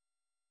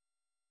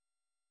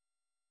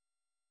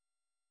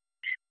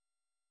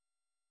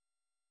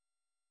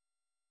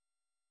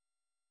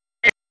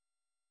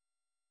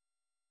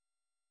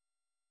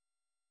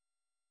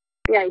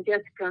the idea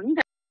sprung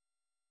that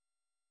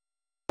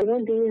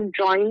these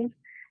drawings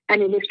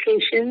and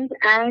illustrations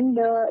and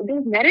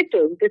this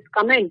narrative, this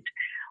comment,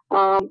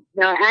 and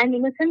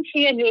in a sense,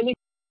 she had really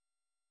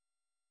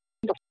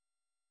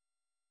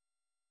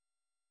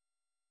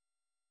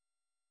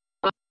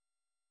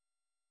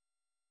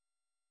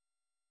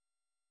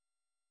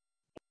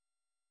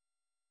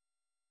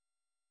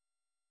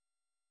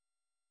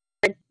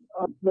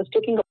was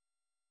taking a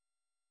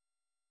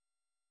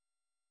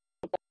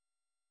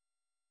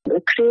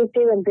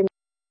creative and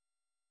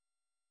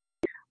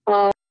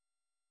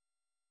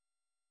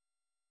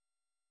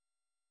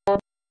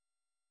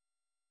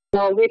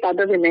with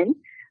other women,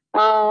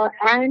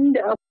 and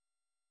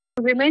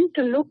women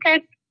to look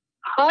at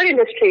her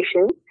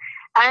illustrations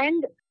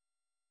and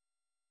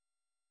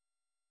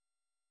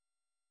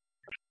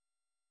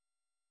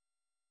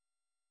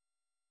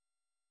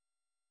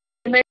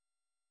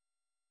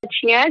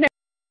she had,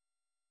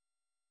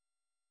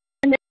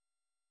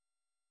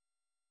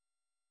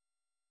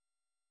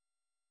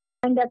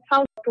 and that's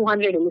how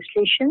 200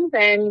 illustrations,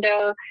 and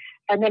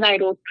then I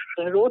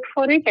wrote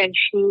for it, and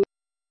she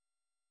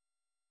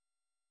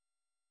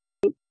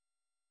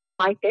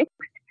my text.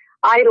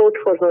 I wrote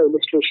for her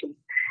illustrations,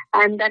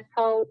 and that's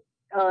how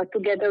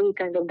together we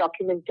kind of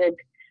documented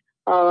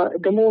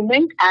the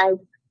movement as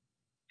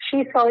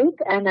she saw it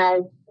and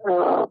as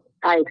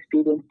I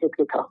experienced it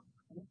with her.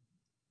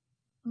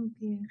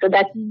 Okay. So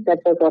that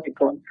was what it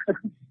was.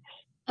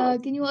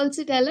 Can you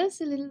also tell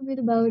us a little bit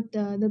about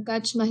the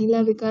Kutch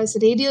Mahila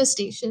Vikas radio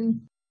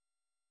station?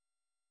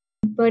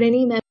 For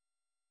any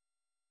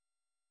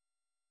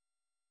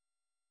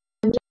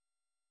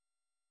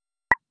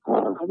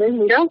well,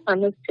 Mira, I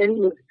must say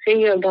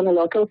you have done a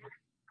lot of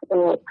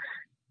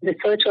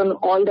research on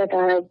all that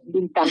I have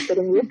been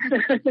tampering with.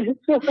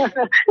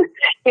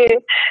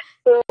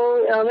 So,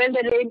 well,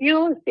 the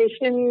radio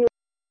station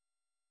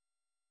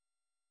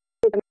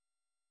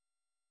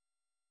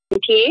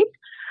Kate,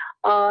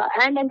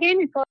 and again,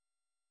 it's all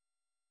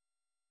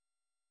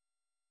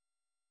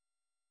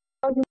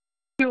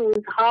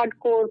issues,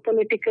 hardcore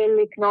political,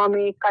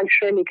 economic,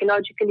 cultural,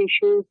 ecological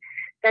issues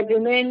that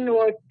women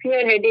were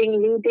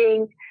spearheading,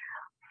 leading,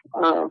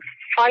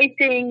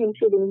 fighting,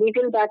 including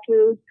legal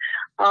battles,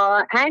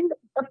 and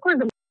of course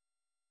the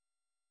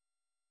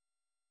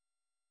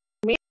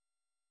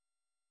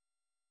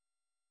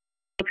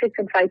conflicts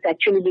and fights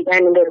actually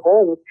began in their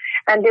homes,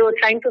 and they were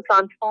trying to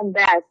transform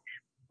that,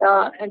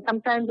 and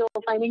sometimes they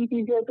were finding it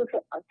easier to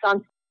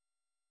transform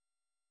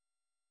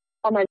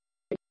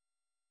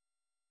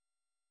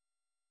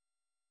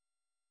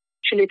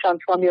actually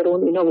transform your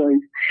own inner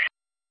world.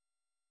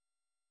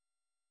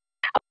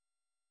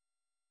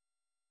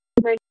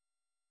 The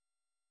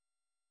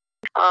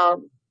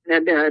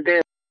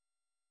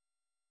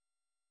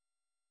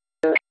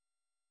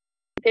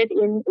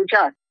in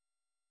Ujat.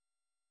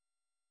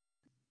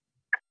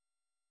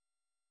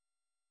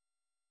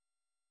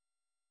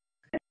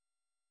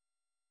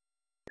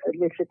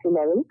 Literacy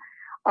level,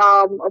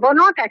 were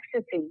not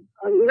accessing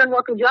even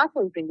what Ujat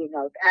was bringing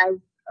out as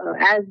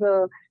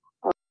a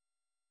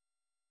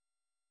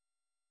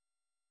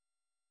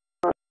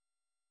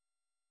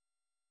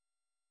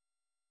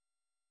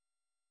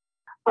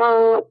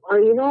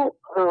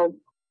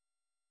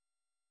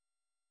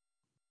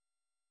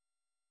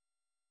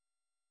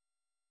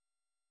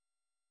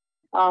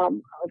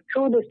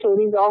through the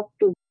stories of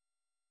the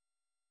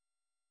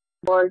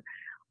world,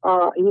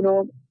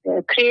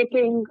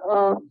 creating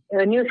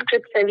new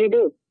scripts every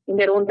day in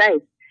their own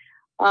lives.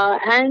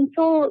 And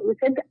so we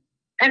said,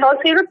 and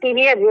also,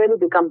 TV had really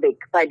become big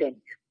by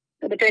then.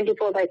 The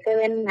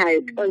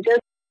 24/7 was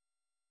just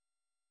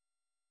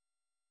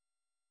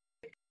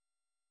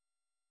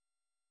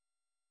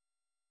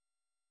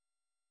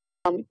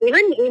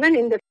even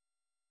in the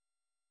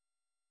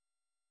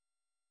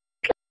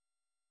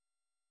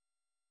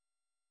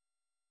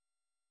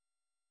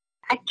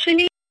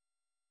actually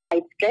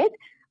widespread,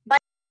 but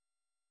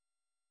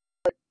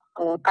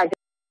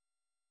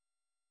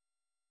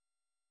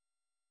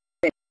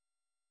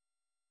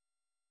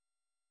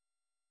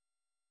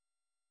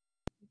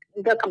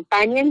the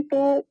companion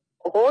to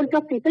hordes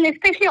of people,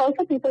 especially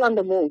also people on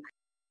the move.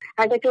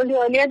 As I told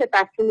you earlier, the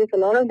pastoralists, a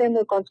lot of them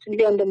were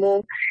constantly on the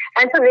move.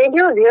 And so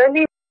radio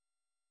really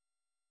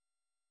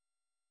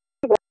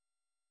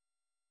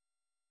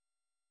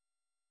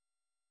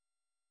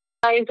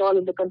all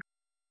of the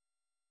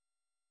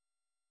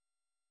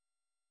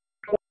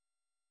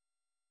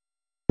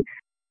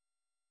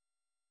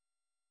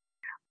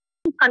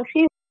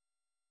countries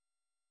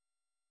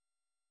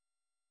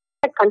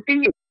that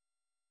continue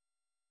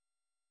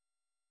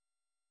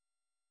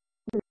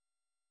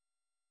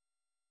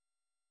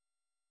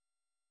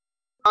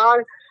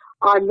are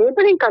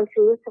neighboring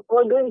countries who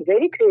are doing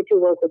very creative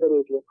work with the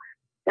radio,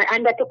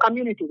 and that's a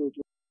community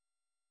radio.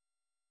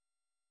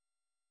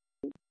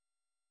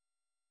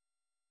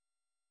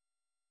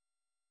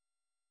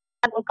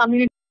 And a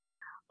community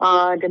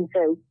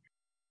themselves.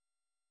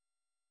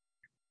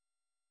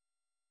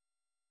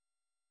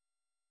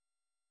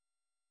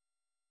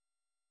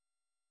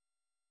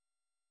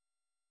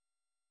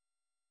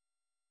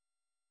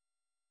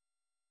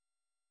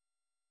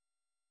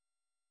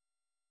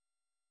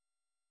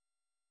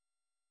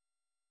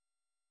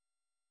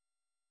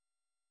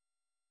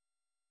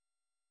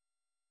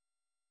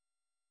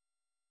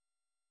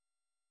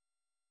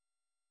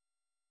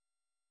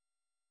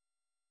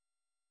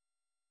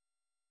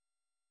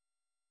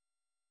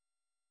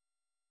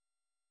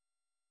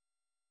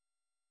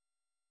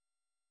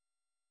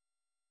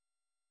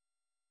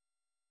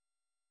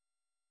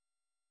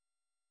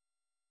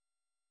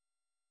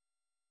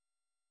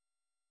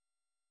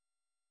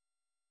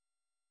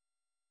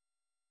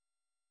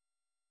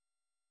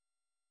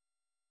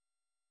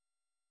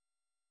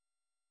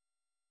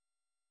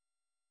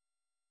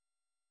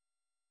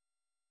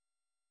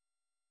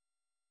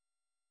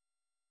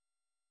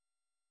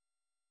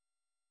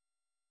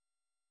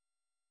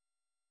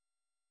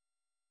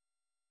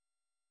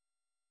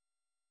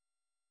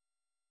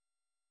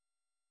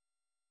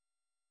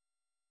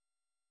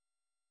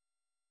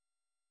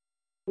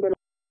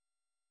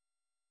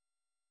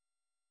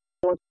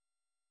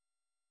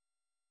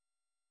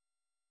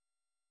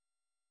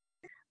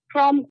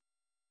 From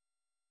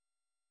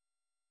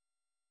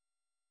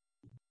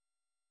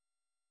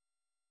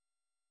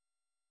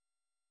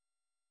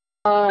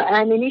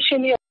and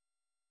initially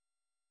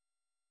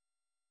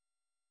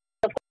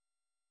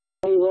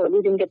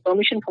we didn't get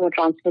permission from a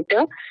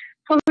transmitter,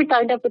 so we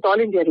tied up with All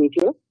India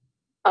Radio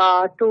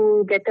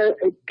to get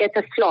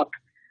a slot,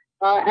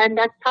 and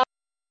that's how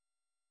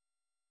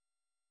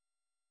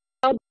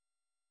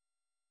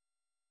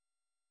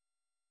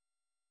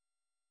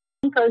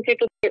Thursday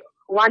to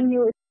one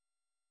news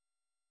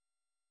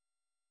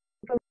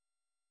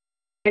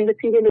and the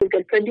serial will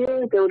get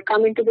produced. They would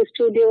come into the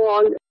studio,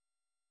 all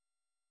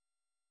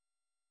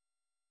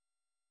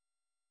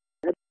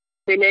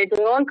village.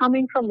 They're all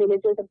coming from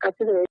villages and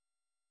Kutch.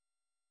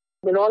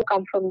 They all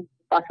come from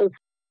buses.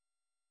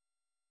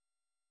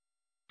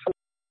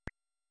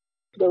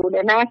 They would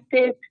enact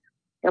it.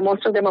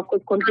 Most of them, of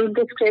course, couldn't read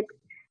the script.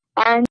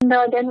 And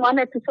then one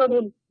episode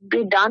would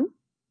be done.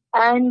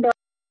 And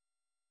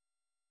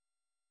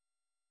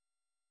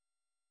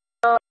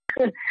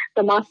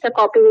the master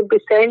copy would be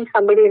sent.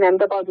 Somebody in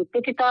Ahmedabad would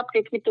pick it up,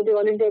 take it to the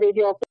All India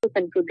Radio office,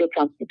 and it would get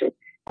transmitted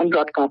and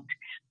broadcast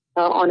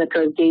on a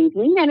Thursday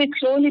evening. And it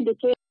slowly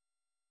became.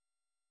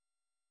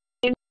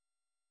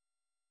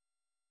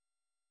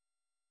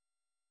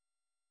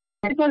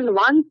 It was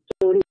one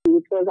story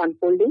which was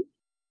unfolding.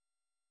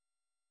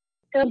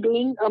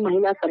 Being a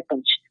Mahila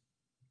Sarpanch.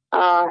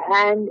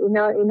 And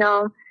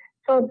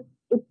so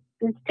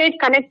it stayed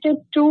connected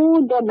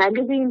to the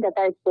magazine that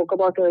I spoke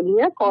about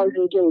earlier called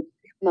Radio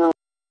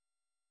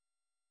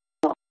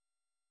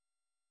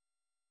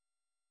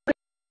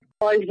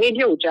called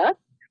Radio Uja,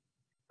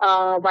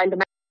 while the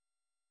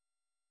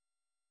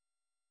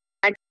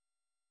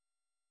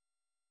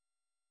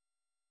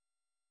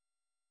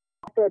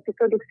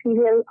episodic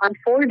serial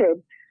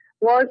unfolded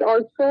was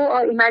also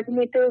an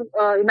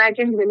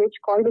imagined village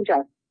called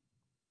Uja.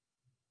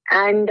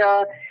 And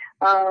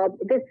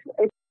this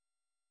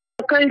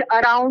circled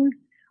around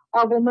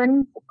a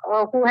woman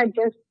who had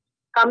just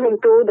come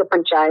into the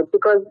panchayat,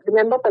 because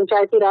remember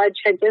Panchayati Raj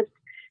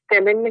the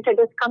amendment had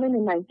just come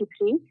in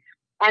 93,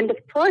 and the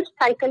first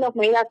cycle of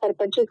Mahila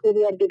Sarpanches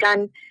really had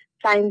begun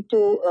trying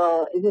to,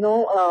 it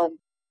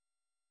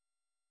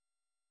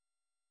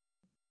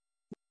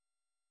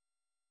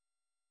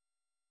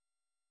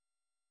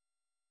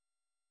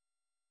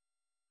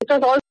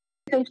was also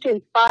to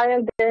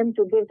inspire them,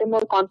 to give them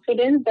more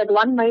confidence that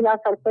one Mahila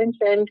Sarpanch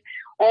and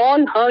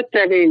all her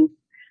travails.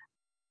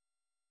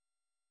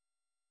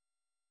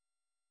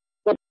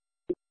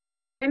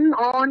 Then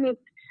on it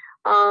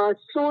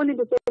slowly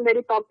became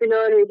very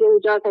popular. Radio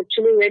Ujas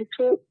actually went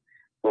through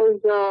those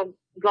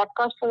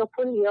broadcast for a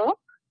full year,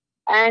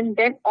 and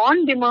then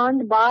on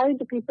demand by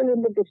the people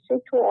in the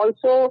district who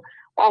also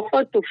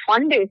offered to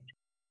fund it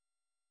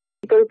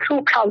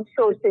through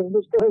crowdsourcing,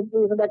 which was,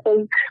 that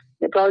was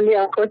probably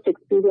our first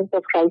experience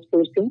of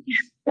crowdsourcing.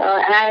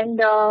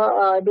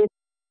 They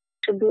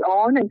should be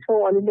on, and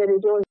so All India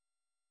Radio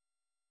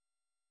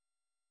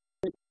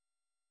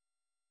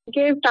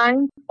gave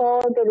time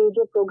for the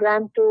radio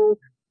program to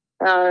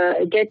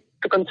get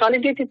to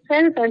consolidate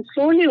itself, and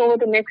slowly over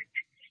the next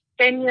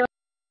 10 years,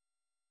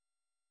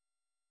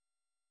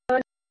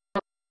 the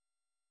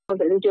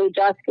radio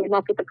just came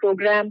up with a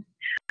program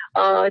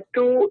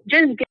to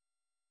just give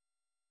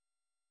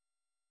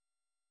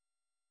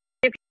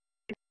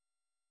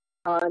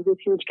this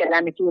huge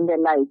calamity in their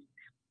lives.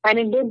 And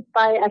it did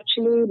by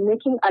actually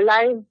making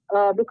alive,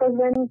 because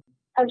when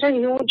such a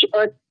huge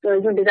earth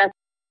disaster,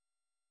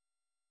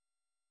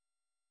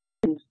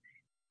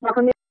 not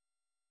only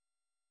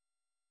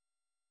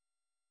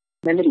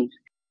memories,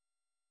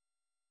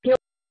 you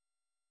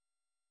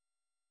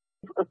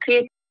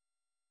create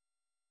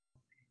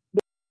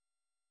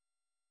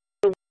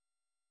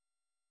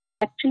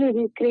actually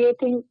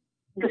recreating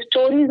the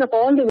stories of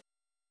all the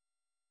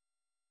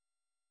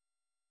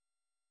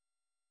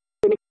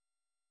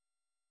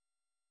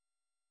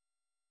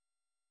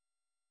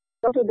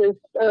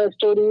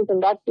stories,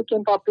 and that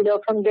became popular.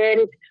 From there,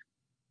 it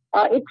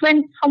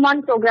went from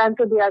one program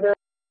to the other.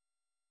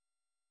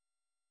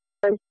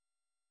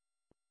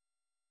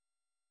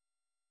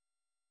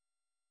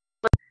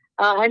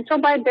 And so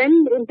by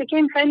then, it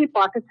became fairly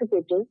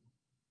participative.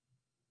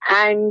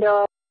 And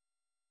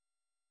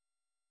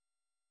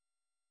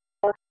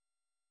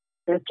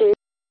it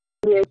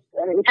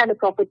had a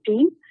proper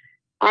team.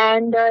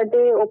 And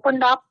they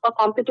opened up a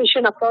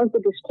competition across the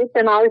district,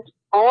 and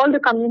all the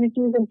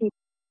communities and people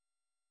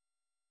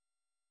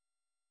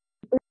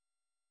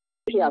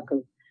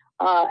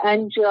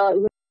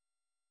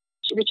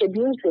which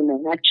abused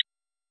women. Actually,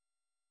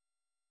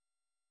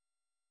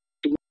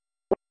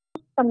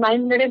 some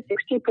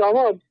 960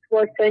 proverbs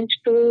were sent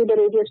to the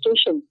radio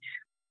station.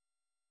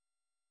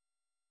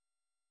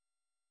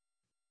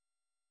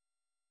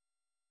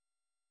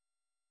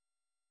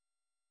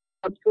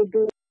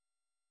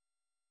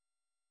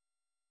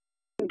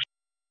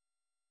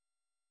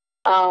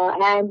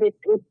 And it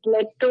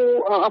led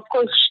to, of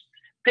course,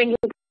 bringing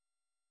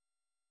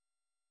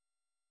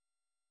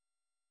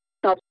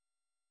out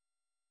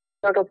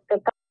of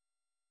the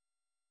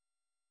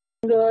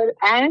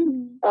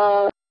and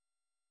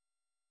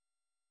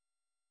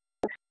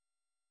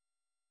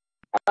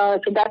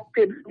so that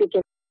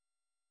became,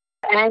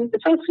 and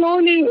so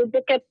slowly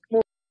they kept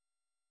moving.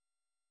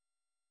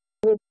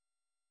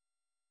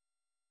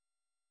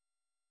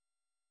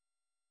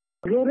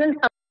 Rural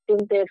in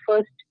their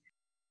first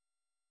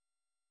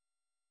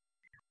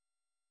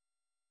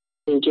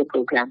radio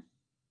program.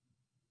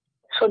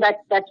 So that's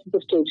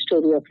the stage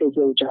story of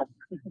Radio Ujat.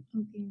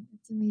 Okay,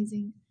 that's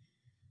amazing.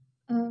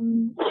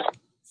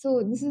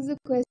 So this is a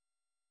question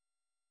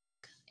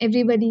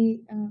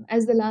everybody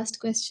as the last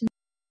question.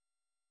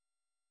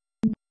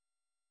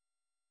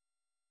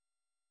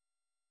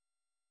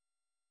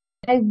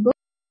 Like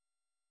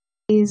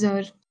books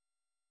or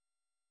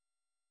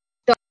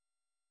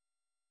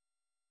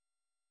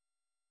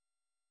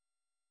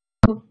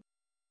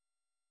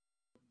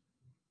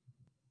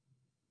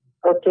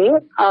okay,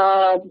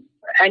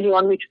 and you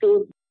want me to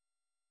do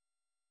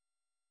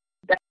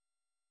that?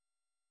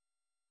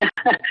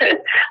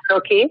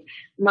 Okay,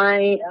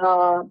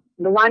 the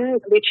one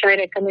which I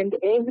recommend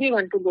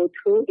everyone to go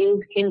through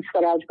is Hind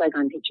Swaraj by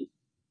Gandhiji.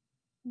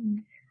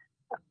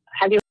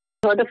 Have you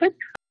heard of it?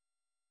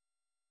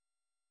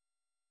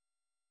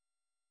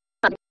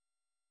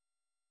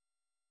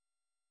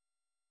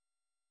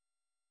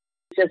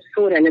 It's just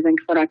so relevant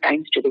for our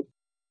times today.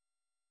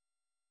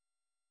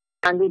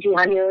 Gandhiji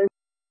had years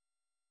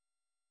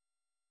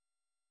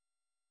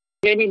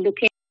really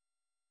looking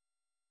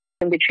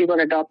at which we were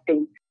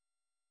adopting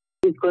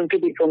is going to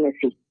be so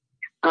messy.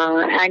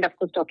 And of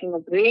course, talking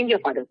of a range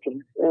of other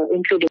things,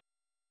 including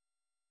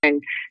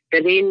and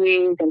the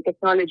railways and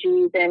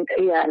technologies, and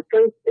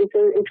so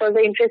it was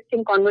an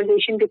interesting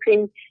conversation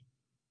between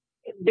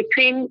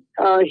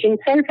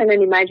himself and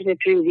an imaginary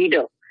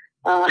reader.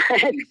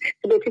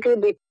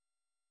 Basically,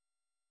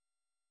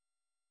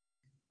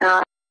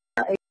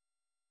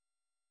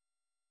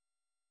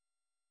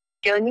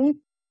 journey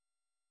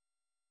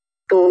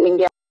to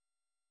India,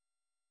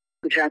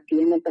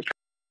 Gujarati, and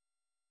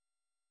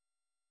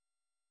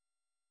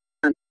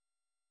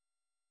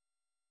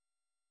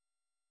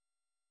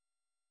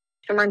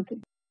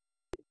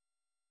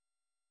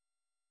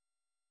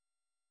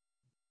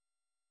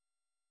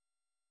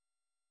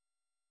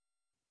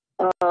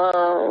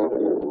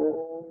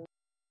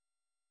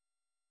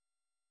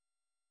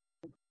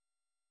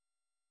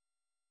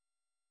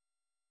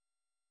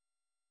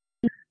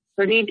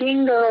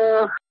reading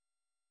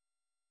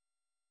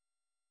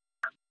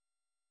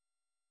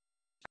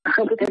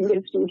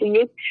reading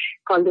it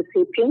called The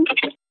Sapient.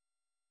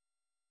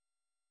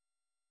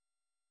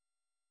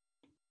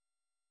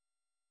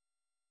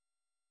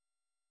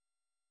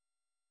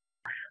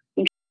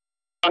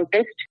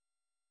 contest.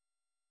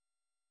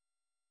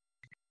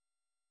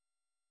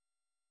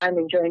 I'm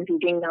enjoying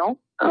reading now.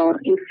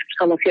 If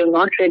some of you have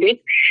not read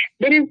it,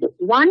 there is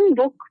one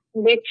book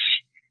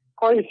which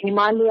called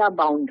Himalaya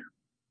Bound,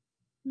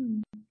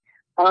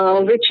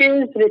 which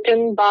is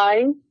written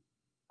by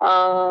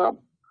a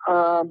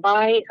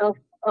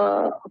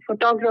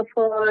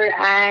photographer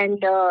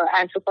and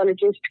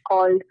anthropologist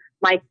called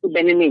Mike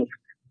Benene.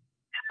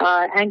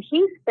 And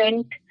he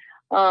spent,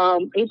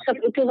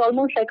 it was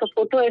almost like a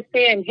photo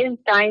essay and his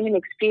time and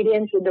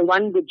experience with the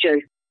one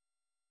Gujjar.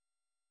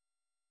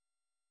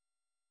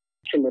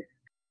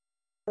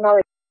 Now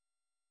it's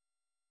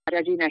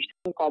Raji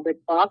National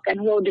Corbett Park and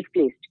who are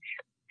displaced.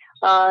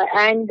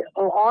 And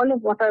all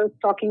of what I was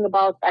talking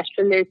about,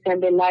 pastoralists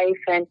and their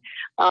life and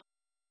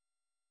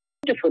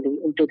beautifully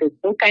into this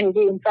book. And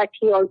in fact,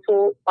 he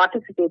also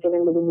participated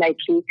in Living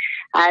Lightly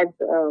as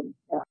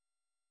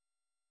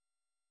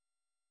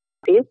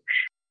would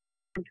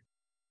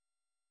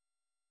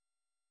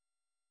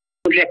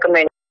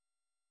recommend.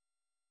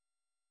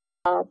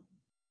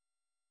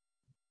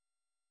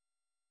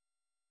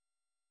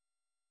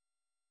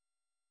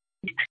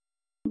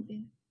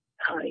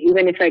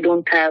 Even if I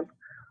don't have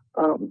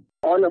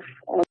all of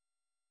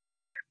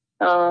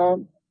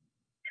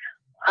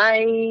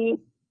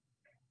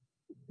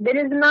there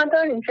is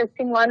another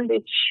interesting one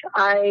which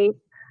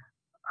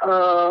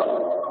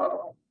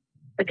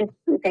it's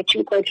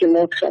actually quite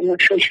remote, so I'm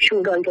not sure if you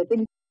will get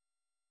it.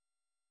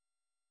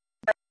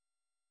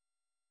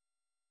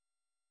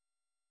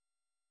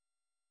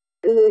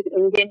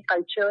 Indian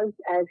cultures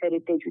as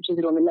heritage, which is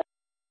Romila.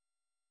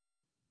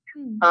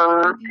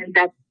 And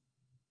that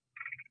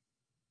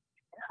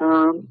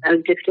I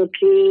would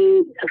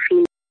definitely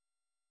feel.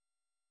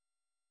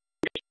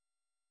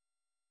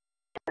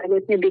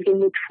 Let me begin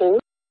with 4,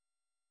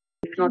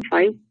 if not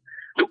 5.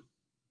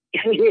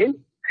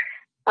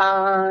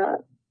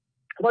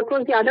 What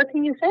was the other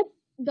thing you said?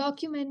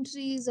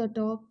 Documentaries or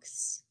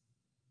talks.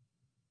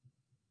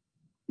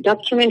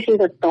 Documentaries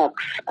or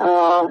talks.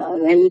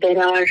 Well,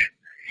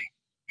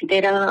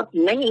 there are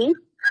many,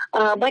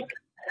 but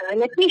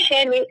let me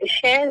share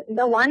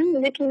the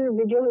one little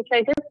video which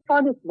I just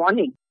saw this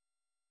morning.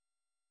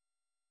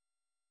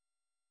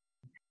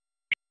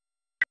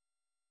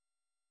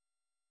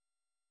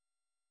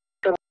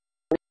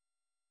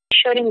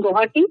 In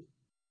Guwahati?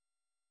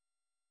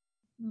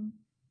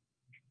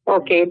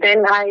 Okay,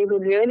 then I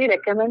would really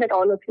recommend that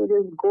all of you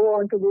just go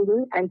onto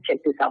Google and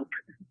check this out.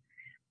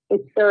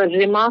 It's a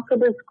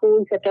remarkable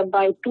school set up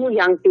by 2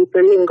 young people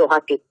in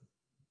Guwahati.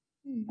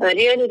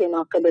 Really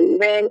remarkable.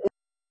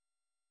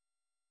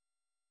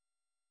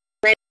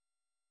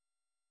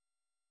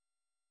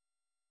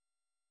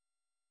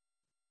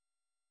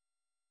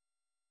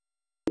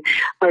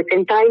 It's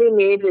entirely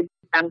made with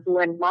bamboo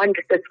and mud.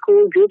 The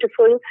school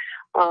beautiful,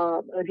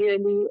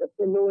 really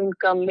low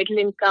income, middle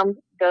income.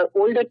 The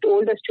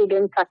older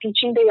students are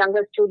teaching the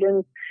younger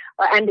students,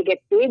 and they get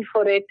paid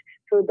for it,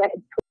 so that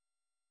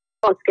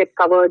costs get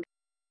covered.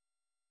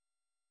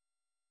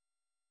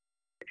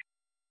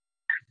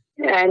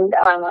 And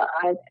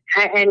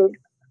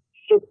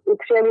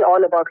it's really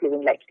all about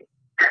living lightly.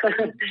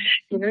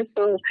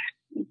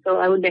 So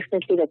I would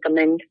definitely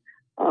recommend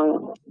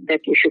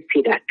that you should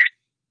see that.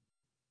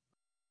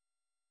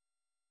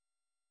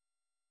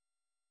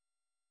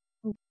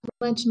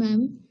 Much,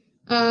 ma'am.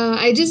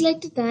 I just like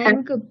to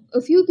thank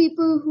a few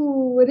people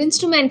who were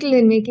instrumental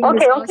in making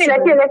this possible. Okay.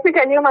 Let me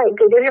give you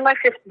my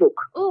 5th book.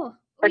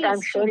 But yes,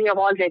 I'm sure you have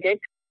all read it.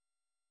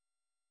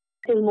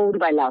 It is Moved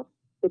by Love,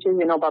 which is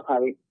Vinoba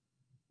Bhave.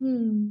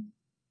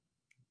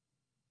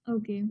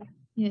 Okay.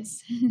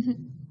 Yes.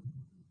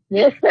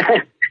 Yes.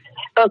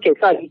 Okay.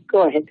 Sorry.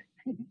 Go ahead.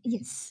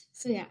 Yes.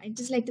 So yeah, I'd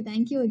just like to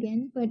thank you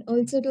again, but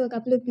also to a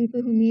couple of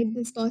people who made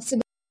this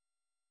possible.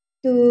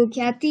 To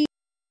Kathy.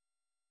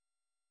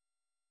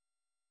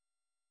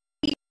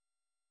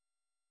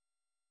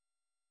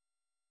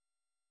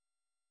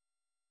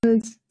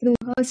 Through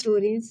her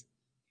stories,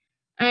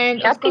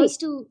 and of course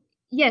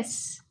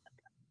yes,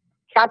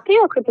 Kathy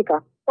or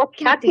Kritika? Oh,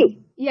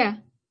 Kathy. Yeah.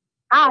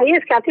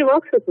 Yes, Kathy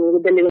works with me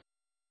with the living.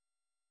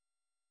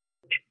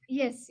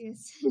 Yes.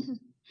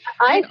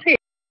 I see.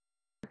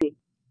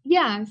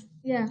 Yeah.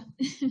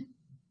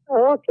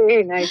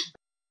 Okay, nice.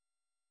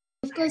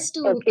 Of course, to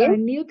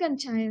Neelkan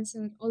Chaya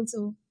sir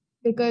also,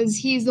 because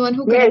he's the one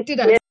who connected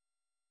us.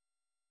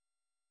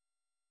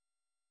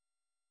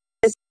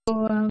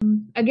 So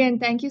again,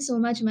 thank you so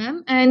much,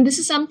 ma'am. And this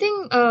is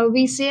something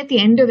we say at the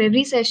end of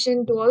every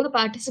session to all the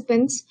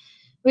participants,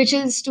 which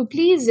is to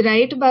please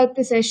write about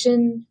the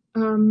session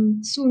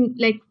soon,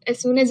 like as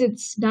soon as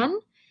it's done,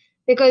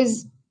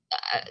 because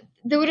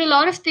there were a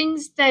lot of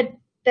things that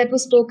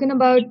was spoken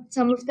about.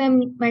 Some of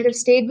them might have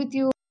stayed with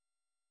you.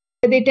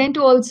 They tend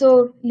to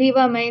also leave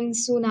our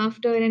minds soon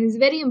after, and it's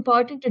very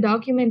important to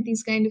document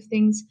these kind of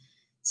things.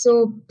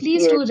 So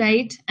please do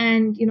write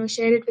and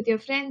share it with your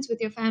friends, with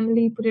your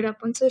family, put it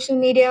up on social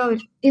media, or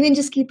even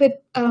just keep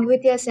it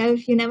with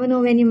yourself. You never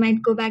know when you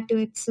might go back to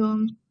it.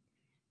 So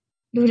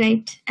do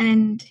write.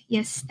 And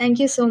yes, thank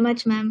you so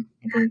much, ma'am.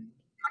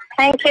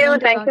 Thank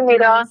you,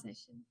 Meera.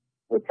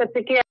 It's a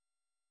pity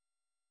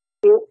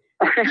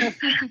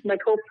but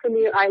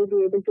hopefully I'll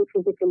be able to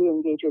physically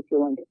engage with you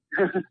one day.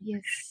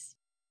 Yes.